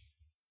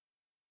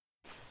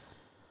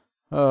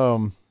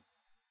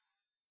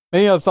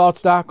 Any other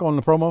thoughts, Doc, on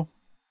the promo?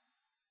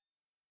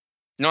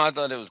 No, I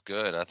thought it was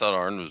good. I thought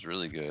Arn was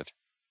really good.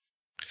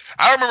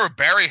 I remember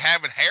Barry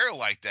having hair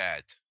like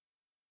that.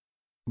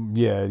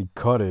 Yeah, he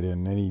cut it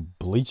and then he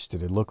bleached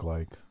it, it looked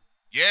like.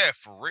 Yeah,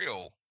 for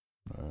real.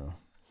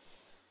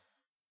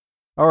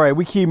 All right,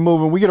 we keep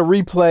moving. We get a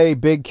replay,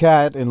 Big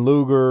Cat and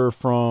Luger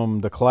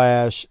from the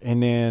Clash,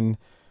 and then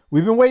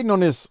we've been waiting on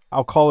this,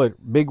 I'll call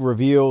it big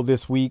reveal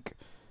this week.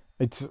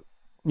 It's,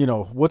 you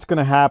know, what's going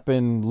to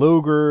happen.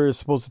 Luger is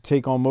supposed to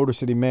take on Motor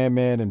City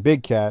Madman and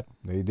Big Cat.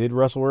 They did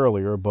wrestle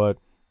earlier, but,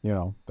 you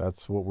know,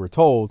 that's what we're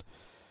told.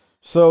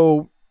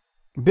 So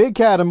Big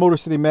Cat and Motor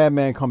City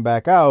Madman come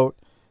back out,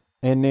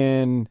 and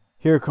then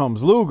here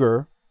comes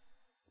Luger.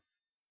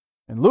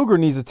 And Luger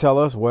needs to tell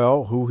us,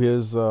 well, who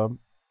his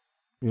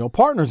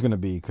partner's going to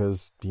be,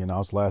 because he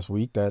announced last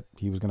week that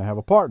he was going to have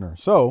a partner.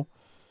 So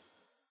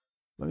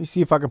let me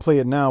see if I can play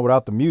it now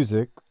without the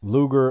music.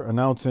 Luger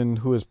announcing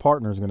who his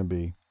partner is going to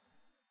be.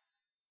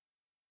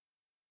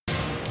 This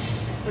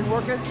thing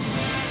working?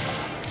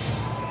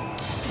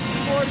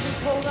 Boys,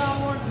 just hold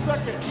down 1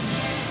 second.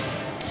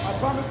 I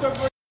promise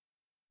everybody.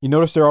 You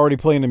notice they're already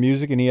playing the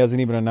music and he hasn't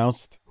even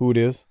announced who it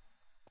is?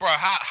 Bro,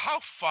 how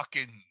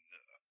fucking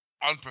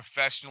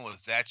unprofessional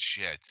is that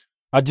shit?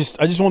 I just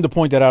wanted to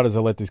point that out as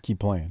I let this keep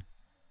playing.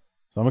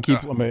 So I'm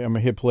gonna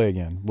hit play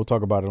again. We'll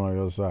talk about it on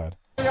the other side.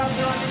 Out there, I'm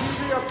going to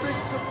give you a big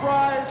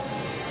surprise.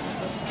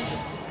 Let's make a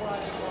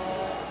surprise for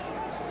all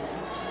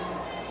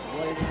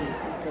ladies,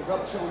 because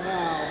up till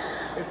now,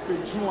 it's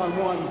been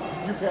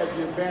 2-on-1. You've had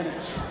the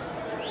advantage.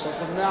 But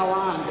from now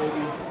on,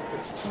 baby,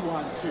 it's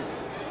 2-on-2.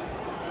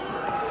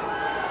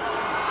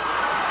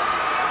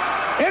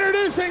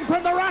 Introducing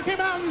from the Rocky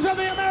Mountains of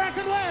the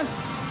American West,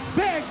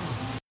 Big.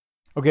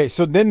 Okay,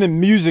 so then the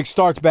music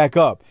starts back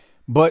up.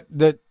 But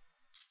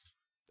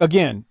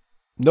again,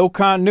 no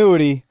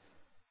continuity.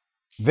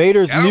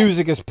 Vader's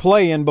music is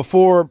playing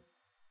before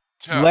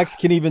Lex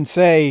can even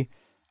say,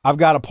 I've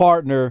got a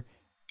partner.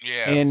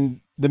 Yeah.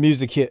 And the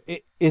music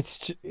hit.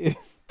 I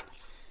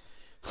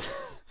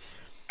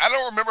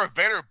don't remember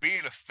Vader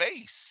being a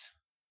face.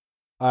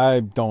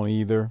 I don't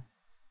either.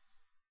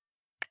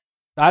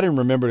 I didn't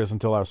remember this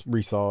until I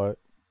resaw it.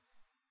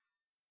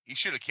 He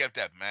should have kept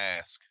that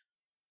mask.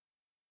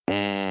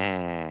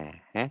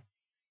 Mm-hmm.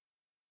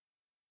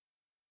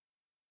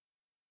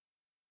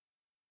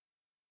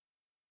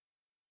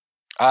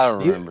 I don't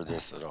remember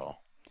this at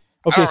all.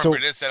 Okay, I don't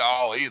remember this at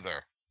all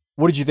either.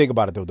 What did you think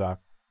about it, though, Doc?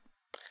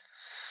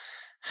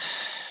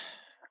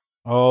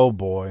 Oh,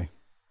 boy.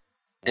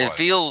 It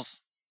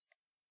feels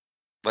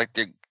like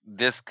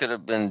this could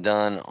have been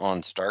done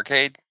on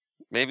Starrcade,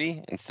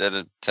 maybe, instead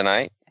of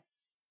tonight.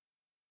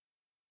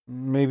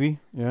 Maybe,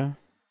 yeah.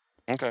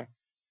 Okay.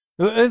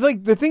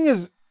 Like, the thing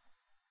is,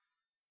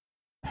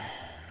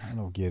 I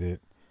don't get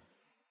it.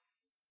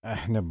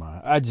 Never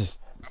mind. I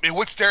mean,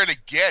 what's there to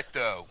get,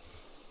 though?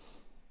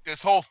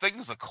 This whole thing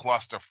is a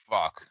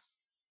clusterfuck.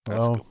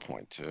 That's a good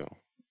point, too.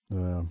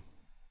 Yeah.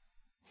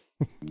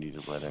 You need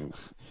to let him.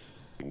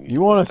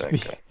 You want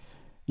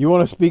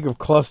to speak of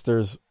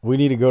clusters? We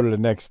need to go to the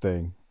next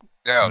thing.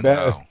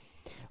 No.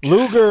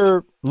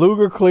 Luger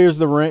clears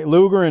the ring.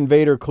 Luger and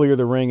Vader clear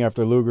the ring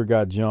after Luger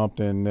got jumped,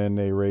 and then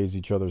they raise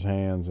each other's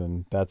hands,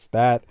 and that's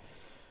that.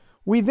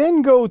 We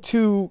then go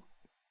to.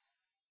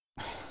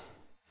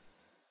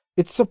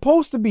 It's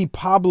supposed to be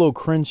Pablo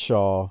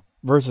Crenshaw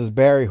versus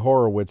Barry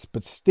Horowitz,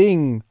 but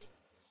Sting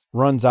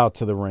runs out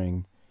to the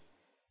ring,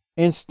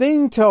 and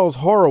Sting tells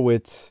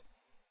Horowitz,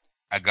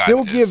 "I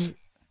got this."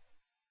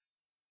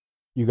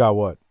 You got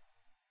what?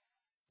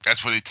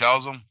 That's what he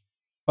tells him.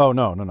 Oh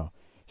no.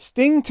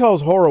 Sting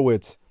tells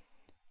Horowitz,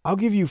 "I'll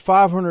give you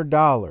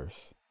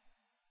 $500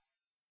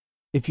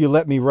 if you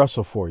let me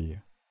wrestle for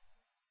you."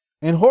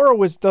 And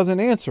Horowitz doesn't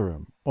answer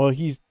him. Well,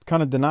 he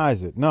kind of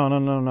denies it.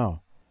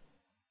 No.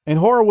 And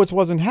Horowitz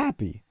wasn't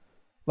happy.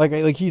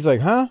 Like he's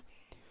like, huh?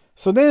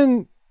 So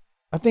then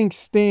I think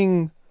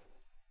Sting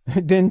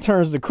then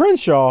turns to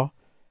Crenshaw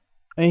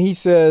and he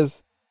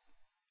says,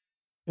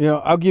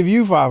 I'll give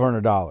you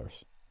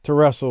 $500 to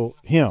wrestle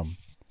him.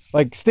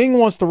 Like Sting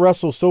wants to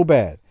wrestle so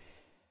bad.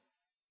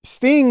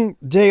 Sting,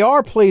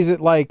 JR plays it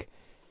like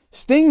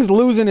Sting's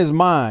losing his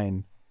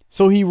mind.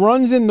 So he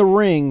runs in the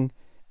ring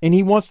and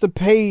he wants to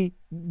pay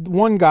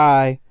one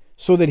guy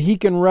so that he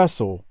can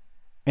wrestle.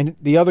 And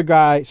the other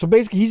guy, so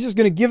basically he's just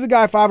going to give the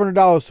guy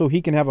 $500 so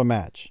he can have a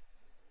match.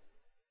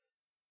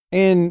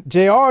 And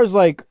JR is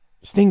like,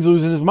 Sting's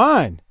losing his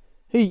mind.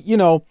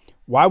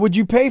 Why would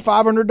you pay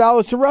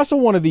 $500 to wrestle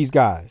one of these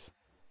guys?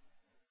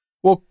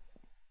 Well,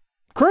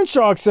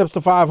 Crenshaw accepts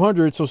the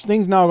 $500, so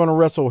Sting's now going to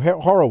wrestle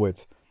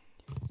Horowitz.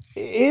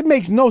 It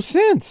makes no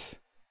sense.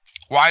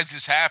 Why is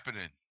this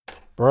happening?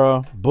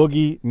 Bruh,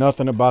 Boogie,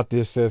 nothing about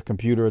this says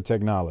computer or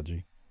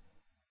technology.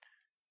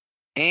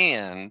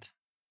 And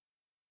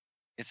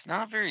it's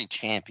not very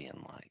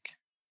champion-like.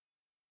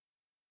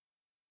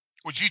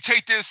 Would you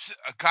take this?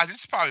 God, this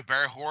is probably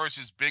Barry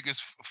Horowitz's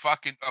biggest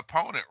fucking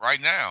opponent right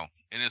now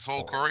in his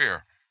whole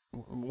career.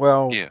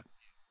 Well, yeah.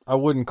 I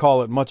wouldn't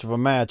call it much of a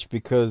match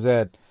because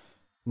at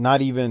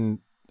not even,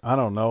 I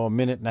don't know, a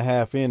minute and a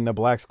half in, the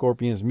Black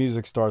Scorpions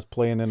music starts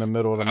playing in the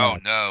middle of the match.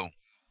 Oh, no.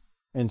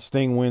 And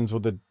Sting wins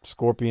with the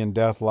Scorpion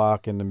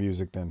Deathlock, and the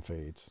music then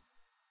fades.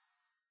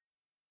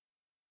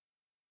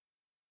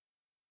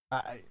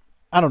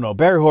 I don't know.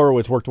 Barry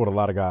Horowitz worked with a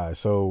lot of guys,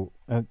 so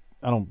I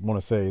don't want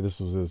to say this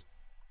was his.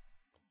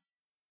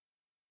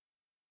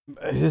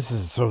 This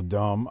is so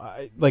dumb.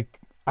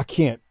 I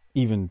can't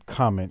even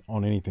comment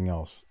on anything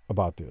else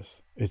about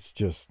this. It's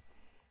just,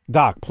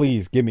 Doc,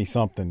 please give me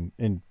something,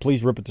 and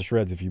please rip it to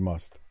shreds if you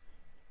must.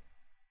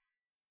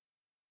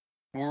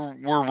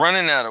 We're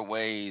running out of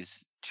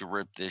ways to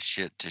rip this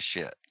shit to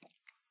shit.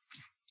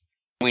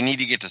 We need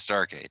to get to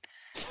Starrcade.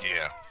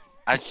 Yeah.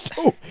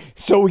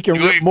 So we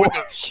can rip more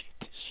shit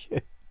to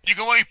shit. You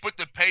can only put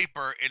the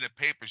paper in a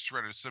paper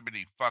shredder so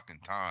many fucking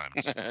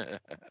times.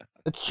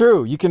 It's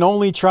true. You can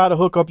only try to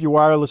hook up your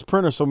wireless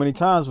printer so many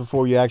times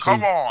before you actually.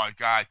 Come on,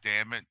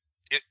 goddammit.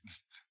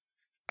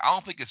 I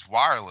don't think it's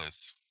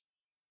wireless.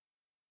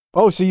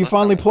 Oh, so you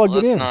finally plugged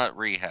it in. Let's not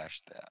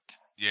rehash that.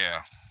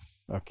 Yeah.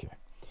 Okay.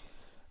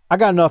 I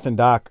got nothing,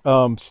 Doc.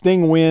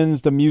 Sting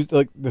wins. The music,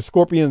 like the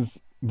Scorpions'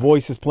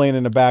 voice is playing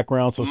in the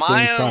background, so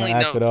Sting's trying to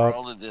act it up. My only note for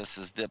all of this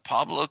is that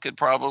Pablo could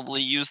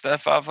probably use that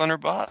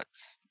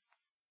 $500.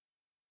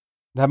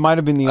 That might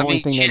have been the only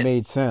thing that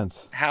made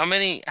sense. How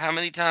many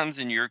times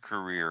in your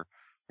career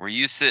were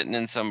you sitting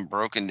in some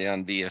broken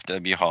down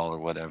VFW hall or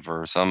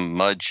whatever, or some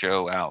mud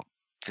show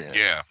outfit?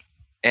 Yeah.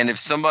 And if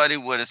somebody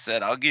would have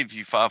said, "I'll give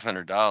you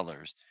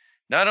 $500,"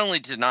 not only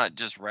to not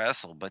just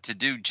wrestle, but to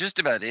do just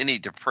about any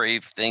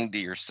depraved thing to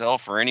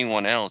yourself or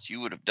anyone else, you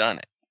would have done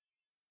it.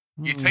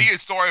 You tell you a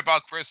story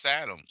about Chris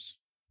Adams.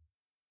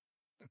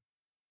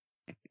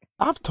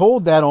 I've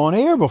told that on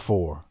air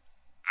before.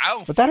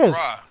 But that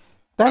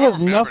has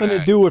nothing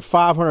to do with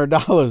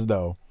 $500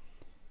 though.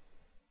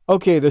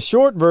 Okay, the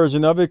short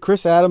version of it,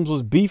 Chris Adams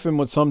was beefing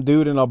with some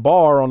dude in a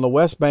bar on the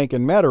West Bank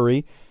in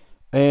Metairie,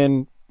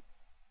 and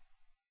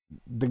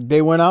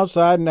they went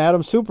outside and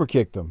Adams super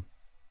kicked him.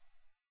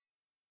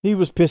 He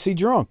was pissy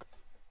drunk.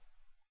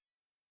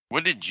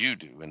 What did you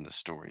do in the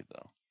story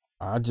though?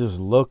 I just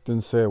looked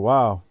and said,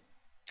 wow.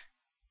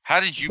 How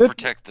did you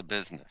protect the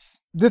business?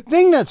 The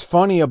thing that's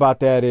funny about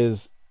that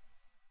is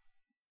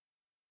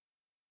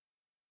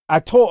I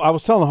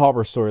was telling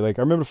Harper's story. Like,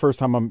 I remember the first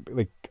time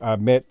I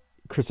met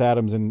Chris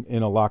Adams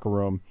in a locker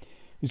room.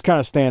 He was kind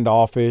of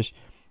standoffish.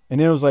 And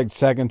then it was like the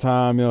second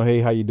time, hey,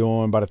 how you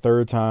doing? By the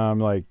third time,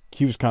 like,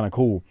 he was kind of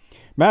cool.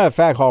 Matter of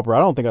fact, Harper, I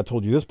don't think I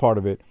told you this part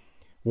of it.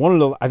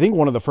 I think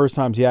one of the first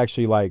times he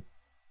actually like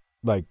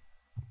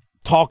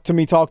talked to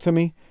me,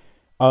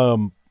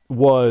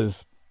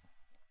 was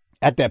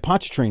at that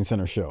Pontchartrain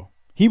Center show.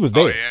 He was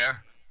there. Oh, yeah?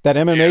 That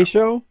MMA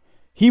show.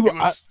 He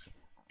was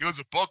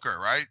a booker,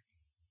 right?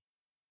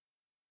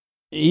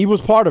 He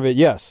was part of it,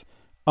 yes.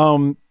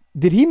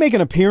 Did he make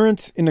an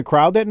appearance in the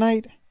crowd that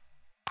night?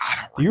 I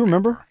don't remember. Do you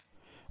remember?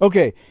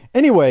 Okay.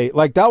 Anyway,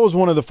 like that was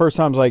one of the first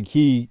times I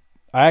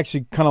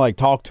actually kind of like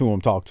talked to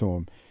him.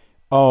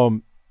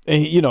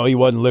 And he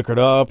wasn't liquored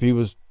up.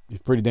 He's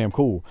pretty damn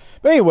cool.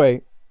 But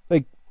anyway,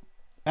 like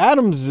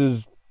Adams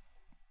is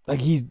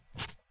like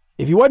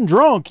if he wasn't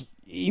drunk,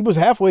 he was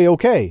halfway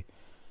okay.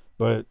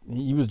 But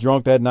he was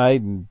drunk that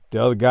night, and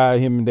the other guy,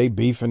 they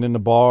beefing in the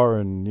bar,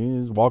 and he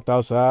just walked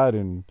outside,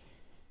 and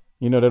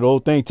that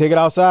old thing, take it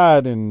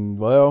outside, and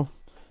well,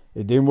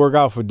 it didn't work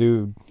out for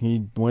dude.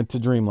 He went to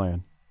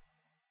Dreamland.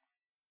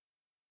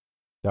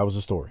 That was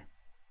the story.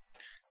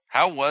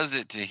 How was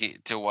it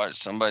to watch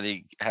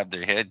somebody have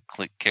their head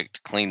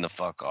kicked clean the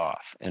fuck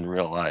off in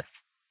real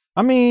life?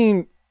 I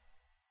mean,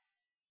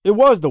 it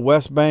was the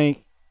West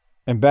Bank,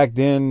 and back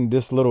then,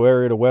 this little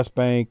area, the West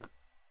Bank,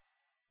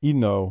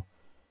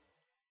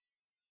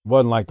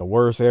 wasn't like the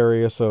worst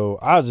area, so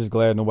I was just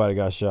glad nobody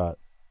got shot.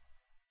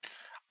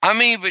 I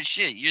mean, but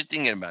shit, you're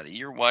thinking about it.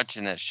 You're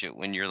watching that shit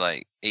when you're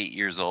like 8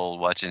 years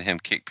old, watching him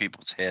kick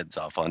people's heads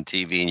off on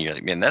TV, and you're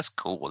like, man, that's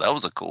cool. That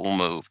was a cool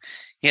move.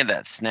 He had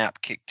that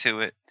snap kick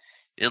to it.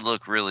 It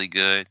looked really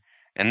good.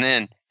 And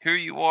then here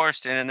you are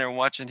standing there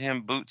watching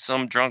him boot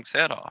some drunk's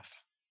head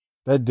off.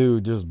 That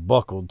dude just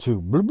buckled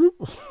too. Bloop,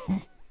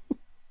 bloop.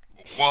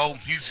 Well,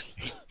 he's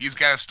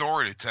got a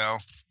story to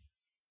tell.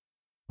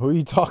 Who are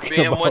you talking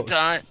about? Man, one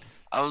time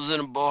I was in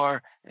a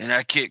bar and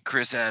I kicked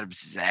Chris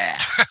Adams'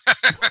 ass.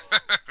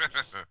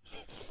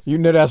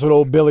 That's what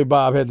old Billy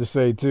Bob had to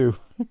say too.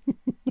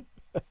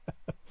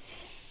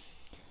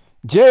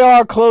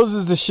 JR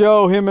closes the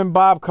show, him and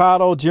Bob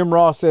Cottle. Jim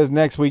Ross says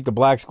next week the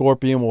Black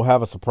Scorpion will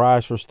have a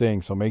surprise for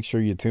Sting, so make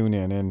sure you tune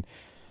in. And,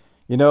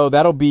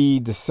 that'll be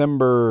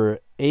December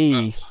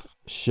 8th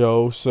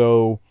show.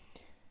 So,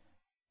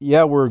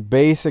 yeah, we're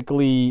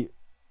basically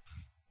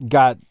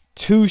got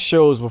 2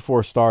 shows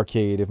before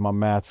Starrcade, if my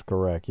math's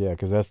correct. Yeah,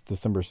 because that's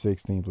December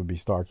 16th would be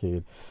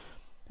Starrcade.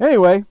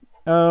 Anyway,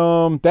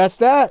 that's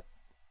that.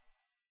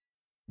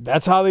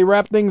 That's how they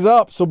wrap things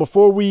up. So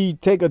before we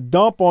take a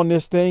dump on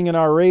this thing and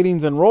our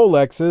ratings and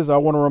Rolexes, I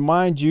want to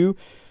remind you,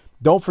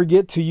 don't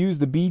forget to use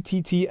the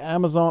BTT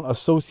Amazon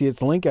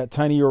Associates link at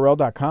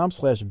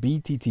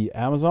tinyurl.com/BTT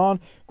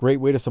Amazon. Great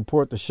way to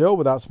support the show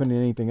without spending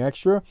anything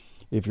extra.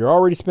 If you're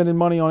already spending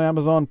money on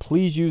Amazon,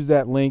 please use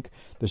that link.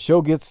 The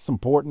show gets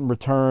support in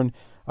return.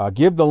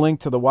 Give the link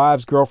to the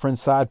wives,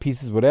 girlfriends, side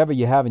pieces, whatever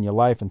you have in your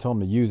life, and tell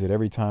them to use it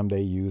every time they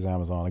use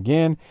Amazon.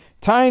 Again,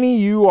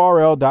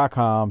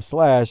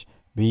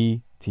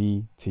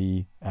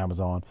 tinyurl.com/BTT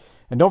Amazon.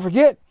 And don't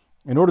forget,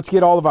 in order to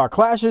get all of our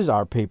clashes,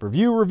 our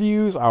pay-per-view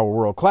reviews, our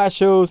world class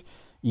shows,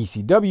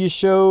 ECW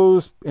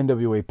shows,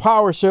 NWA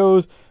Power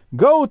shows,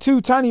 go to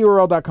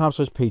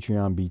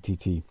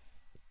tinyurl.com/PatreonBTT.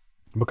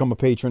 Become a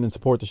patron and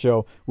support the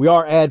show. We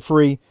are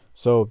ad-free,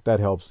 so that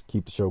helps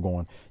keep the show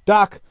going.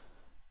 Doc,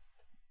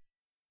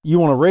 you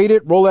want to rate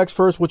it? Rolex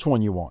first. Which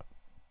one you want?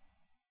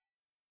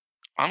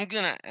 I'm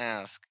going to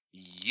ask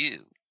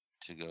you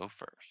to go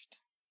first.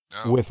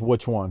 No. With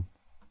which one?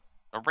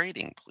 A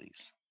rating,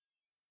 please.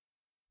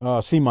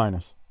 C-.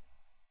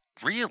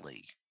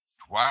 Really?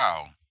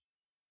 Wow.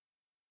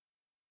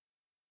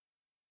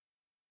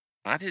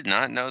 I did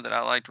not know that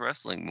I liked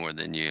wrestling more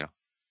than you.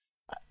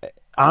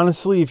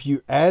 Honestly, if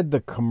you add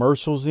the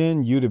commercials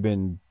in, you'd have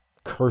been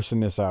cursing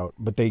this out.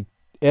 But they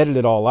edited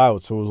it all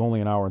out, so it was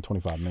only an hour and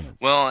 25 minutes.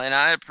 Well, and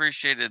I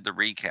appreciated the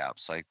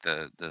recaps, like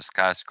the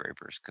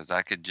skyscrapers, because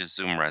I could just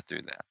zoom right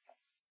through that.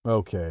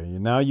 Okay,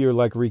 now you're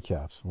like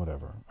recaps,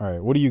 whatever. All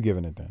right, what are you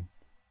giving it then?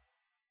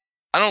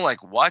 I don't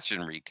like watching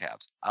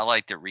recaps. I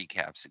like that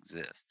recaps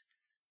exist.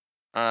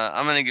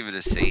 I'm going to give it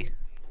a C.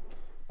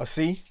 A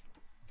C?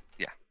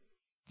 Yeah.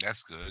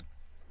 That's good.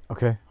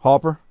 Okay,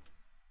 Hopper?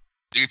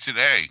 It's an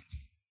A.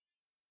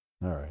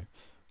 All right.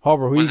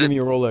 Hopper, who you giving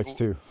your Rolex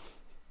to?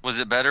 Was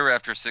it better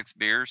after 6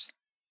 beers?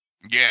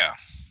 Yeah,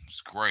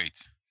 it's great.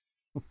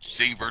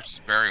 Sting versus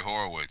Barry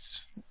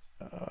Horowitz.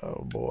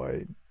 Oh,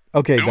 boy.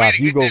 Okay, and Doc,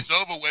 we you get go. this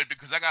over with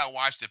because I got to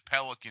watch the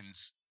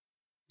Pelicans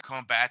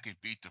come back and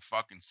beat the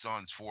fucking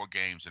Suns 4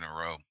 games in a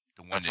row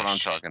to win. That's what I'm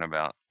talking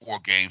about.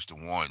 4 games to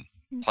 1.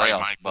 Playoffs,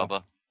 right,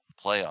 Bubba.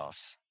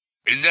 Playoffs.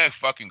 Isn't that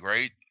fucking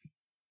great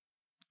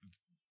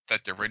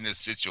that they're in this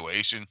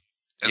situation?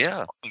 That's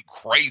fucking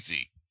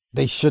crazy.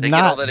 They should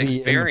not be in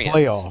the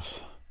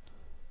playoffs.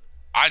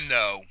 I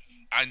know,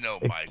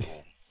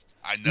 Michael.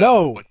 I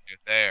know, but they're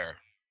there.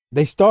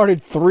 They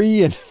started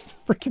 3 and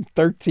freaking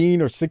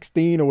 13 or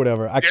 16 or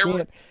whatever.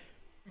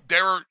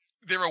 They were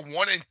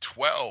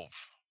 1-12.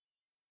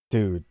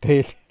 Dude,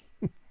 they.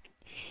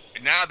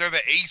 And now they're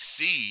the A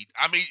seed.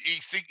 I mean,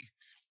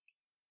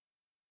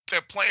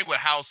 they're playing with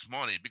house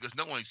money because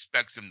no one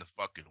expects them to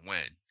fucking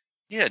win.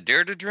 Yeah,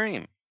 dare to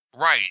dream.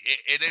 Right,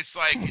 and it's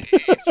like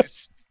it's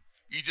just.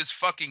 You just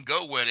fucking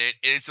go with it.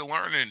 It's a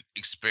learning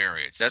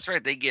experience. That's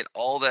right. They get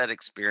all that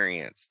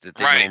experience that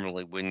they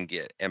normally wouldn't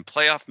get. And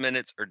playoff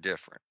minutes are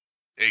different.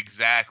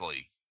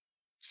 Exactly.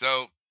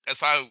 So that's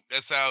how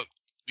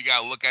you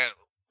gotta look at it.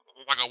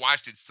 Like I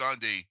watched it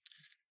Sunday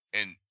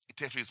and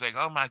Tiffany's like,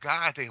 oh my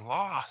God, they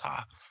lost.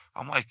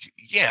 I'm like,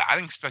 yeah, I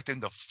didn't expect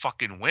them to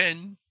fucking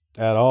win.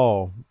 At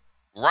all.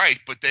 Right,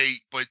 but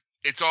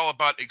it's all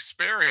about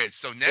experience.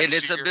 So next and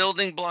it's year, a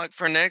building block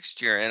for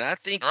next year. And I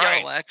think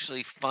y'all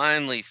actually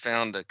finally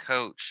found a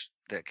coach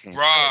that can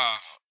coach.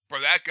 Bro,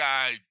 that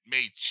guy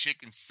made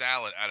chicken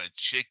salad out of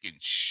chicken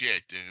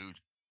shit, dude.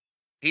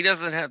 He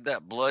doesn't have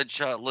that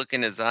bloodshot look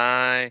in his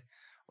eye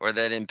or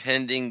that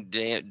impending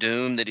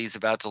doom that he's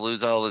about to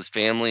lose all his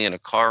family in a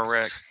car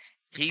wreck.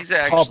 He's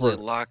actually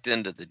locked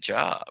into the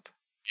job.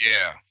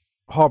 Yeah.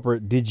 Harper,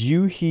 did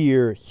you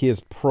hear his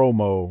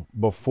promo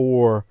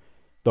before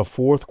the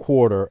fourth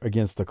quarter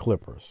against the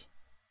Clippers?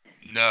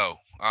 No.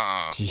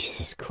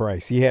 Jesus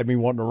Christ. He had me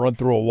wanting to run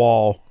through a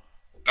wall.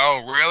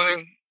 Oh,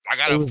 really? I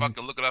got to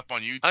fucking look it up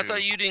on YouTube. I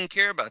thought you didn't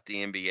care about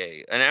the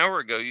NBA. An hour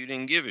ago, you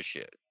didn't give a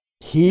shit.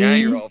 He now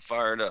you're all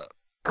fired up.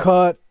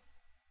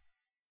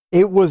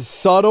 It was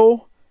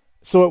subtle,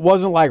 so it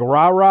wasn't like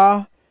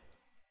rah-rah,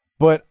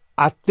 but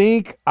I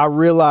think I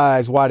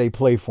realized why they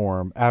play for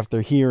him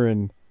after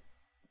hearing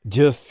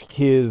just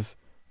his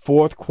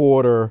fourth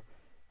quarter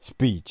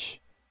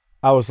speech.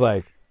 I was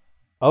like,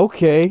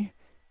 okay,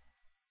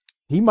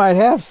 he might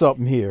have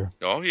something here.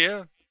 Oh,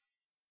 yeah.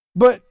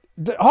 But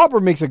Harper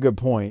makes a good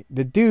point.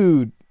 The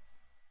dude,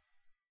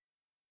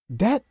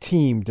 that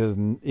team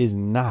is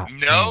not.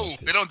 No,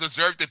 talented. They don't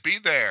deserve to be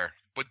there,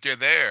 but they're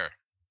there.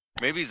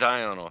 Maybe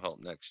Zion will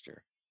help next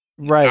year.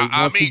 Right,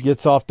 once he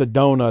gets off the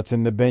donuts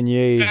and the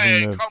beignets.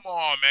 Hey, and the, come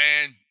on,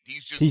 man.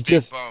 He's just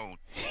big bone.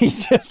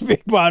 He's just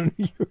big bone.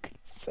 You can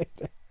say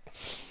that.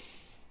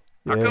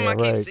 How come I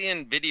keep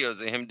seeing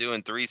videos of him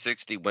doing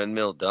 360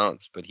 windmill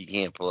dunks, but he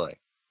can't play?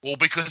 Well,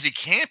 because he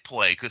can't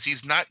play, because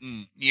he's not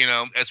in,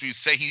 as we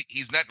say,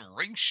 he's not in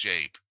ring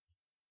shape.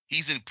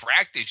 He's in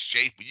practice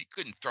shape, but you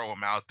couldn't throw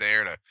him out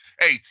there to,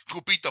 hey,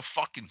 go beat the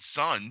fucking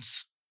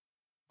Suns.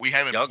 We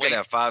haven't. Y'all could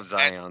have 5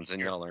 Zions,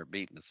 and y'all aren't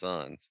beating the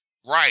Suns.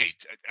 Right.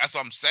 That's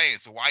what I'm saying.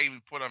 So why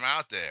even put him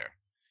out there?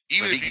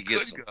 Even if he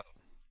could go.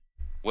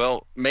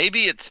 Well, maybe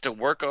it's to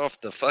work off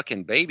the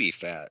fucking baby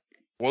fat.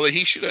 Well,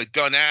 he should have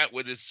done that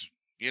with his,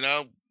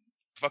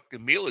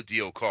 fucking meal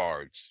deal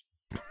cards.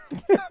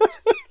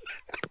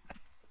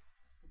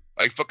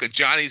 Like fucking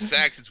Johnny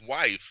Sachs'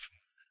 wife.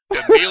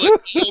 The meal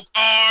deal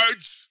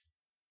cards.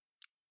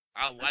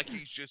 I like you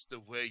just the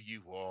way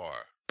you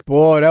are.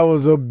 Boy, that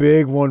was a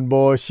big one,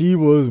 boy. She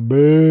was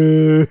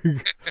big.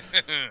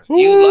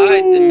 You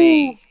lied to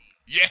me.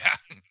 Yeah.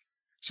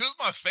 She was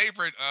my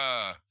favorite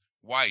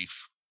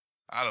wife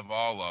out of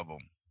all of them.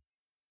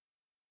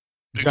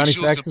 Johnny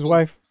Sachs'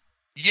 wife?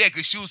 Yeah,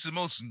 because she was the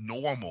most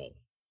normal.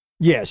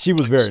 Yeah, she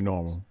was very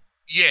normal.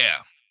 Yeah.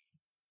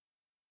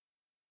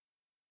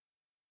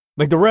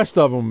 Like the rest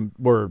of them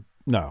were,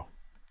 no.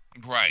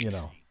 Right.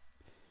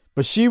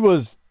 But she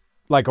was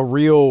like a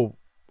real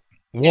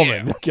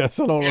woman. I guess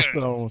I don't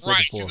know. Right.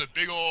 She was a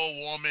big old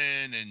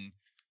woman, and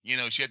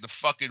she had the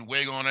fucking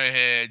wig on her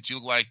head. She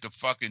looked like the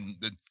fucking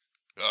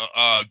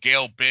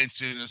Gail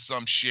Benson or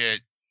some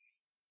shit.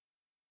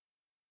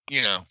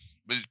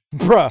 But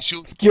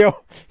bruh,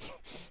 Gail.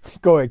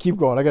 Go ahead, keep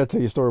going. I gotta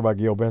tell you a story about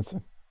Gail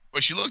Benson.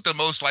 But she looked the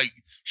most like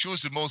she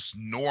was the most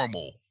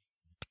normal.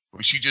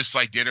 Where she just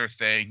like did her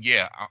thing.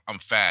 Yeah, I'm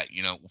fat.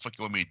 What the fuck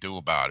you want me to do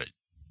about it?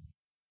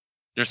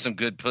 There's some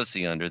good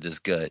pussy under this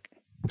gut.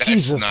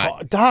 Jesus,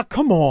 Doc,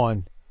 come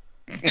on.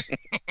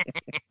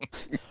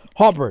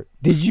 Harper,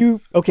 you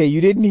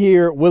didn't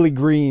hear Willie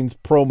Green's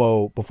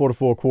promo before the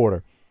fourth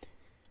quarter,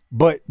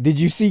 but did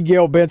you see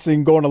Gail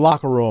Benson go in the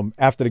locker room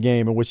after the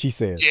game and what she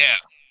said?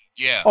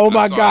 Yeah. Oh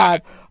my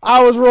God,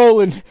 I was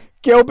rolling.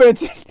 Gail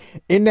Benson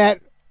in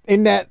that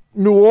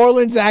New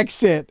Orleans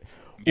accent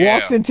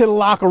walks into the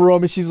locker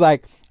room and she's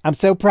like, "I'm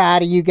so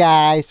proud of you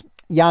guys.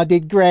 Y'all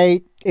did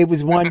great. It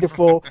was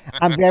wonderful.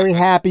 I'm very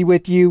happy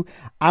with you.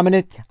 I'm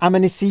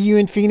gonna see you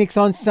in Phoenix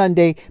on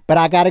Sunday, but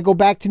I gotta go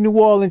back to New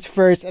Orleans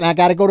first, and I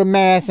gotta go to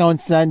Mass on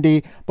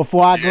Sunday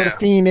before I go to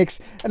Phoenix."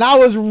 And I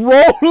was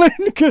rolling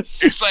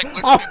because it's like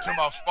listening to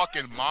my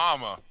fucking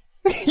mama.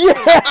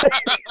 Yeah.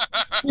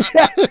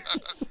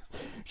 Yes.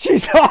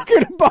 She's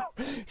talking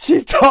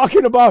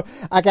about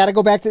I gotta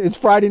go back to it's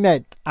Friday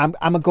night. I'm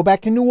gonna go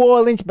back to New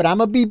Orleans, but I'm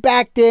gonna be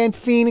back there in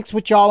Phoenix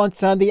with y'all on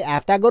Sunday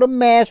after I go to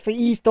Mass for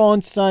Easter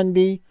on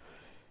Sunday.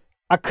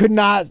 I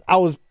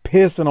was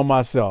pissing on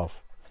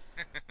myself.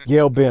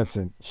 Gail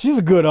Benson. She's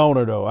a good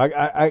owner though.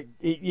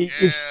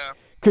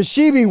 Cause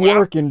she be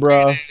working,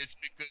 bro. It's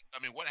because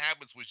what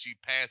happens when she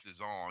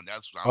passes on?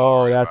 That's what I'm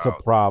worried that's about.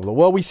 A problem.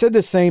 Well, we said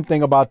the same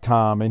thing about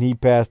Tom, and he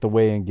passed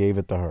away and gave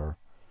it to her.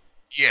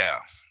 Yeah.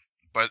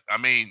 But,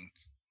 I'm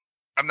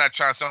not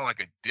trying to sound like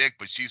a dick,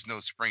 but she's no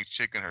spring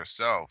chicken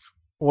herself.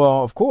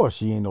 Well, of course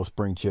she ain't no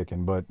spring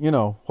chicken, but,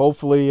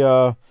 hopefully,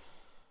 I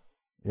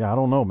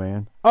don't know,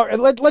 man. All right,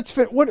 let's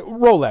fit. What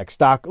Rolex,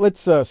 Doc? Let's,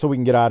 so we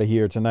can get out of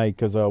here tonight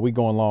because we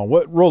going long.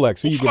 What Rolex?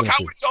 Who you giving it to?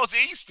 How much sells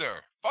Easter?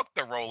 Fuck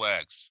the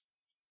Rolex.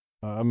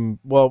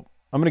 Well,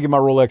 I'm going to give my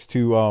Rolex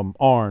to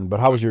Arn, but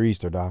how was your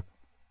Easter, Doc?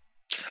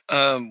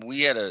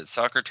 We had a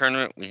soccer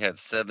tournament. We had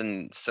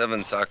seven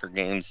soccer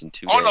games in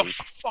 2 On days.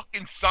 a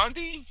fucking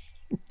Sunday?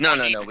 No.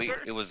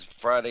 It was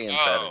Friday and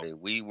Saturday.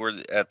 We were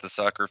at the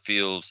soccer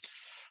fields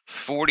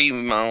 40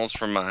 miles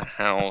from my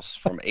house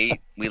from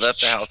 8. We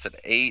left the house at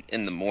 8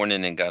 in the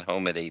morning and got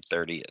home at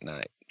 8:30 at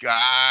night.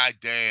 God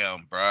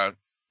damn, bro.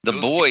 The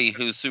boy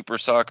who's Super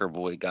Soccer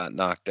Boy got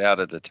knocked out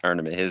of the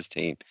tournament, his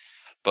team.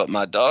 But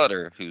my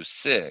daughter, who's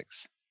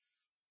 6,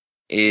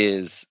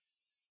 is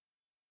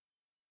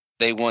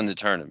They won the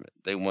tournament.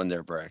 They won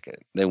their bracket.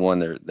 They won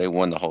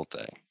the whole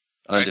thing.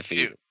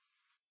 Undefeated.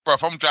 Bro,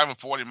 if I'm driving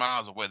 40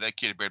 miles away, that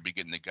kid better be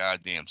getting the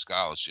goddamn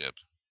scholarship.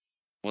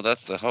 Well,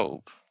 that's the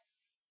hope.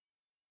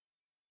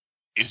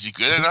 Is he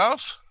good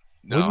enough?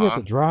 No.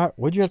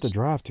 Where'd you have to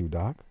drive to,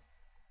 Doc?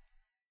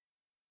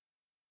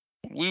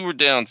 We were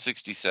down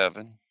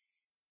 67.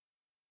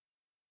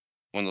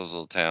 One of those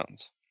little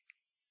towns.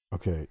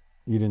 Okay.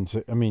 You didn't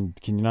say, I mean,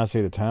 can you not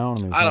say the town?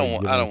 I mean, I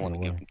don't want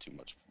to give him too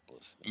much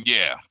publicity.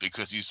 Yeah,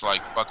 because he's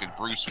like fucking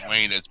Bruce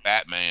Wayne as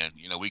Batman.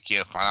 You know, we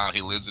can't find out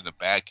he lives in the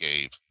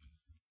Batcave.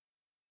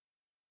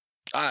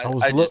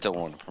 I just don't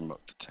want to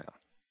promote the town.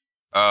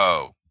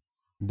 Oh.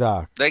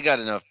 Doc. They got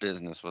enough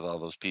business with all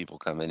those people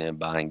coming in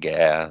buying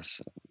gas.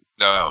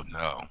 No.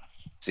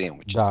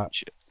 Sandwiches Doc, and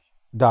shit.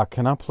 Doc,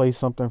 can I play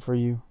something for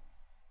you?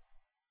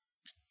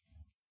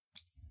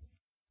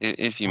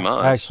 If you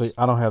must. Actually,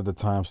 I don't have the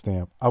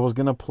timestamp. I was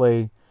going to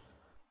play,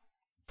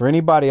 for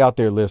anybody out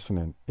there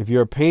listening, if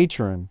you're a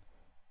patron,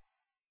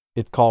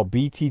 it's called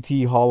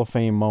BTT Hall of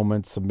Fame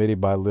Moments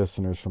submitted by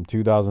listeners from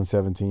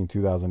 2017,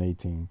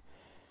 2018.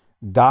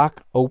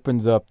 Doc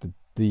opens up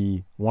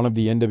the one of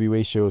the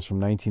NWA shows from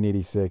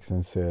 1986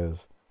 and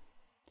says,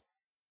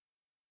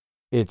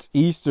 "It's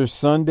Easter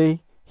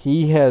Sunday.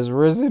 He has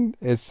risen,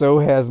 and so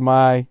has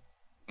my."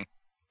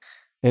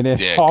 And then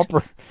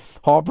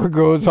Harper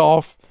goes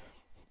off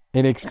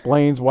and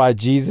explains why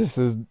Jesus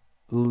is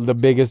the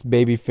biggest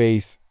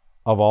babyface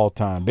of all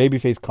time,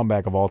 babyface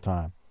comeback of all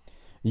time.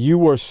 You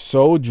were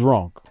so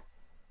drunk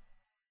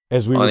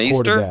as we recorded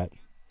Easter? that.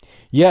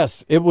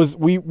 Yes, it was.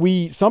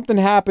 We something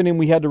happened and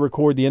we had to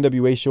record the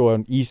NWA show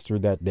on Easter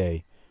that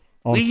day.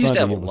 On We used Sunday, to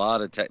have a it was-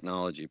 lot of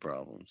technology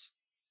problems.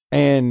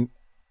 And,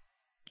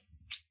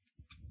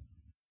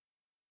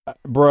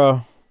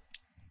 bruh,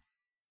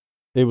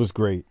 it was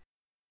great.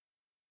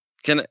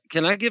 Can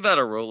I give out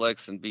a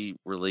Rolex and be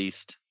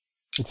released?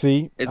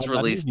 See, It's I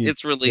released. knew you-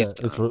 It's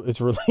released. yeah,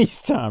 it's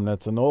release time.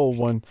 That's an old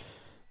one.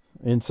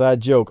 Inside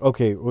joke.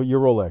 Okay, well,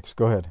 your Rolex.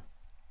 Go ahead.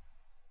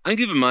 I'm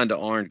giving mine to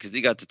Arn because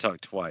he got to talk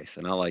twice,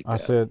 and I like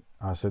that.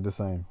 I said the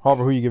same.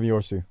 Harper, who you giving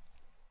yours to?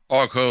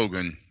 Hulk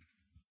Hogan.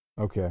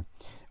 Okay.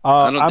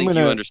 I don't I'm think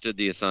gonna, you understood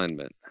the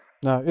assignment.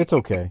 No, it's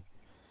okay.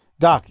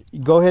 Doc,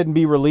 go ahead and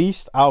be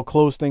released. I'll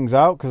close things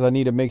out because I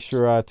need to make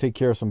sure I take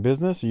care of some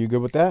business. Are you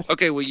good with that?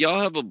 Okay, well, y'all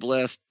have a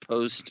blessed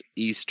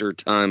post-Easter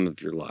time of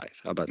your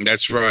life. How about that?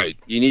 That's right.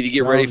 You need to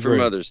get ready Sounds for great.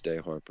 Mother's Day,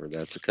 Harper.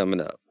 That's coming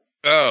up.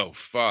 Oh,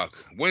 fuck.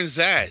 When's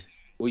that?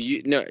 Well,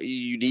 you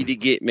need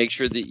to make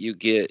sure that you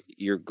get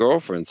your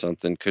girlfriend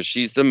something because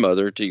she's the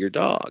mother to your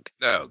dog.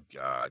 Oh,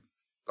 God.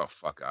 Get the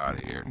fuck out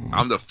of here.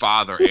 I'm the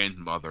father and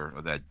mother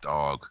of that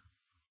dog.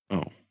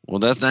 Oh, well,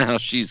 that's not how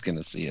she's going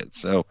to see it.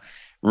 So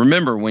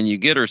remember, when you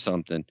get her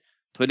something,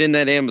 put in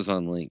that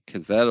Amazon link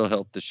because that'll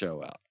help the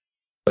show out.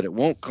 But it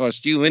won't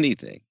cost you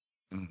anything.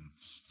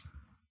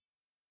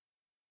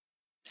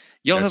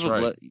 Y'all That's have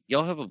right.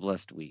 y'all have a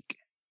blessed week.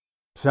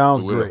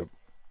 Sounds We will. great.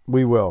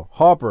 We will.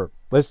 Harper,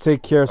 let's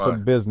take care of All some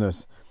right.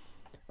 business.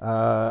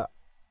 I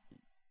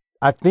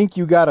think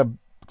you got a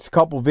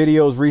couple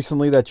videos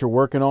recently that you're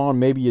working on.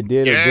 Maybe you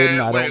did or didn't.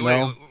 I don't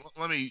know.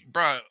 Let me,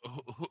 bro.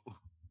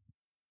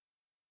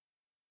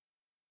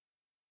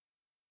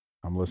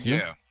 I'm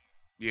listening.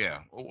 Yeah.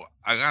 Oh,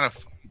 I gotta,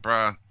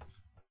 bro.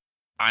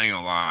 I ain't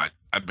gonna lie.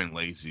 I've been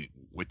lazy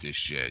with this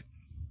shit.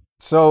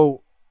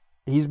 So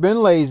he's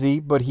been lazy,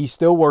 but he's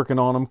still working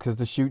on them because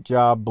the shoot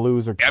job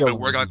blues are I've killing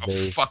been working him like these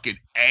a days. fucking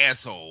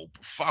asshole.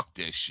 Fuck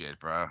this shit,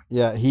 bro.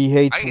 Yeah, he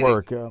hates I ain't-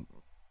 work.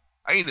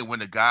 I need to win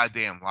the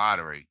goddamn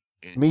lottery.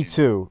 Me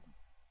too.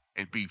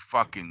 And be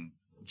fucking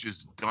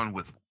just done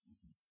with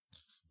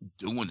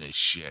doing this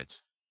shit.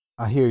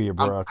 I hear you,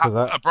 bro. Because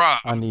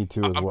I need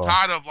to as I'm well.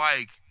 tired of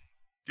like,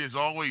 there's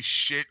always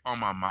shit on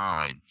my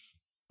mind.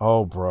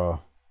 Oh, bro.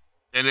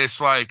 And it's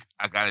like,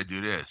 I gotta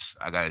do this,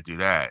 I gotta do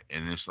that.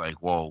 And it's like,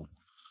 well,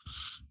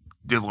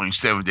 there's only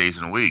 7 days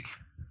in a week.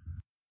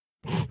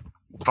 What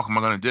the fuck am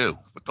I gonna do?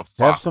 What the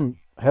fuck?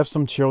 Have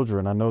some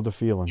children. I know the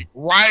feeling.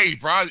 Right,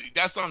 bro.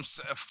 That's what I'm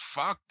saying.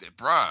 Fuck it,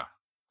 bro.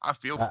 I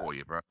feel for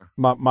you, bro.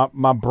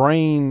 My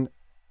brain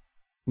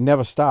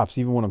never stops,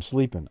 even when I'm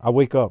sleeping. I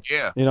wake up.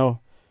 Yeah. You know,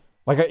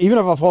 like even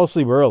if I fall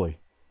asleep early,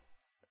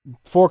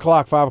 4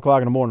 o'clock, 5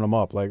 o'clock in the morning, I'm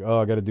up. Like, oh,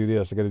 I got to do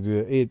this. I got to do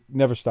that. It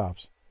never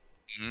stops.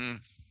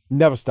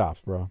 Never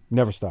stops, bro.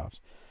 Never stops.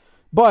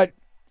 But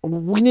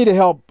we need to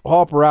help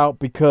Harper out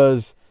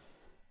because,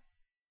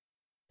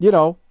 you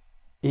know,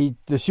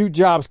 the shoot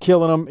job's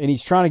killing him, and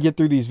he's trying to get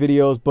through these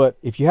videos. But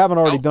if you haven't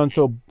already done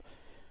so,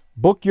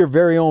 book your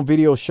very own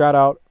video shout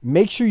out.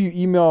 Make sure you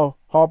email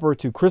Harper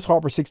to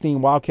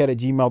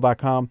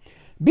chrisharper16wildcat@gmail.com.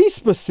 Be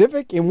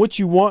specific in what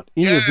you want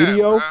in your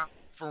video. Bruh.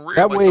 For real.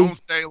 That Like, way- don't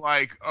say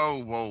like,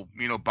 oh, well,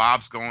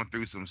 Bob's going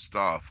through some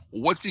stuff.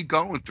 What's he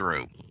going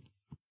through?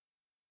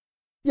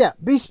 Yeah,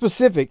 be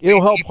specific.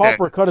 It'll help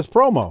Harper cut his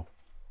promo.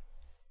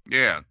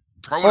 Yeah. Or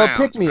Pronouns,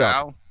 pick me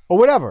pal. up. Or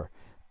whatever.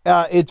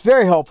 It's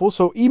very helpful.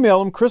 So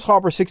email him,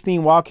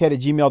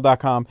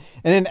 chrisharper16wildcat@gmail.com.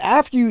 And then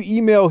after you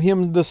email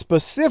him the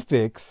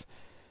specifics,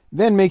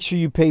 Then make sure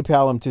you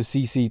PayPal him to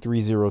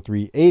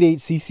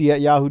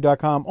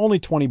cc30388cc@yahoo.com. Only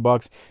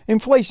 $20.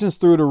 Inflation's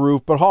through the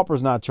roof, but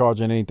Harper's not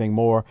charging anything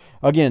more.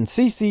 Again,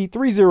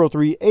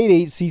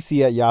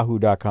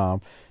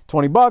 cc30388cc@yahoo.com.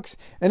 $20.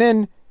 And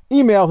then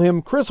email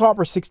him,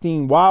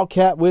 ChrisHarper16,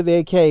 Wildcat with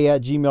AK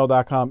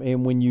 @gmail.com.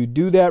 And when you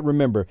do that,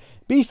 remember,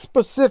 be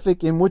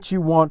specific in what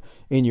you want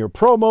in your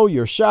promo,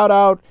 your shout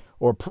out,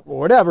 or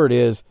whatever it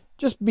is.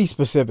 Just be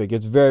specific.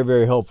 It's very,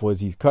 very helpful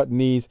as he's cutting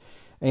these.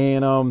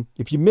 And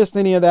if you missed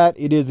any of that,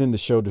 it is in the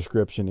show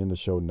description, in the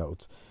show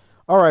notes.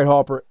 All right,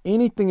 Harper,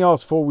 anything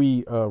else before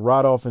we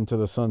ride off into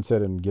the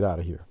sunset and get out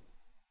of here?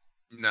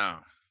 No.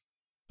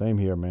 Same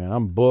here, man.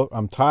 I'm booked.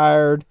 I'm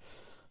tired.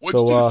 What'd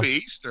you do for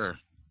Easter?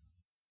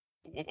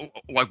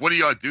 Like, what do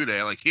y'all do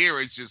there? Like, here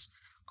it's just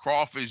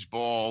crawfish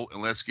bowl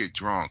and let's get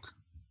drunk.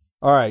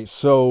 All right,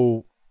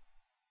 so,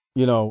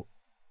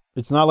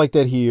 it's not like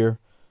that here.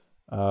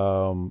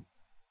 But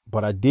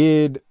I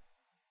did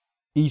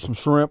eat some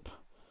shrimp.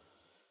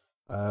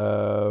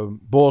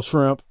 Boiled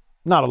shrimp,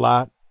 not a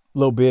lot, a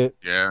little bit.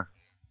 Yeah.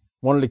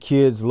 One of the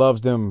kids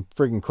loves them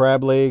freaking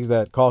crab legs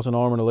that cost an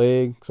arm and a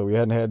leg, so we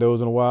hadn't had those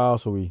in a while,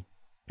 so we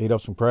ate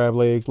up some crab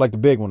legs, like the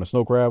big one, the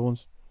snow crab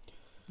ones.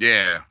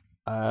 Yeah.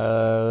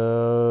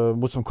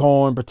 With some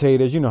corn,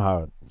 potatoes, you know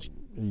how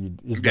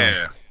it's done.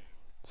 Yeah.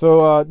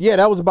 So,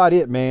 that was about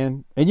it,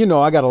 man. And,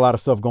 I got a lot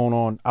of stuff going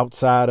on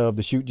outside of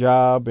the shoot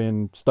job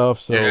and stuff,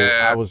 so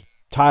I was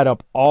tied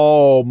up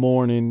all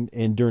morning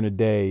and during the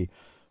day.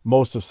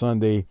 Most of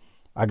Sunday.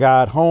 I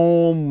got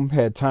home,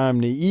 had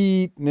time to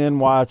eat, and then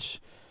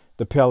watch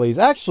the Pellies.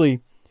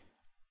 Actually,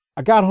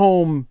 I got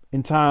home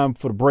in time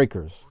for the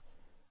Breakers.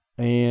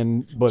 But I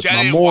my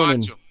didn't morning.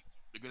 watch them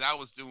because I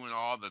was doing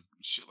all the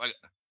shit. Like,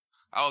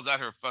 I was at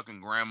her fucking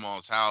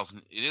grandma's house,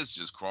 and it is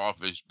just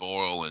crawfish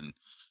boil and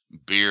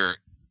beer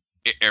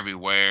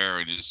everywhere.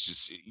 And it's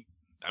just,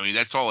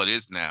 that's all it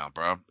is now,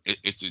 bro.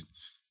 It's a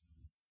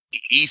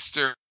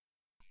Easter.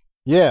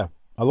 Yeah.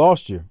 I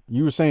lost you.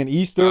 You were saying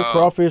Easter,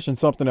 crawfish, and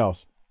something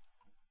else.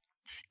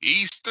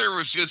 Easter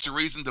was just a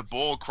reason to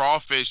boil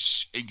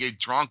crawfish and get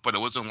drunk, but it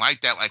wasn't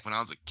like that like when I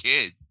was a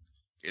kid.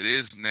 It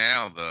is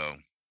now, though.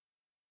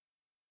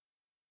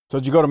 So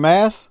did you go to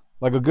Mass?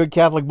 Like a good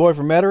Catholic boy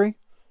from Metairie?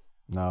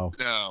 No.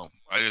 No,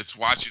 I just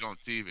watch it on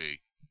TV.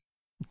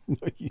 No,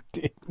 you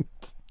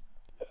didn't.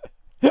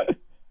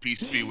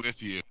 Peace be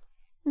with you.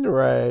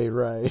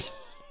 Right.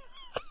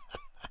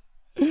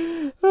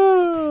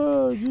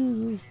 Oh,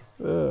 Jesus.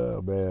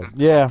 Oh, man.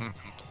 Yeah.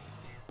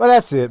 But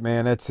that's it,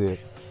 man. That's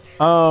it.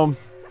 All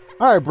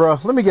right, bro.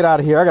 Let me get out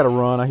of here. I got to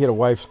run. I hear the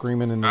wife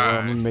screaming in the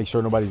room. Let me make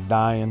sure nobody's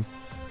dying.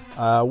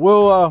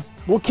 We'll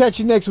catch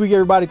you next week,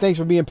 everybody. Thanks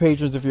for being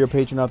patrons. If you're a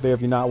patron out there,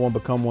 if you're not one,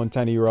 become one.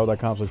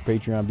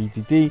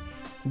 tinyurl.com/PatreonBTT.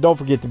 Don't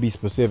forget to be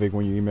specific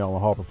when you email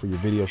Harper for your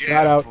video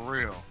shout out. For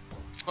real.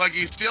 Like,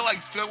 you feel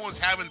like someone's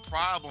having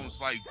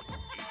problems. Like,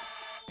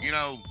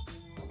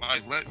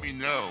 let me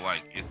know.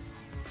 Like, it's,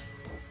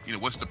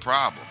 what's the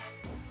problem?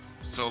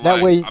 So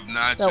that way, I'm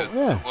not just,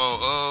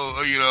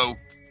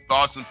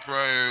 thoughts and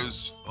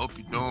prayers. Hope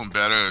you're doing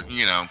better,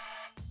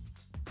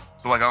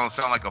 So I don't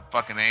sound like a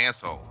fucking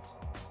asshole.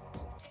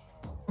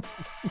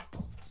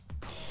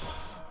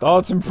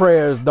 Thoughts and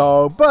prayers,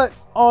 dog. But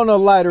on a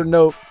lighter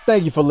note,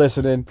 thank you for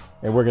listening,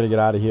 and we're gonna get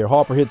out of here.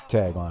 Harper, hit the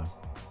tagline.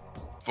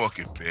 Fuck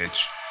it,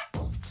 bitch.